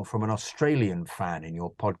an email from an Australian fan in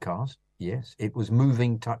your podcast. Yes, it was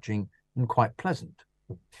moving, touching, and quite pleasant.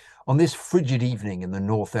 On this frigid evening in the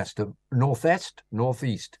northeast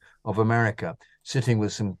of America, sitting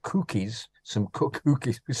with some cookies, some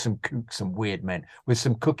weird men, with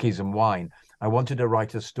some cookies and wine, I wanted to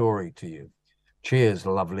write a story to you. Cheers,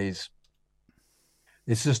 lovelies.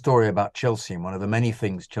 This is a story about Chelsea and one of the many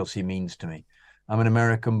things Chelsea means to me. I'm an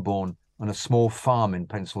American born on a small farm in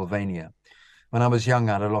Pennsylvania. When I was young,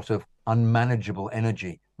 I had a lot of unmanageable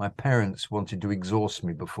energy. My parents wanted to exhaust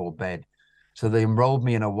me before bed. So they enrolled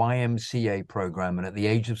me in a YMCA program. And at the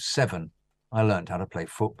age of 7, I learned how to play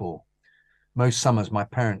football. Most summers, my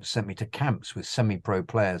parents sent me to camps with semi-pro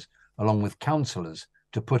players, along with counsellors,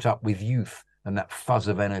 to put up with youth and that fuzz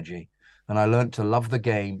of energy. And I learned to love the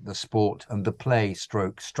game, the sport, and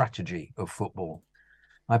the strategy of football.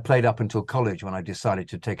 I played up until college when I decided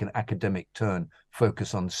to take an academic turn,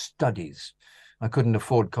 focus on studies. I couldn't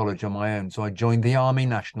afford college on my own, so I joined the Army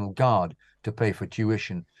National Guard to pay for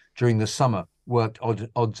tuition. During the summer, worked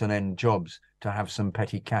odds and end jobs to have some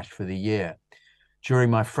petty cash for the year.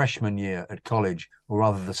 During my freshman year at college, or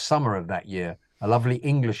rather the summer of that year, a lovely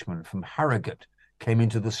Englishman from Harrogate came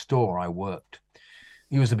into the store I worked.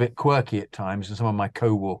 He was a bit quirky at times, and some of my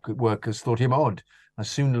co-workers thought him odd. I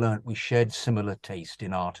soon learnt we shared similar taste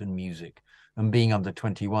in art and music, and being under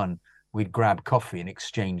 21, we'd grab coffee and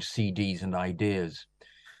exchange CDs and ideas.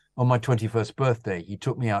 On my 21st birthday, he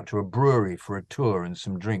took me out to a brewery for a tour and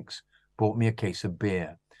some drinks, bought me a case of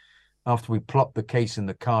beer. After we plopped the case in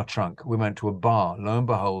the car trunk, we went to a bar. Lo and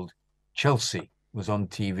behold, Chelsea was on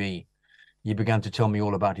TV. He began to tell me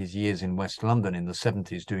all about his years in West London in the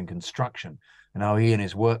 70s doing construction and how he and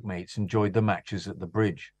his workmates enjoyed the matches at the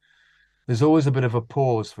bridge. There's always a bit of a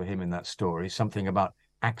pause for him in that story, something about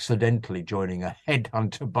accidentally joining a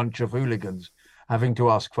headhunter bunch of hooligans, having to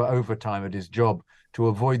ask for overtime at his job to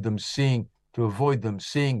avoid them seeing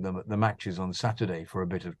them at the matches on Saturday for a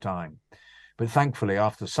bit of time. But thankfully,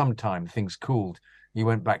 after some time, things cooled. He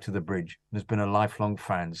went back to the bridge and has been a lifelong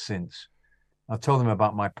fan since. I told him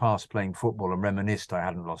about my past playing football and reminisced I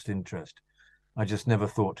hadn't lost interest. I just never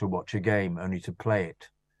thought to watch a game, only to play it.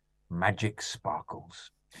 Magic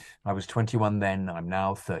sparkles. I was 21 then, I'm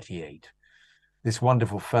now 38. This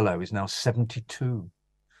wonderful fellow is now 72.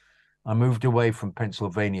 I moved away from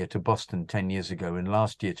Pennsylvania to Boston 10 years ago and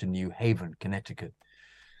last year to New Haven, Connecticut.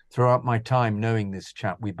 Throughout my time knowing this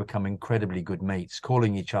chap, we've become incredibly good mates,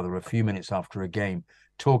 calling each other a few minutes after a game,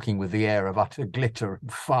 talking with the air of utter glitter and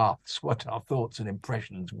farts what our thoughts and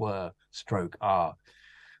impressions are.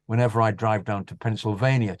 Whenever I drive down to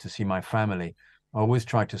Pennsylvania to see my family, I always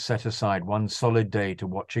try to set aside one solid day to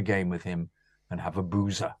watch a game with him and have a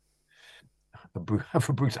boozer.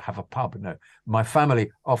 Have a pub. No, my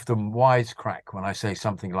family often wisecrack when I say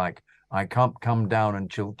something like, I can't come down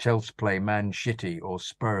until Chelsea play Man City or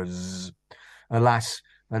Spurs. Alas,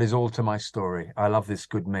 that is all to my story. I love this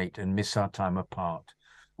good mate and miss our time apart.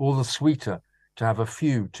 All the sweeter to have a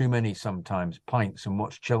few, too many sometimes, pints and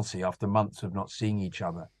watch Chelsea after months of not seeing each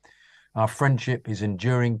other. Our friendship, his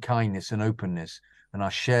enduring kindness and openness, and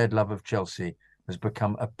our shared love of Chelsea has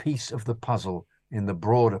become a piece of the puzzle in the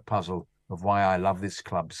broader puzzle of why I love this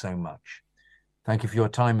club so much. Thank you for your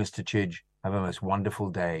time, Mr. Chidge. Have a most wonderful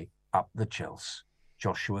day. Up the Chelsea.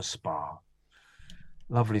 Joshua Sparr.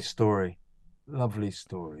 Lovely story. Lovely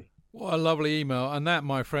story. What a lovely email. And that,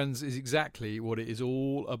 my friends, is exactly what it is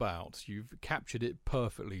all about. You've captured it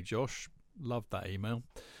perfectly, Josh. Loved that email.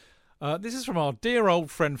 This is from our dear old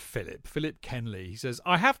friend Philip Kenley. He says,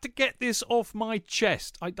 I have to get this off my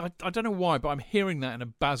chest. I don't know why, but I'm hearing that in a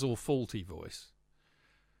Basil Fawlty voice.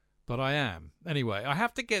 But I am. Anyway, I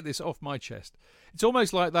have to get this off my chest. It's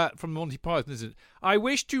almost like that from Monty Python, isn't it? I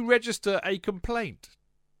wish to register a complaint.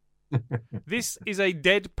 This is a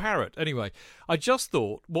dead parrot. Anyway, I just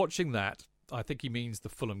thought, watching that, I think he means the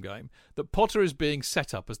Fulham game, that Potter is being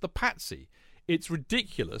set up as the patsy. It's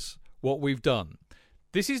ridiculous what we've done.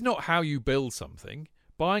 This is not how you build something.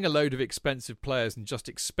 Buying a load of expensive players and just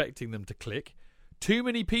expecting them to click. Too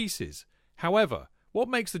many pieces. However, what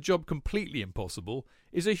makes the job completely impossible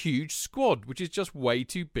is a huge squad, which is just way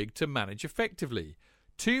too big to manage effectively.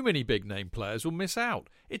 Too many big-name players will miss out.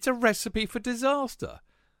 It's a recipe for disaster.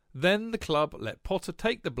 Then the club let Potter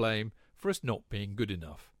take the blame for us not being good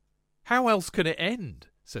enough. How else can it end?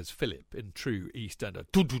 Says Philip in true EastEnder.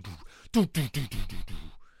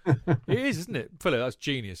 It is, isn't it? Philip, that's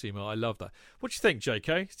genius email. I love that. What do you think,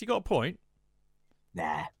 JK? Has he got a point?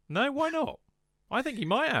 Nah. No, why not? I think he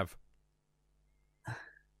might have.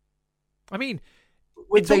 I mean,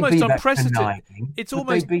 it's almost unprecedented. It's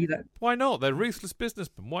almost. Why not? They're ruthless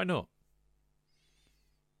businessmen. Why not?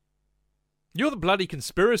 You're the bloody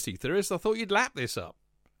conspiracy theorist. I thought you'd lap this up.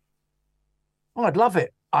 Oh, I'd love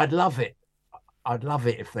it. I'd love it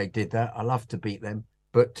if they did that. I'd love to beat them,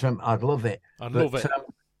 but I'd love it. I'd love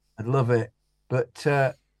it. But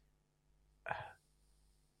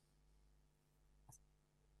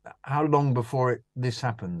how long before this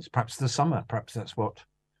happens? Perhaps the summer. Perhaps that's what.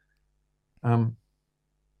 I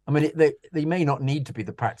mean, they may not need to be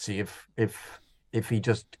the patsy if he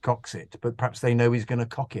just cocks it, but perhaps they know he's going to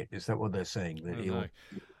cock it. Is that what they're saying?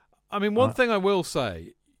 I mean, one thing I will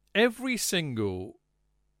say, every single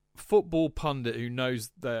football pundit who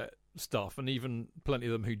knows their stuff, and even plenty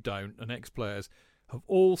of them who don't, and ex-players, have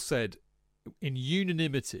all said in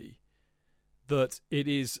unanimity that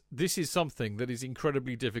this is something that is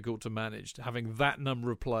incredibly difficult to manage, having that number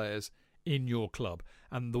of players in your club.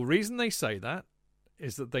 And the reason they say that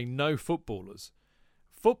is that they know footballers.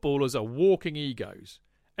 Footballers are walking egos.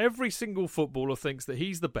 Every single footballer thinks that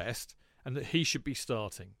he's the best and that he should be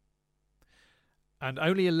starting. And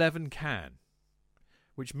only 11 can.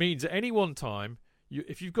 Which means at any one time,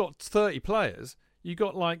 if you've got 30 players, you've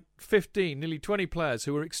got like 15, nearly 20 players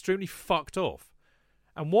who are extremely fucked off.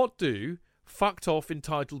 And what do fucked off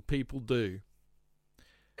entitled people do?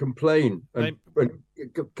 Complain and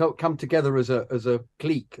come together as a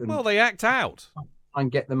clique. And well, they act out. And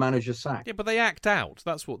get the manager sacked. Yeah, but they act out.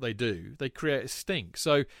 That's what they do. They create a stink.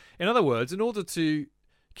 So, in other words, in order to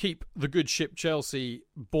keep the good ship Chelsea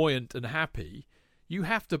buoyant and happy, you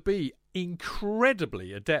have to be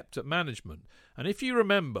incredibly adept at management. And if you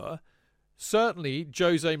remember, certainly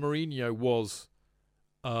Jose Mourinho was,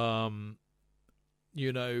 when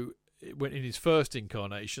in his first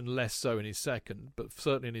incarnation, less so in his second, but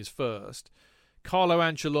certainly in his first. Carlo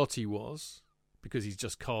Ancelotti was, because he's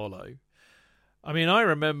just Carlo. I mean, I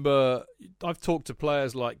remember I've talked to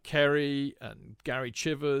players like Kerry and Gary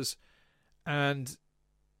Chivers, and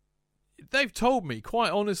they've told me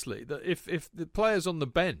quite honestly that if the players on the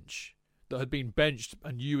bench that had been benched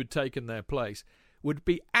and you had taken their place would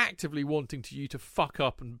be actively wanting you to fuck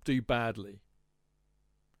up and do badly,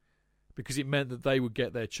 because it meant that they would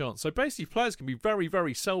get their chance. So basically, players can be very,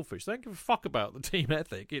 very selfish. They don't give a fuck about the team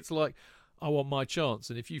ethic. It's like, I want my chance,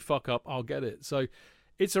 and if you fuck up, I'll get it. So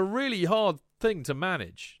it's a really hard thing to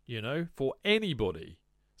manage, for anybody.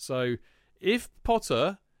 So if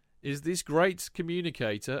Potter is this great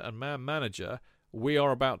communicator and manager, we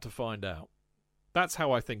are about to find out. That's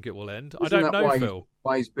how I think it will end. I don't know, Phil.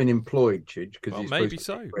 Why he's been employed, Chidge? Because he's maybe supposed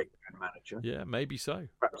to be a great manager. Yeah, maybe so.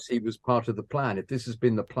 Perhaps he was part of the plan. If this has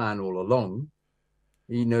been the plan all along,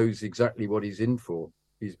 he knows exactly what he's in for.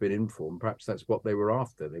 He's been informed. Perhaps that's what they were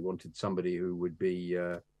after. They wanted somebody who would be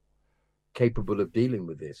capable of dealing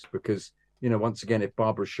with this. Because, once again, if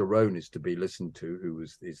Barbara Sharon is to be listened to, who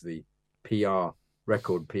is the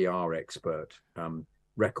record PR expert,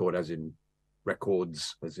 record as in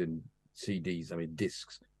records, as in CDs,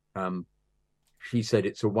 discs. She said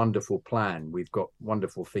it's a wonderful plan. We've got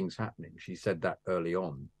wonderful things happening. She said that early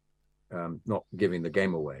on, not giving the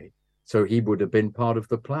game away. So he would have been part of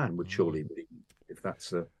the plan, would surely be, if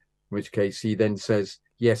that's in which case he then says,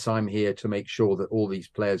 yes, I'm here to make sure that all these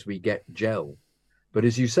players we get gel. But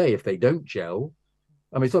as you say, if they don't gel,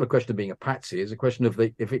 it's not a question of being a patsy. It's a question of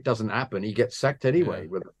if it doesn't happen, he gets sacked anyway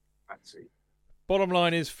with a patsy. Bottom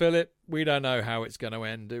line is, Philip, we don't know how it's going to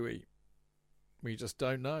end, do we? We just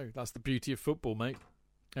don't know. That's the beauty of football, mate.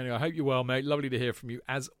 Anyway, I hope you're well, mate. Lovely to hear from you,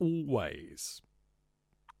 as always.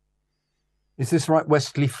 Is this right,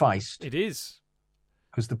 Wesley Feist? It is.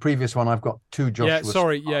 Because the previous one, I've got two Joshua. Yeah,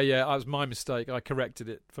 sorry. Yeah. That was my mistake. I corrected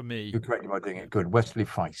it for me. You corrected by doing it. Good. Wesley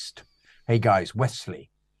Feist. Hey, guys. Wesley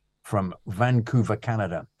from Vancouver,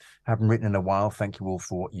 Canada. Haven't written in a while. Thank you all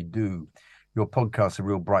for what you do. Your podcast's a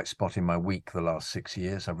real bright spot in my week the last 6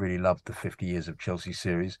 years. I've really loved the 50 years of Chelsea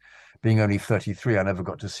series. Being only 33, I never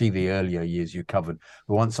got to see the earlier years you covered.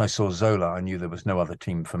 But once I saw Zola, I knew there was no other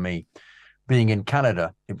team for me. Being in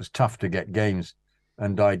Canada, it was tough to get games.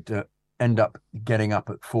 And I'd end up getting up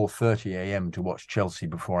at 4:30 a.m. to watch Chelsea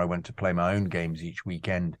before I went to play my own games each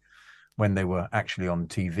weekend when they were actually on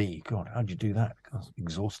TV. God, how'd you do that? God,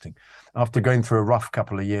 exhausting. After going through a rough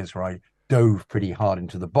couple of years where I dove pretty hard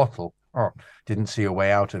into the bottle, didn't see a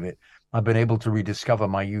way out of it, I've been able to rediscover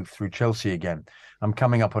my youth through Chelsea again. I'm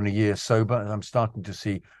coming up on a year sober, and I'm starting to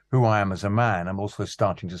see who I am as a man. I'm also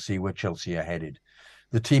starting to see where Chelsea are headed.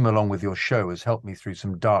 The team, along with your show, has helped me through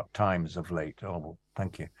some dark times of late. Oh, well,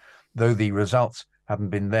 thank you. Though the results haven't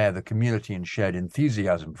been there, the community and shared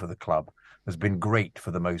enthusiasm for the club has been great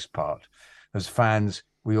for the most part. As fans,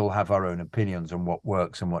 we all have our own opinions on what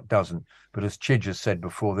works and what doesn't. But as Chidge has said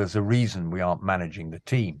before, there's a reason we aren't managing the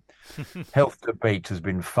team. Health debate has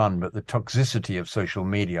been fun, but the toxicity of social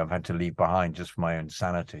media I've had to leave behind just for my own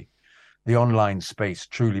sanity. The online space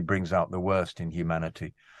truly brings out the worst in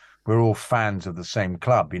humanity. We're all fans of the same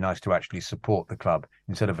club. Be nice to actually support the club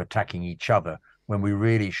instead of attacking each other, when we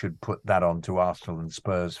really should put that on to Arsenal and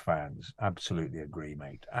Spurs fans. Absolutely agree,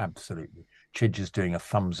 mate. Absolutely. Chidge is doing a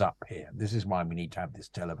thumbs up here. This is why we need to have this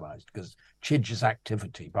televised, because Chidge's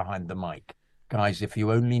activity behind the mic, guys, if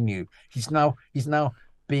you only knew, he's now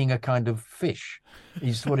being a kind of fish.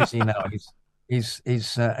 What is he now?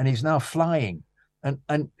 And he's now flying.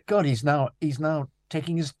 And God, he's now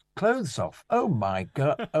taking his clothes off. Oh my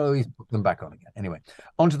God! Oh, he's put them back on again. Anyway,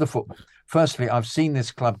 on to the football. Firstly, I've seen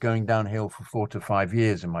this club going downhill for 4 to 5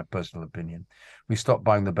 years, in my personal opinion. We stopped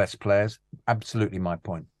buying the best players. Absolutely my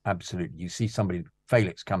point. Absolutely. You see somebody,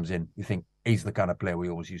 Felix comes in, you think he's the kind of player we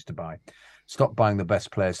always used to buy. Stopped buying the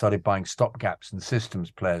best players, started buying stopgaps and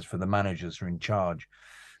systems players for the managers who are in charge.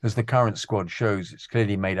 As the current squad shows, it's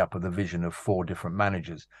clearly made up of the vision of 4 different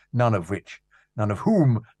managers, none of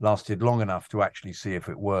whom lasted long enough to actually see if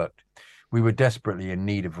it worked. We were desperately in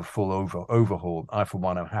need of a full overhaul. I, for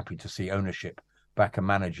one, am happy to see ownership back a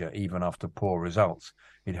manager even after poor results.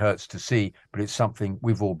 It hurts to see, but it's something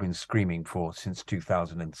we've all been screaming for since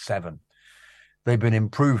 2007. They've been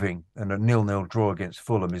improving, and a 0-0 draw against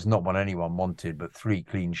Fulham is not what anyone wanted, but 3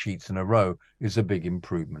 clean sheets in a row is a big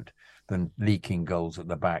improvement than leaking goals at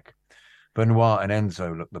the back. Benoit and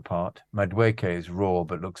Enzo look the part. Madueke is raw,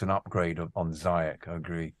 but looks an upgrade on Ziyech, I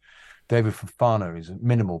agree. David Fofana is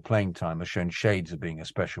minimal playing time, has shown shades of being a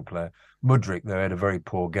special player. Mudryk, though, had a very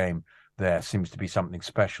poor game there, seems to be something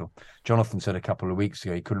special. Jonathan said a couple of weeks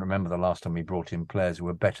ago he couldn't remember the last time we brought in players who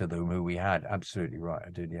were better than who we had. Absolutely right,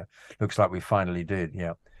 I did, yeah. Looks like we finally did,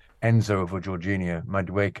 yeah. Enzo over Jorginho,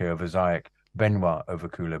 Madueke over Ziyech, Benoit over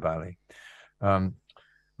Koulibaly.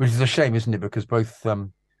 Which is a shame, isn't it? Because both...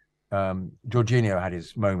 Jorginho had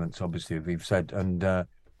his moments, obviously, as we've said, and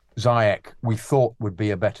Ziyech, we thought would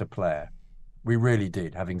be a better player. We really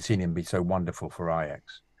did, having seen him be so wonderful for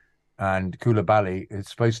Ajax. And Koulibaly is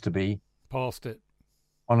supposed to be past it,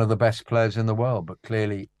 one of the best players in the world, but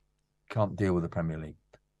clearly can't deal with the Premier League.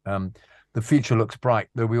 The future looks bright,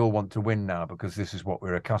 though we all want to win now because this is what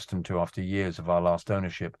we're accustomed to after years of our last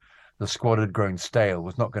ownership. The squad had grown stale,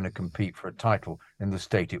 was not going to compete for a title in the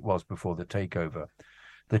state it was before the takeover.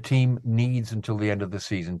 The team needs until the end of the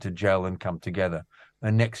season to gel and come together.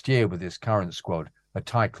 And next year, with this current squad, a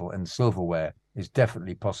title and silverware is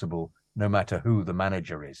definitely possible, no matter who the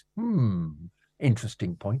manager is.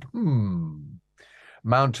 Interesting point.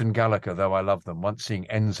 Mount and Gallagher, though I love them, once seeing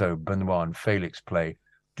Enzo, Benoit and Felix play,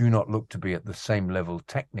 do not look to be at the same level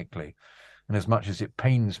technically. And as much as it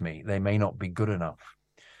pains me, they may not be good enough.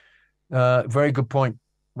 Very good point,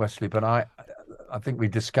 Wesley, but I think we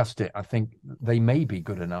discussed it. I think they may be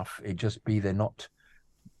good enough. It just be they're not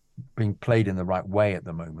being played in the right way at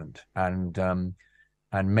the moment. And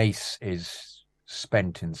Mace is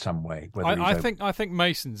spent in some way. I think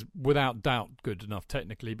Mason's without doubt good enough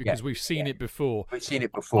technically because we've seen it before. We've seen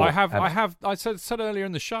it before. I said earlier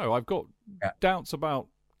in the show, I've got doubts about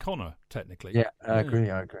Connor technically. Yeah, I agree.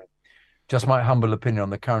 Just my humble opinion on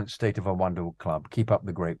the current state of our wonderful club. Keep up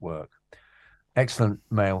the great work. Excellent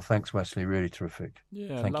mail. Thanks, Wesley. Really terrific.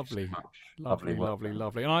 Yeah, Thank lovely. You so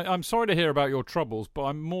Lovely. And I'm sorry to hear about your troubles, but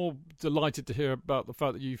I'm more delighted to hear about the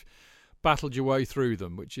fact that you've battled your way through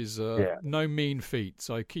them, which is no mean feat.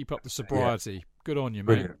 So keep up the sobriety. Yeah. Good on you,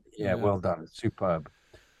 mate. Brilliant. Yeah, well done. Superb.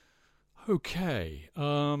 Okay.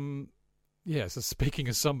 So speaking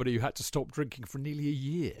as somebody who had to stop drinking for nearly a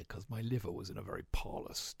year because my liver was in a very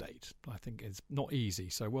parlous state, I think it's not easy,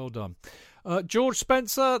 so well done. George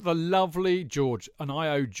Spencer, the lovely George, and I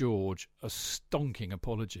owe George a stonking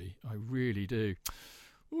apology. I really do.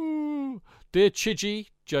 Ooh. Dear Chidgey,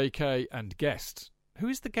 JK, and guest. Who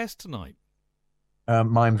is the guest tonight?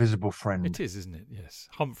 My invisible friend. It is, isn't it? Yes.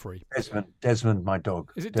 Humphrey. Desmond, my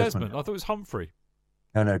dog. Is it Desmond? I thought it was Humphrey.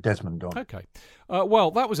 No, Desmond dog. Okay.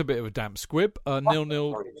 Well, that was a bit of a damp squib. A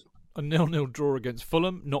 0-0 draw against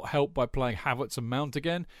Fulham, not helped by playing Havertz and Mount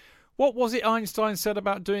again. What was it Einstein said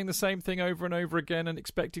about doing the same thing over and over again and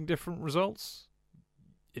expecting different results?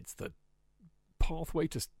 It's the pathway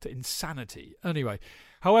to insanity. Anyway,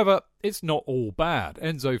 however, it's not all bad.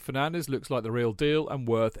 Enzo Fernandez looks like the real deal and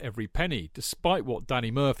worth every penny, despite what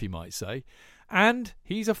Danny Murphy might say. And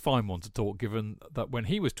he's a fine one to talk, given that when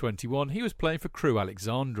he was 21, he was playing for Crewe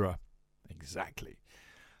Alexandra. Exactly.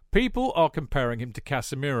 People are comparing him to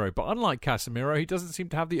Casemiro, but unlike Casemiro, he doesn't seem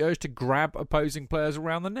to have the urge to grab opposing players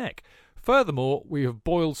around the neck. Furthermore, we have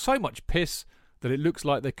boiled so much piss that it looks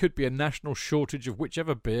like there could be a national shortage of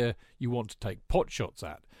whichever beer you want to take pot shots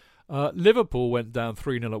at. Liverpool went down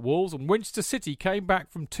 3-0 at Wolves, and Winchester City came back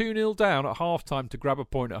from 2-0 down at half-time to grab a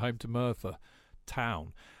point at home to Merthyr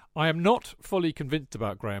Town. I am not fully convinced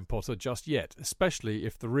about Graham Potter just yet, especially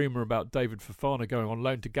if the rumour about David Fofana going on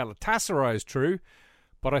loan to Galatasaray is true.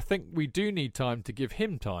 But I think we do need time to give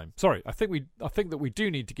him time. I think that we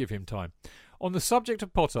do need to give him time. On the subject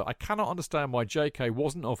of Potter, I cannot understand why JK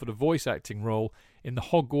wasn't offered a voice acting role in the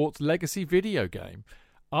Hogwarts Legacy video game.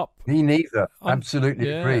 Me neither.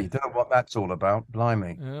 Absolutely agree. Don't know what that's all about.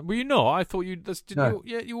 Blimey. Well, you know, I thought you.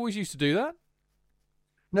 You always used to do that.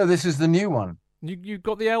 No, this is the new one. You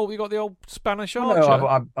got the old Spanish No,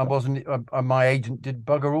 Archer. I wasn't. My agent did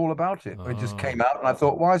bugger all about it. It just came out, and I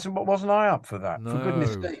thought, wasn't I up for that? No. For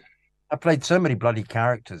goodness' sake, I played so many bloody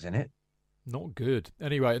characters in it. Not good.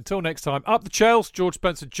 Anyway, until next time, up the Chels, George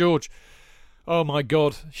Spencer. George, oh my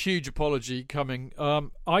God, huge apology coming.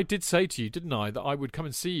 I did say to you, didn't I, that I would come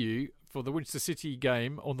and see you for the Winchester City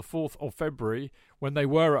game on the 4th of February when they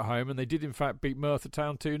were at home, and they did in fact beat Merthyr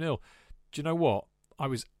Town 2-0. Do you know what? I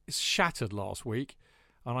was shattered last week,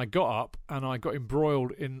 and I got up and I got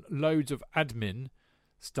embroiled in loads of admin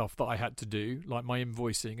stuff that I had to do, like my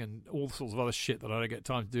invoicing and all sorts of other shit that I don't get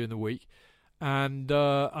time to do in the week. And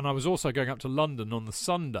I was also going up to London on the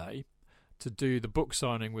Sunday to do the book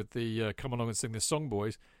signing with the Come Along and Sing This Song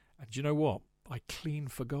boys. And do you know what? I clean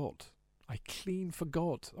forgot. I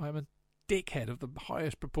am a dickhead of the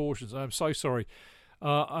highest proportions. I'm so sorry.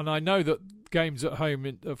 And I know that games at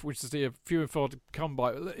home of Winchester are few and far to come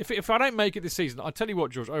by. If I don't make it this season, I'll tell you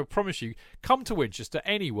what, George, I will promise you, come to Winchester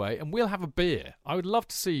anyway and we'll have a beer. I would love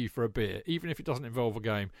to see you for a beer, even if it doesn't involve a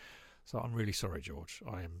game. So I'm really sorry, George.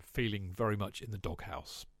 I am feeling very much in the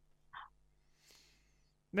doghouse.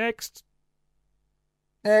 Next.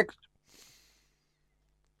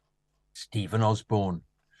 Stephen Osborne.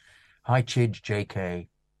 Hi, Chidge, JK,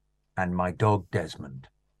 and my dog Desmond.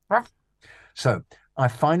 So, I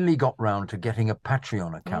finally got round to getting a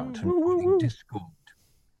Patreon account and using Discord.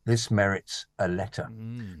 This merits a letter.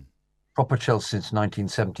 Proper Chelsea since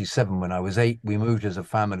 1977. When I was 8, we moved as a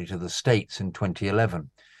family to the States in 2011.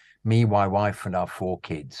 Me, my wife, and our 4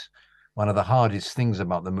 kids. One of the hardest things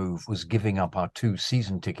about the move was giving up our 2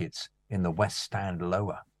 season tickets in the West Stand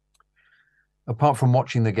Lower. Apart from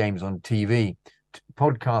watching the games on TV,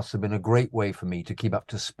 podcasts have been a great way for me to keep up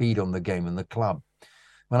to speed on the game and the club.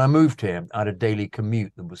 When I moved here, I had a daily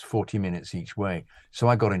commute that was 40 minutes each way, so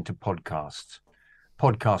I got into podcasts.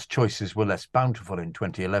 Podcast choices were less bountiful in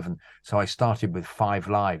 2011, so I started with 5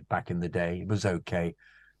 Live back in the day. It was okay,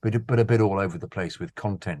 but a bit all over the place with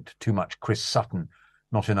content. Too much Chris Sutton,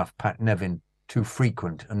 not enough Pat Nevin, too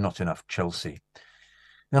frequent and not enough Chelsea.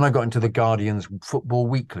 Then I got into the Guardian's Football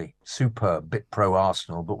Weekly, superb, bit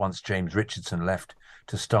pro-Arsenal, but once James Richardson left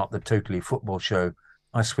to start the Totally Football show,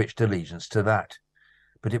 I switched allegiance to that.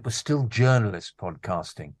 But it was still journalist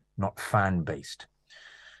podcasting, not fan-based.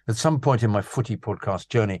 At some point in my footy podcast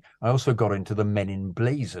journey, I also got into the Men in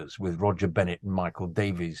Blazers with Roger Bennett and Michael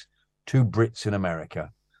Davies, 2 Brits in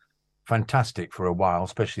America. Fantastic for a while,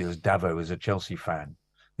 especially as Davo is a Chelsea fan.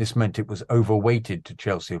 This meant it was overweighted to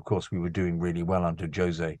Chelsea. Of course, we were doing really well under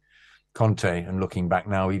Jose, Conte, and looking back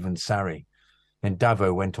now, even Sarri. Then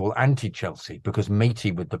Davo went all anti-Chelsea because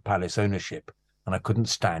matey with the Palace ownership, and I couldn't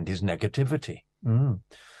stand his negativity.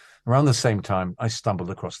 Around the same time, I stumbled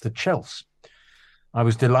across the Chels. I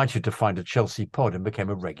was delighted to find a Chelsea pod and became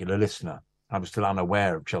a regular listener. I was still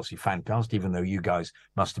unaware of Chelsea Fancast, even though you guys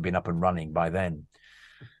must have been up and running by then.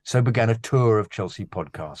 So began a tour of Chelsea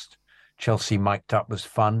podcast. Chelsea Mic'd Up was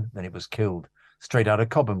fun, then it was killed. Straight Outta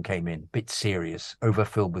Cobham came in, bit serious,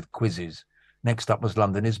 overfilled with quizzes. Next up was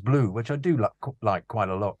London is Blue, which I do like quite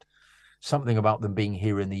a lot. Something about them being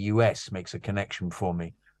here in the US makes a connection for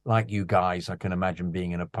me. Like you guys, I can imagine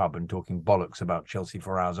being in a pub and talking bollocks about Chelsea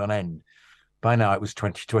for hours on end. By now it was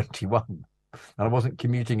 2021 and I wasn't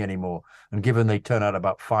commuting anymore. And given they turn out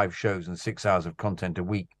about 5 shows and 6 hours of content a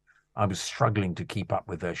week, I was struggling to keep up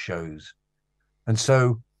with their shows. And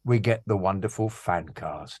so we get the wonderful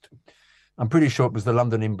Fancast. I'm pretty sure it was the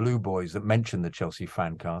London in Blue boys that mentioned the Chelsea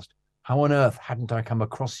Fancast. How on earth hadn't I come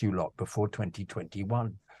across you lot before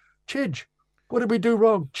 2021? Chidge, what did we do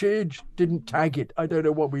wrong? Chidge didn't tag it. I don't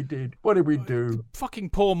know what we did. What did we do? Fucking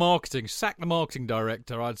poor marketing. Sack the marketing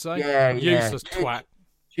director, I'd say. Yeah, useless Chidge, twat.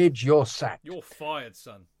 Chidge, you're sacked. You're fired,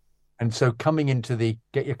 son. And so coming into the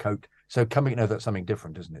get your coat. So coming, no, that's something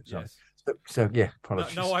different, isn't it? Yes. So yeah,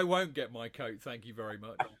 apologies. No, I won't get my coat. Thank you very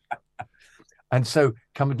much. And so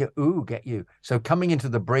get you. So coming into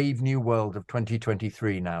the brave new world of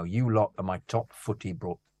 2023 now, you lot are my top footy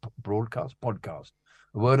broadcast podcast.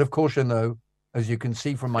 A word of caution, though, as you can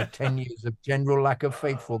see from my 10 years of general lack of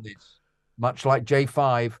faithfulness, much like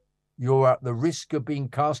J5, you're at the risk of being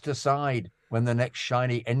cast aside when the next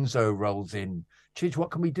shiny Enzo rolls in. Chidge,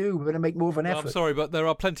 what can we do? We're going to make more of an effort. I'm sorry, but there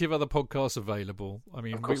are plenty of other podcasts available. I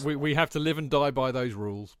mean, we have to live and die by those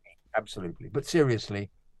rules. Absolutely. But seriously,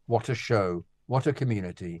 what a show. What a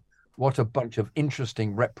community. What a bunch of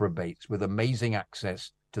interesting reprobates with amazing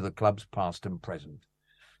access to the club's past and present.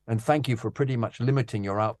 And thank you for pretty much limiting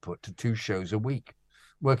your output to 2 shows a week.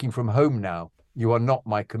 Working from home now, you are not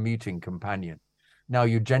my commuting companion. Now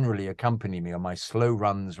you generally accompany me on my slow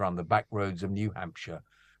runs around the back roads of New Hampshire,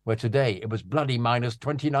 where today it was bloody minus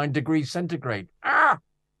 29 degrees centigrade. Ah!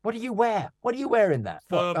 What do you wear? What do you wear in that?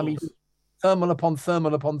 What, I mean, thermal upon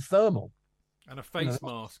thermal upon thermal. And a face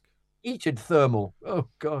mask. Heated thermal. Oh,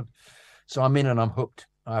 God. So I'm in and I'm hooked.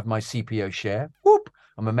 I have my CPO share. Whoop.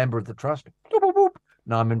 I'm a member of the trust. Whoop, whoop, whoop.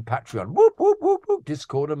 Now I'm in Patreon. Whoop, whoop, whoop, whoop.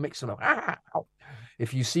 Discord and Mixlr. Ah!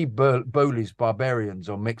 If you see Bowley's Barbarians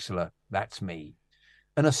on Mixlr, that's me.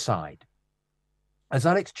 An aside. As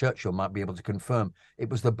Alex Churchill might be able to confirm, it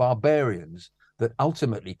was the Barbarians that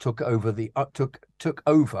ultimately took over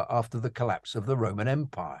after the collapse of the Roman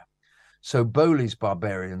Empire. So Bowley's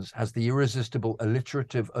Barbarians has the irresistible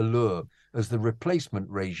alliterative allure as the replacement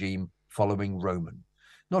regime following Roman.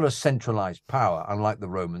 Not a centralized power, unlike the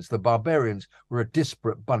Romans, the Barbarians were a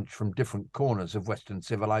disparate bunch from different corners of Western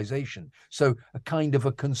civilization. So a kind of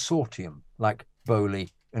a consortium like Bowley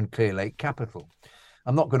and Clear Lake Capital.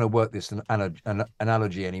 I'm not going to work this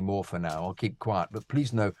analogy anymore for now. I'll keep quiet. But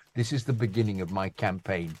please know this is the beginning of my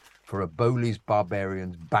campaign for a Bowley's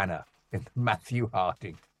Barbarians banner in Matthew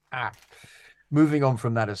Harding. Moving on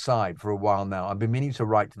from that aside for a while now, I've been meaning to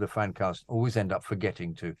write to the Fancast, always end up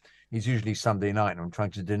forgetting to. It's usually Sunday night, and I'm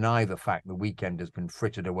trying to deny the fact the weekend has been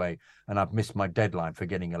frittered away, and I've missed my deadline for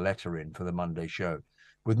getting a letter in for the Monday show.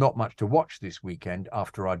 With not much to watch this weekend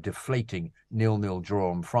after our deflating 0-0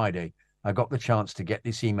 draw on Friday, I got the chance to get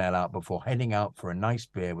this email out before heading out for a nice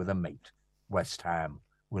beer with a mate. West Ham.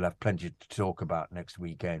 We'll have plenty to talk about next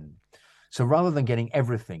weekend. So rather than getting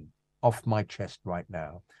everything off my chest right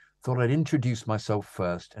now, thought I'd introduce myself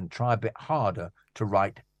first and try a bit harder to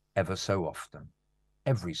write ever so often.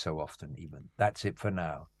 Every so often, even. That's it for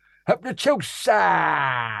now. Up the Chelsea!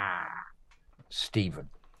 Stephen.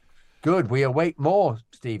 Good. We await more,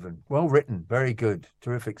 Stephen. Well written. Very good.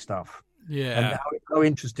 Terrific stuff. Yeah. And how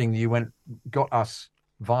interesting you got us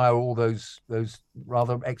via all those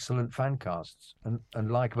rather excellent fan casts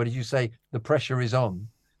and like. But as you say, the pressure is on.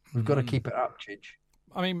 We've got to keep it up, Chidge.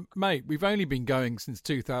 I mean, mate, we've only been going since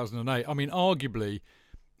 2008. I mean, arguably,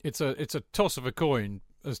 it's a toss of a coin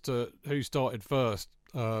as to who started first,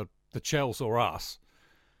 the Chelsea or us.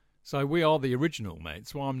 So we are the original, mate.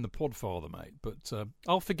 So I'm the podfather, mate. But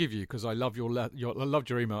I'll forgive you because I love I loved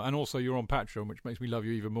your email, and also you're on Patreon, which makes me love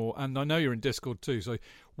you even more. And I know you're in Discord too. So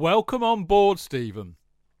welcome on board, Stephen.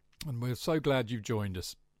 And we're so glad you've joined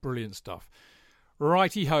us. Brilliant stuff.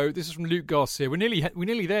 Righty ho, this is from Luke Garcia. We're nearly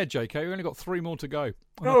there, JK. We've only got 3 more to go.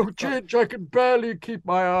 Oh, Chidge, I can barely keep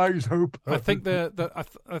my eyes open. I think I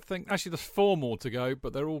think actually there's 4 more to go,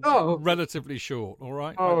 but they're all relatively short. All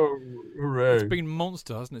right. Oh, hooray! It's been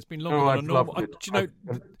monster, hasn't it? It's been longer than a normal.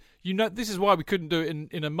 You know, this is why we couldn't do it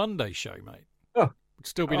in a Monday show, mate. We'd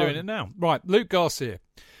still be doing it now. Right, Luke Garcia.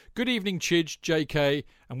 Good evening, Chidge, JK,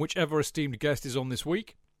 and whichever esteemed guest is on this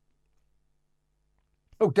week.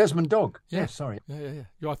 Oh, Desmond Dog. Yeah, sorry. Yeah.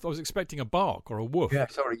 I was expecting a bark or a woof. Yeah,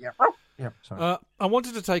 sorry. Yeah, sorry. I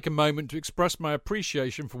wanted to take a moment to express my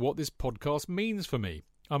appreciation for what this podcast means for me.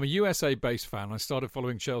 I'm a USA-based fan. I started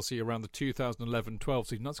following Chelsea around the 2011-12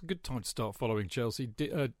 season. That's a good time to start following Chelsea.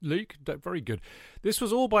 Luke, very good. This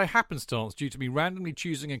was all by happenstance due to me randomly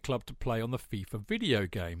choosing a club to play on the FIFA video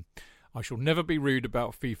game. I shall never be rude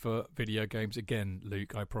about FIFA video games again,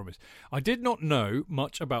 Luke, I promise. I did not know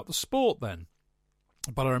much about the sport then,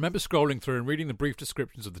 but I remember scrolling through and reading the brief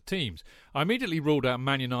descriptions of the teams. I immediately ruled out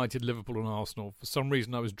Man United, Liverpool and Arsenal. For some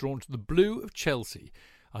reason I was drawn to the blue of Chelsea.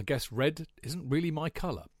 I guess red isn't really my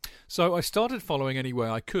colour. So I started following any way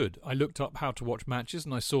I could. I looked up how to watch matches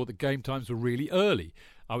and I saw that game times were really early.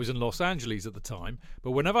 I was in Los Angeles at the time,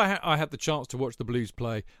 but whenever I had the chance to watch the Blues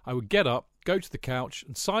play, I would get up, go to the couch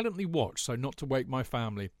and silently watch so not to wake my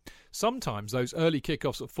family. Sometimes those early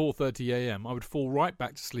kickoffs at 4:30 a.m. I would fall right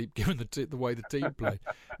back to sleep given the way the team play.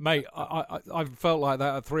 Mate, I felt like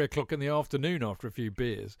that at 3 o'clock in the afternoon after a few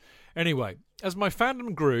beers. Anyway, as my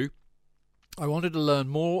fandom grew, I wanted to learn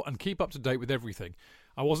more and keep up to date with everything.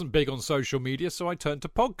 I wasn't big on social media, so I turned to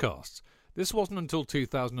podcasts. This wasn't until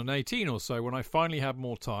 2018 or so when I finally had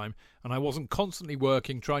more time and I wasn't constantly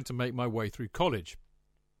working trying to make my way through college.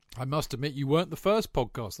 I must admit you weren't the first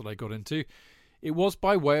podcast that I got into. It was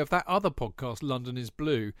by way of that other podcast, London is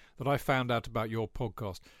Blue, that I found out about your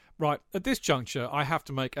podcast. Right, at this juncture, I have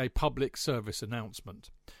to make a public service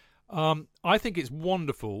announcement. I think it's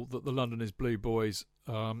wonderful that the London is Blue boys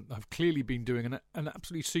have clearly been doing an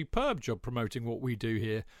absolutely superb job promoting what we do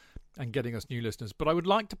here and getting us new listeners. But I would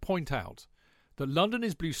like to point out that London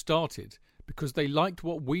is Blue started because they liked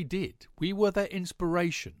what we did. We were their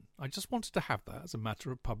inspiration. I just wanted to have that as a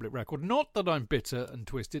matter of public record. Not that I'm bitter and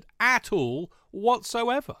twisted at all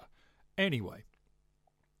whatsoever. Anyway,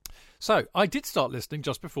 So, I did start listening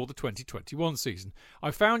just before the 2021 season. I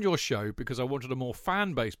found your show because I wanted a more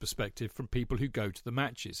fan-based perspective from people who go to the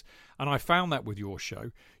matches. And I found that with your show.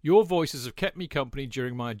 Your voices have kept me company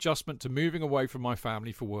during my adjustment to moving away from my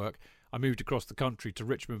family for work. I moved across the country to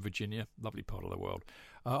Richmond, Virginia, lovely part of the world.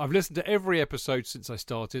 I've listened to every episode since I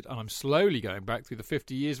started, and I'm slowly going back through the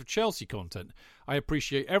 50 years of Chelsea content. I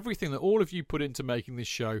appreciate everything that all of you put into making this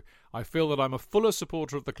show. I feel that I'm a fuller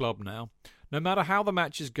supporter of the club now. No matter how the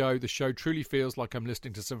matches go, the show truly feels like I'm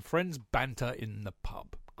listening to some friends banter in the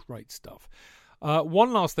pub. Great stuff.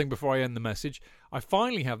 One last thing before I end the message. I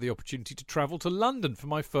finally have the opportunity to travel to London for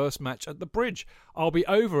my first match at the Bridge. I'll be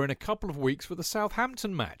over in a couple of weeks for the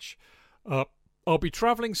Southampton match. I'll be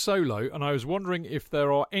travelling solo, and I was wondering if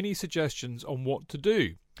there are any suggestions on what to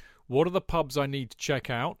do. What are the pubs I need to check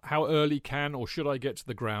out? How early can or should I get to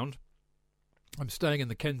the ground? I'm staying in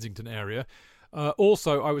the Kensington area.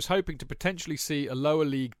 Also, I was hoping to potentially see a lower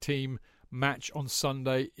league team match on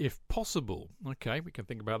Sunday if possible. Okay, we can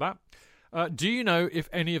think about that. Do you know if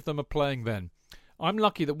any of them are playing then? I'm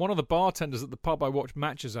lucky that one of the bartenders at the pub I watch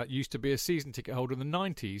matches at used to be a season ticket holder in the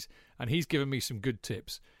 90s, and he's given me some good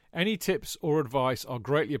tips. Any tips or advice are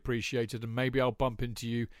greatly appreciated, and maybe I'll bump into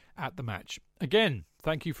you at the match. Again,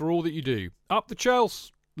 thank you for all that you do. Up the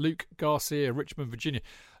Chelsea, Luke Garcia, Richmond, Virginia.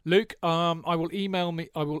 Luke, I will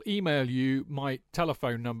email you my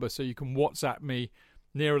telephone number so you can WhatsApp me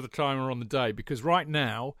nearer the time or on the day, because right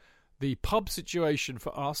now the pub situation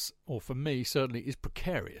for us, or for me certainly, is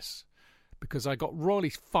precarious, because I got royally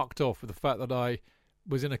fucked off with the fact that I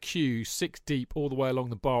was in a queue 6 deep all the way along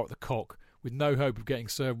the bar at the Cock with no hope of getting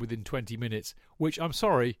served within 20 minutes, which I'm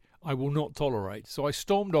sorry, I will not tolerate. So I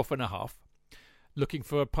stormed off in a huff, looking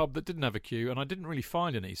for a pub that didn't have a queue, and I didn't really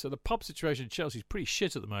find any. So the pub situation in Chelsea is pretty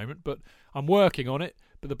shit at the moment, but I'm working on it.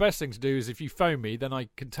 But the best thing to do is if you phone me, then I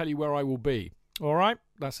can tell you where I will be. All right?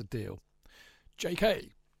 That's a deal.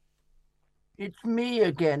 JK. It's me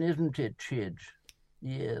again, isn't it, Chidge?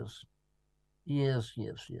 Yes. Yes.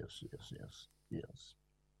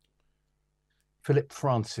 Philip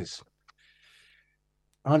Francis.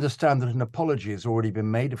 I understand that an apology has already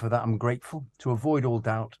been made. For that, I'm grateful. To avoid all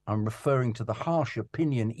doubt, I'm referring to the harsh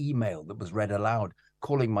opinion email that was read aloud,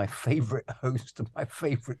 calling my favourite host of my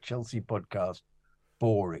favourite Chelsea podcast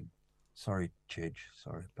boring. Sorry, Chidge.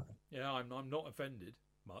 Sorry about it. Yeah, I'm not offended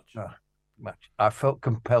much. Much. I felt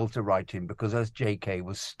compelled to write him because as JK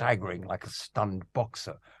was staggering like a stunned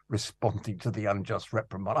boxer, responding to the unjust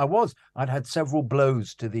reprimand. I'd had several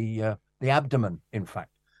blows to the abdomen, in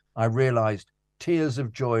fact. I realised tears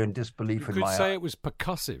of joy and disbelief in my eyes. You could say it was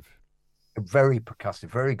percussive. Very percussive.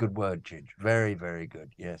 Very good word, Chidge. Very, very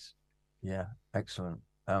good. Yes. Yeah. Excellent.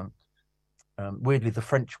 Weirdly, the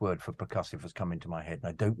French word for percussive has come into my head, and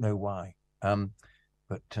I don't know why.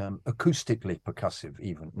 But acoustically percussive,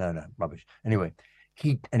 even. No, rubbish. Anyway,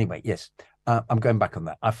 yes. I'm going back on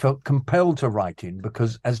that. I felt compelled to write in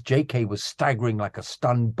because as JK was staggering like a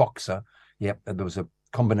stunned boxer, there was a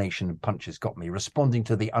combination of punches got me. Responding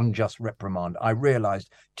to the unjust reprimand, I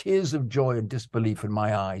realized tears of joy and disbelief in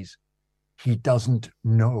my eyes. He doesn't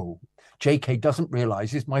know. JK doesn't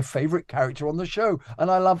realize he's my favorite character on the show,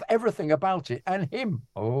 and I love everything about it and him.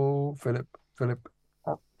 Oh, Philip.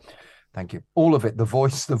 Oh. Thank you. All of it. The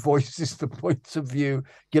voices, the points of view,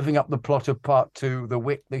 giving up the plot of part 2, the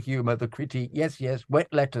wit, the humor, the critique. Yes, wet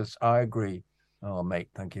letters. I agree. Oh, mate,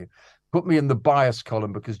 thank you. Put me in the bias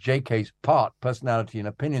column because JK's part, personality and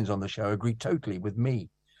opinions on the show agree totally with me.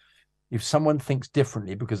 If someone thinks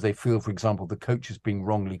differently because they feel, for example, the coach is being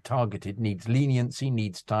wrongly targeted, needs leniency,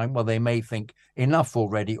 needs time, well, they may think enough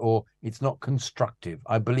already or it's not constructive.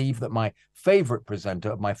 I believe that my favorite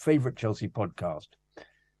presenter of my favorite Chelsea podcast,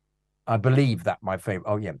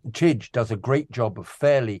 Chidge does a great job of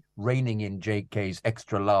fairly reining in JK's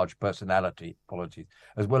extra large personality, apologies,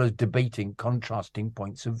 as well as debating contrasting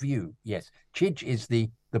points of view. Yes, Chidge is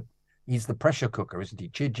he's the pressure cooker, isn't he?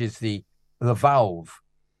 Chidge is the valve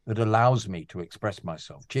that allows me to express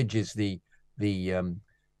myself. Chidge is the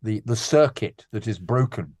circuit that is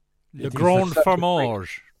broken. Le grand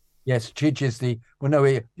fromage. Yes, Chidge is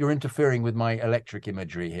you're interfering with my electric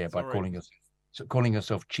imagery here by calling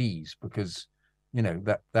yourself cheese, because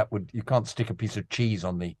that would, you can't stick a piece of cheese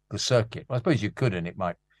on the circuit. I suppose you could, and it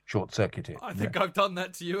might short circuit it. I think I've done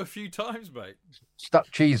that to you a few times, mate. Stuck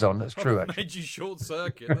cheese on. That's true. Actually, made you short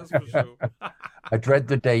circuit. That's for sure. I dread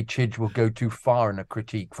the day Chidge will go too far in a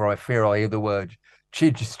critique, for I fear I'll hear the word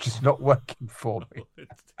Chidge is just not working for me.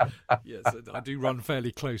 Yes, I do run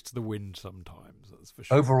fairly close to the wind sometimes, that's for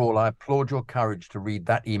sure. Overall, I applaud your courage to read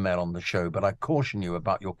that email on the show, but I caution you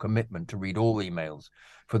about your commitment to read all emails.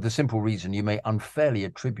 for the simple reason you may unfairly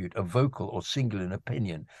attribute a vocal or singular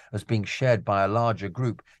opinion as being shared by a larger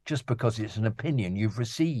group just because it's an opinion you've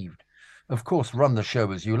received. Of course, run the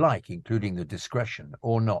show as you like, including the discretion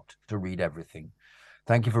or not to read everything.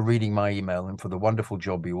 Thank you for reading my email and for the wonderful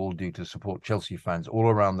job you all do to support Chelsea fans all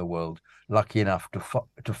around the world, lucky enough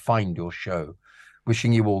to find your show.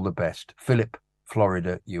 Wishing you all the best. Philip,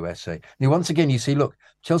 Florida, USA. Now, once again, you see, look,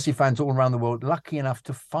 Chelsea fans all around the world, lucky enough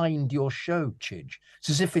to find your show, Chidge. It's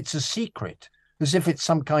as if it's a secret, as if it's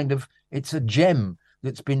some kind of, it's a gem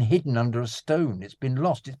that's been hidden under a stone. It's been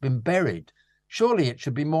lost. It's been buried. Surely it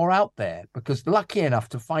should be more out there, because lucky enough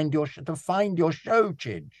to find your show,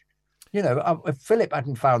 Chidge. You know, if Philip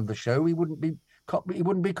hadn't found the show, he wouldn't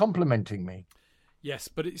be complimenting me. Yes,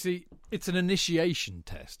 but it's an initiation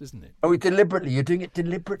test, isn't it? Oh, you're doing it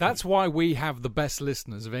deliberately. That's why we have the best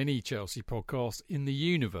listeners of any Chelsea podcast in the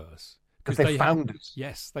universe. Because they're founders.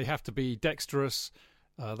 Yes, they have to be dexterous.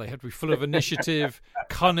 They have to be full of initiative,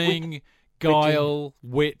 cunning, guile,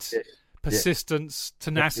 wit, persistence,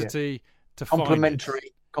 tenacity. To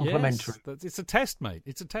Complimentary. Yes, it's a test, mate.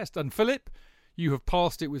 It's a test. And Philip, you have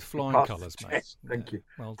passed it with flying colours, mate. Thank you.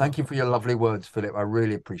 Well Thank you for your lovely words, Philip. I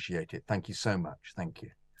really appreciate it. Thank you so much. Thank you.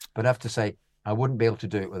 But I have to say, I wouldn't be able to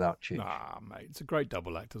do it without Chidge. Ah, mate, it's a great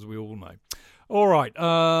double act, as we all know. All right,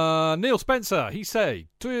 Neil Spencer, he say,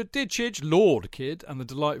 dear Chidge, Lord Kid, and the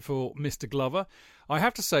delightful Mr. Glover, I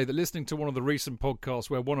have to say that listening to one of the recent podcasts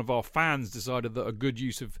where one of our fans decided that a good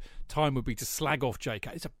use of time would be to slag off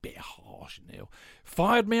JK, it's a bit harsh, Neil,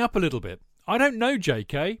 fired me up a little bit. I don't know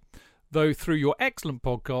JK, though through your excellent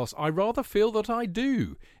podcast, I rather feel that I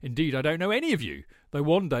do. Indeed, I don't know any of you, though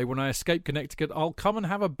one day when I escape Connecticut, I'll come and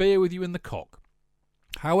have a beer with you in the Cock.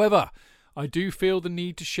 However, I do feel the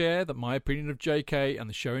need to share that my opinion of JK and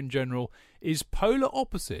the show in general is polar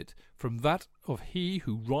opposite from that of he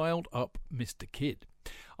who riled up Mr. Kidd.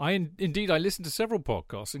 Indeed, I listened to several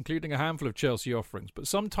podcasts, including a handful of Chelsea offerings, but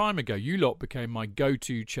some time ago you lot became my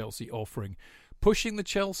go-to Chelsea offering, pushing the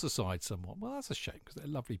Chelsea side somewhat. Well, that's a shame, because they're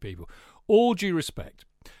lovely people. All due respect.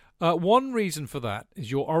 One reason for that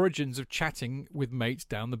is your origins of chatting with mates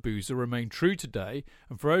down the boozer remain true today,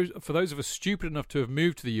 and for those of us stupid enough to have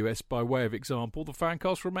moved to the US by way of example, the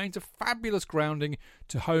Fancast remains a fabulous grounding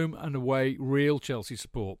to home and away real Chelsea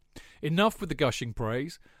support. Enough with the gushing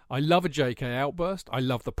praise. I love a JK outburst. I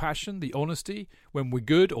love the passion, the honesty. When we're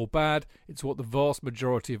good or bad, it's what the vast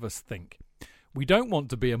majority of us think. We don't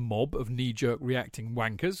want to be a mob of knee-jerk reacting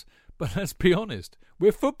wankers, but let's be honest,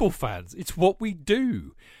 we're football fans. It's what we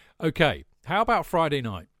do. Okay, how about Friday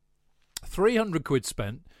night? 300 quid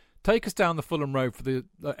spent. Take us down the Fulham Road for the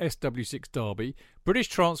SW6 derby. British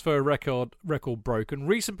transfer record broken.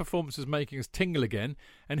 Recent performances making us tingle again.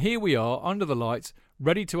 And here we are, under the lights,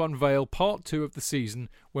 ready to unveil part 2 of the season,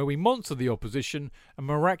 where we monster the opposition and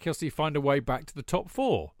miraculously find a way back to the top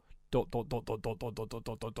 4. ...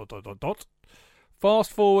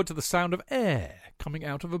 Fast forward to the sound of air coming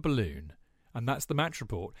out of a balloon. And that's the match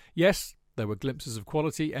report. Yes, there were glimpses of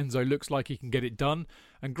quality. Enzo looks like he can get it done.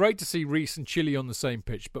 And great to see Reece and Chile on the same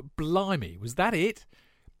pitch. But blimey, was that it?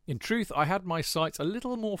 In truth, I had my sights a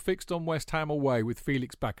little more fixed on West Ham away with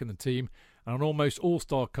Felix back in the team and an almost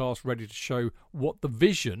all-star cast ready to show what the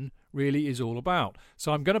vision really is all about.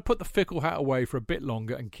 So I'm going to put the fickle hat away for a bit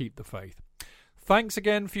longer and keep the faith. Thanks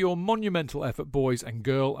again for your monumental effort, boys and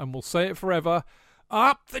girl, and we'll say it forever.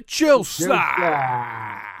 Up the Chelsea!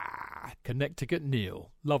 Connecticut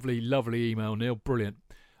Neil. Lovely, lovely email, Neil. Brilliant.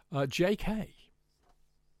 JK.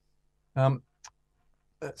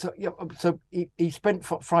 So he spent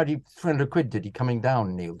Friday 300 quid, did he, coming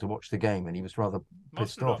down, Neil, to watch the game, and he was rather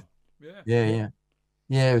pissed off. Yeah.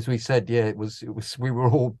 As we said, it was. We were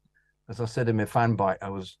all, as I said in my fan bite,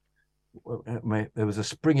 there was a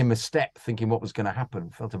spring in my step, thinking what was going to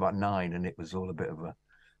happen. Felt about 9, and it was all a bit of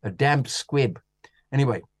a damp squib.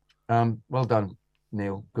 Anyway, well done,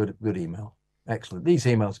 Neil. Good email. Excellent. These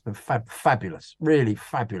emails have been fabulous. Really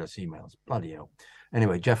fabulous emails. Bloody hell.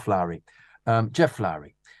 Anyway, Jeff Lowry.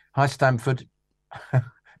 Hi, Stamford. Do you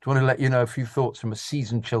want to let you know a few thoughts from a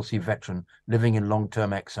seasoned Chelsea veteran living in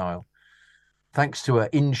long-term exile? Thanks to an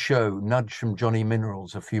in-show nudge from Johnny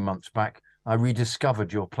Minerals a few months back, I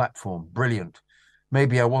rediscovered your platform. Brilliant.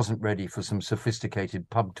 Maybe I wasn't ready for some sophisticated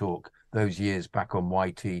pub talk those years back on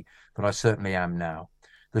YT, but I certainly am now.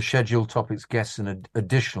 The scheduled topics, guests and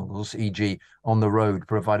additionals, e.g. on the road,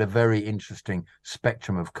 provide a very interesting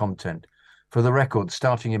spectrum of content. For the record,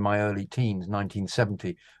 starting in my early teens,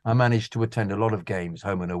 1970, I managed to attend a lot of games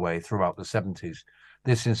home and away throughout the 70s.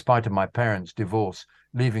 This in spite of my parents' divorce,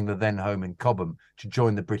 leaving the then home in Cobham to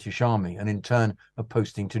join the British Army and in turn a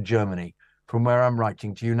posting to Germany, from where I'm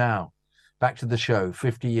writing to you now. back to the show,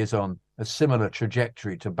 50 years on, a similar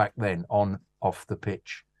trajectory to back then off the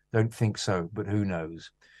pitch? Don't think so, but who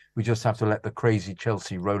knows? We just have to let the crazy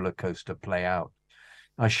Chelsea roller coaster play out.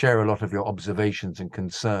 I share a lot of your observations and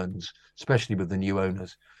concerns, especially with the new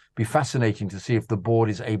owners. Be fascinating to see if the board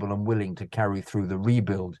is able and willing to carry through the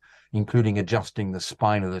rebuild, including adjusting the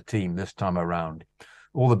spine of the team this time around.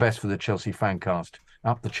 All the best for the Chelsea Fancast.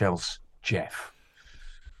 Up the Chelsea, Jeff.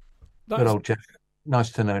 Good old Jeff.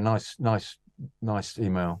 Nice to know. Nice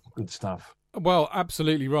email. Good stuff. Well,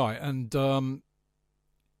 absolutely right. And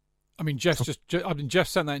Jeff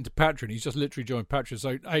sent that into Patreon. He's just literally joined Patreon.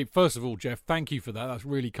 So, hey, first of all, Jeff, thank you for that. That's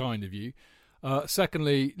really kind of you.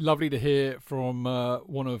 Secondly, lovely to hear from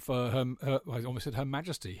one of I almost said Her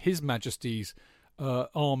Majesty, His Majesty's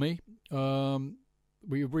army.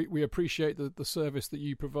 We appreciate the service that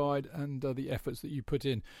you provide and the efforts that you put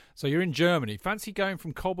in. So you're in Germany. Fancy going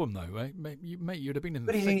from Cobham though, eh? Mate, you'd have been in.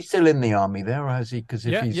 But is he still in the army there, or has he? Because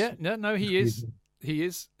he is. He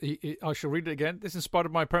is. I shall read it again. This in spite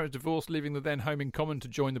of my parents' divorce, leaving the then home in common to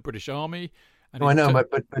join the British Army. And I know,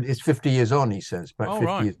 but it's 50 years on. He says, but 50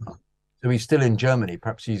 right. years on. So he's still in Germany.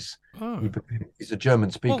 Perhaps he's a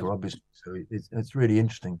German speaker, obviously. So it's really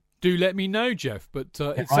interesting. Do let me know, Jeff. But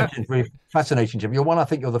it's really fascinating, Jeff. I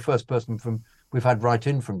think you're the first person we've had write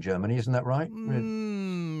in from Germany. Isn't that right?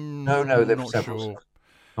 No, they're not several. Sure.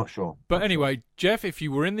 Not sure. But anyway, Jeff, if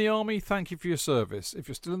you were in the army, thank you for your service. If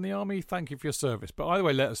you're still in the army, thank you for your service. But either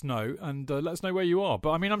way, let us know and let us know where you are.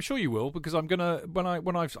 But I mean, I'm sure you will, because I'm gonna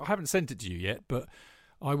I haven't sent it to you yet, but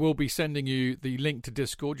I will be sending you the link to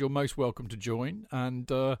Discord. You're most welcome to join. And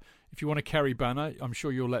if you want to carry banner, I'm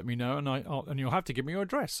sure you'll let me know, and you'll have to give me your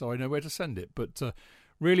address so I know where to send it. But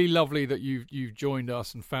really lovely that you've joined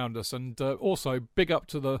us and found us. And also big up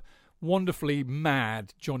to the wonderfully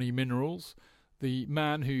mad Johnny Minerals, the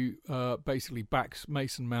man who basically backs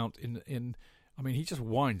Mason Mount in. I mean, he just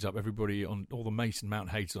winds up everybody on all the Mason Mount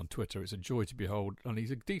haters on Twitter. It's a joy to behold, and he's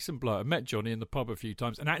a decent bloke. I met Johnny in the pub a few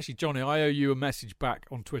times, and actually, Johnny, I owe you a message back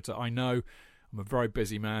on Twitter. I know I'm a very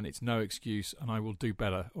busy man. It's no excuse, and I will do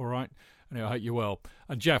better, all right? And I hope you're well.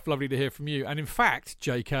 And Jeff, lovely to hear from you. And in fact,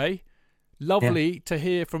 JK, lovely to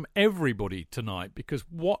hear from everybody tonight, because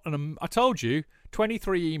I told you,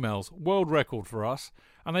 23 emails, world record for us,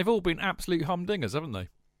 and they've all been absolute humdingers, haven't they?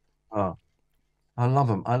 Oh. I love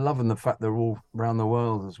them. I love them. The fact they're all around the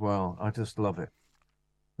world as well. I just love it.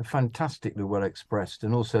 They're fantastically well expressed,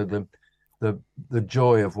 and also the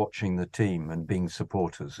joy of watching the team and being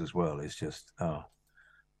supporters as well is just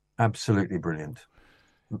absolutely brilliant.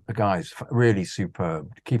 The guys, really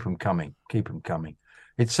superb. Keep them coming. Keep them coming.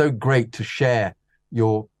 It's so great to share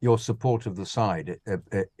your support of the side,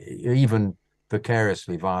 even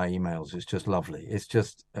vicariously via emails. It's just lovely.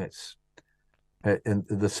 And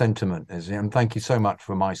the sentiment is, and thank you so much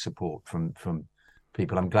for my support from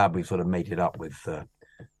people. I'm glad we've sort of made it up with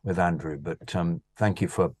Andrew, but thank you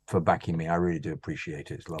for backing me. I really do appreciate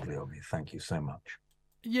it. It's lovely of you. Thank you so much.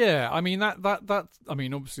 Yeah, I mean that I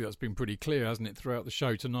mean, obviously that's been pretty clear, hasn't it, throughout the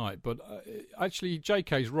show tonight? But actually,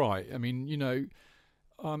 JK's right. I mean,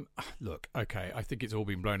 look, okay, I think it's all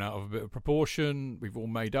been blown out of a bit of proportion. We've all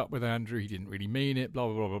made up with Andrew. He didn't really mean it. Blah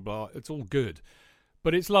blah blah blah blah. It's all good.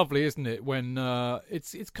 But it's lovely, isn't it, when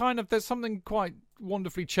it's kind of, there's something quite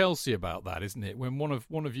wonderfully Chelsea about that, isn't it? When one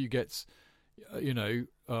of you gets,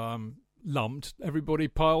 lumped, everybody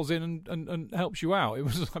piles in and helps you out. It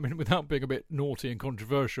was, I mean, without being a bit naughty and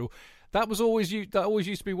controversial, that always used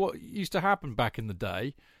to be what used to happen back in the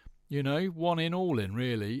day. One in, all in,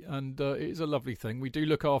 really, and it is a lovely thing. We do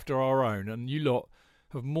look after our own, and you lot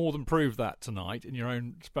have more than proved that tonight in your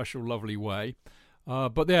own special, lovely way.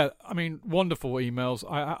 But yeah, I mean, wonderful emails.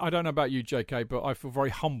 I don't know about you, JK, but I feel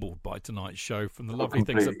very humbled by tonight's show from the lovely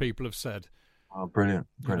things that people have said. Oh, brilliant.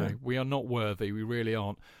 We are not worthy. We really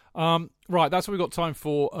aren't. Right, that's what we've got time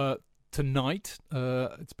for tonight.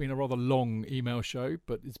 It's been a rather long email show,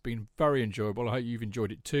 but it's been very enjoyable. I hope you've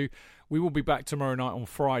enjoyed it too. We will be back tomorrow night on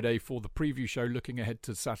Friday for the preview show, looking ahead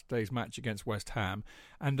to Saturday's match against West Ham.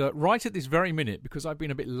 And right at this very minute, because I've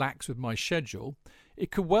been a bit lax with my schedule,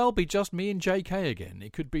 it could well be just me and JK again.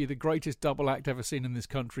 It could be the greatest double act ever seen in this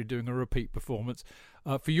country doing a repeat performance.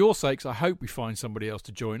 For your sakes, I hope we find somebody else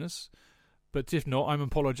to join us. But if not, I'm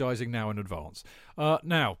apologising now in advance.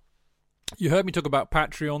 Now, you heard me talk about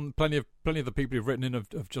Patreon. Plenty of the people who've written in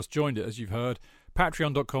have just joined it, as you've heard.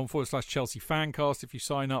 Patreon.com/Chelsea Fancast. If you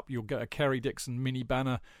sign up, you'll get a Kerry Dixon mini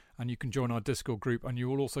banner and you can join our Discord group, and you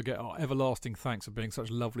will also get our everlasting thanks for being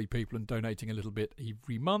such lovely people and donating a little bit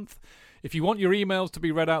every month. If you want your emails to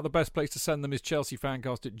be read out, the best place to send them is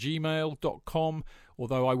chelseafancast@gmail.com,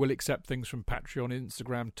 although I will accept things from Patreon,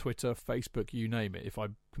 Instagram, Twitter, Facebook, you name it, if I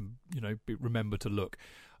can, remember to look.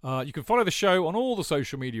 You can follow the show on all the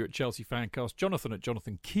social media at Chelsea Fancast, Jonathan at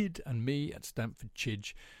Jonathan Kidd, and me at Stamford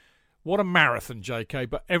Chidge. What a marathon, JK,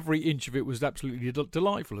 but every inch of it was absolutely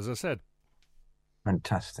delightful, as I said.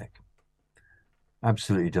 Fantastic.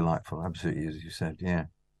 Absolutely delightful. Absolutely, as you said, yeah.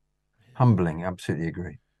 Humbling, absolutely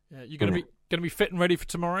agree. Yeah, you're going to be fit and ready for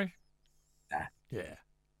tomorrow? Yeah. Yeah.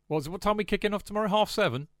 What time are we kicking off tomorrow?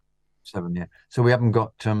 7:30? 7, yeah. So we haven't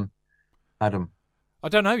got Adam. I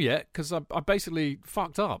don't know yet, because I basically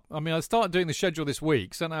fucked up. I mean, I started doing the schedule this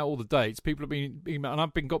week, sent out all the dates. People have been emailing, and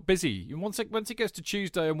I've got busy. And once it gets to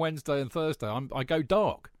Tuesday and Wednesday and Thursday, I go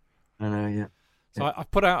dark. I know, yeah. So I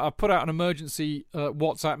put out an emergency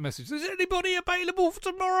WhatsApp message. Is anybody available for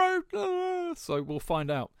tomorrow? So we'll find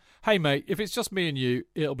out. Hey, mate, if it's just me and you,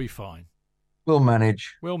 it'll be fine. We'll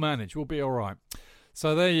manage. We'll be all right.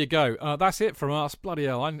 So there you go. That's it from us. Bloody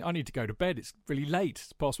hell, I need to go to bed. It's really late.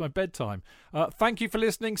 It's past my bedtime. Thank you for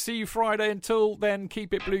listening. See you Friday. Until then,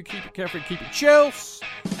 keep it blue, keep it carefree, keep it Chelsea.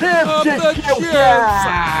 How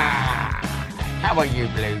are you,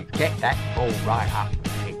 Blue? Get that ball right up.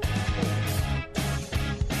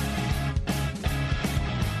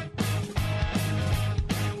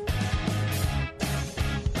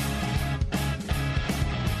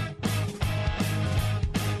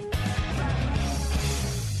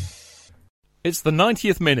 It's the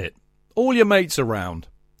 90th minute. All your mates around.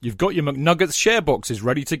 You've got your McNuggets share boxes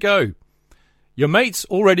ready to go. Your mates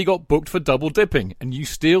already got booked for double dipping, and you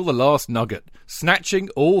steal the last nugget, snatching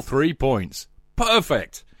all 3 points.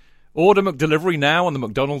 Perfect. Order McDelivery now on the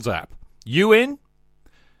McDonald's app. You in?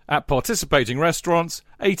 At participating restaurants,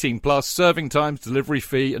 18 plus, serving times, delivery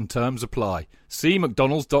fee and terms apply. See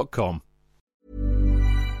mcdonalds.com.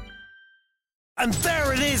 And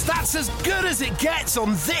there it is, that's as good as it gets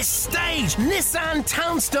on this stage. Nissan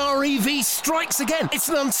Townstar EV strikes again. It's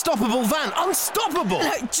an unstoppable van, unstoppable.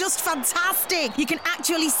 Look, just fantastic. You can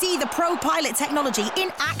actually see the ProPilot technology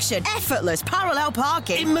in action. Effortless parallel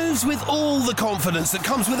parking. It moves with all the confidence that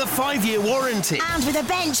comes with a 5-year warranty. And with a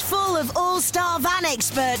bench full of all-star van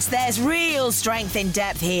experts, there's real strength in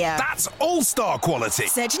depth here. That's all-star quality.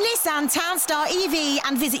 Search Nissan Townstar EV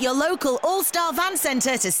and visit your local all-star van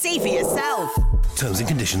centre to see for yourself. Terms and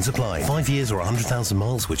conditions apply. 5 years or 100,000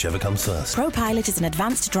 miles, whichever comes first. ProPilot is an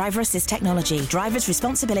advanced driver assist technology. Driver's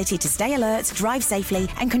responsibility to stay alert, drive safely,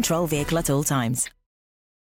 and control vehicle at all times.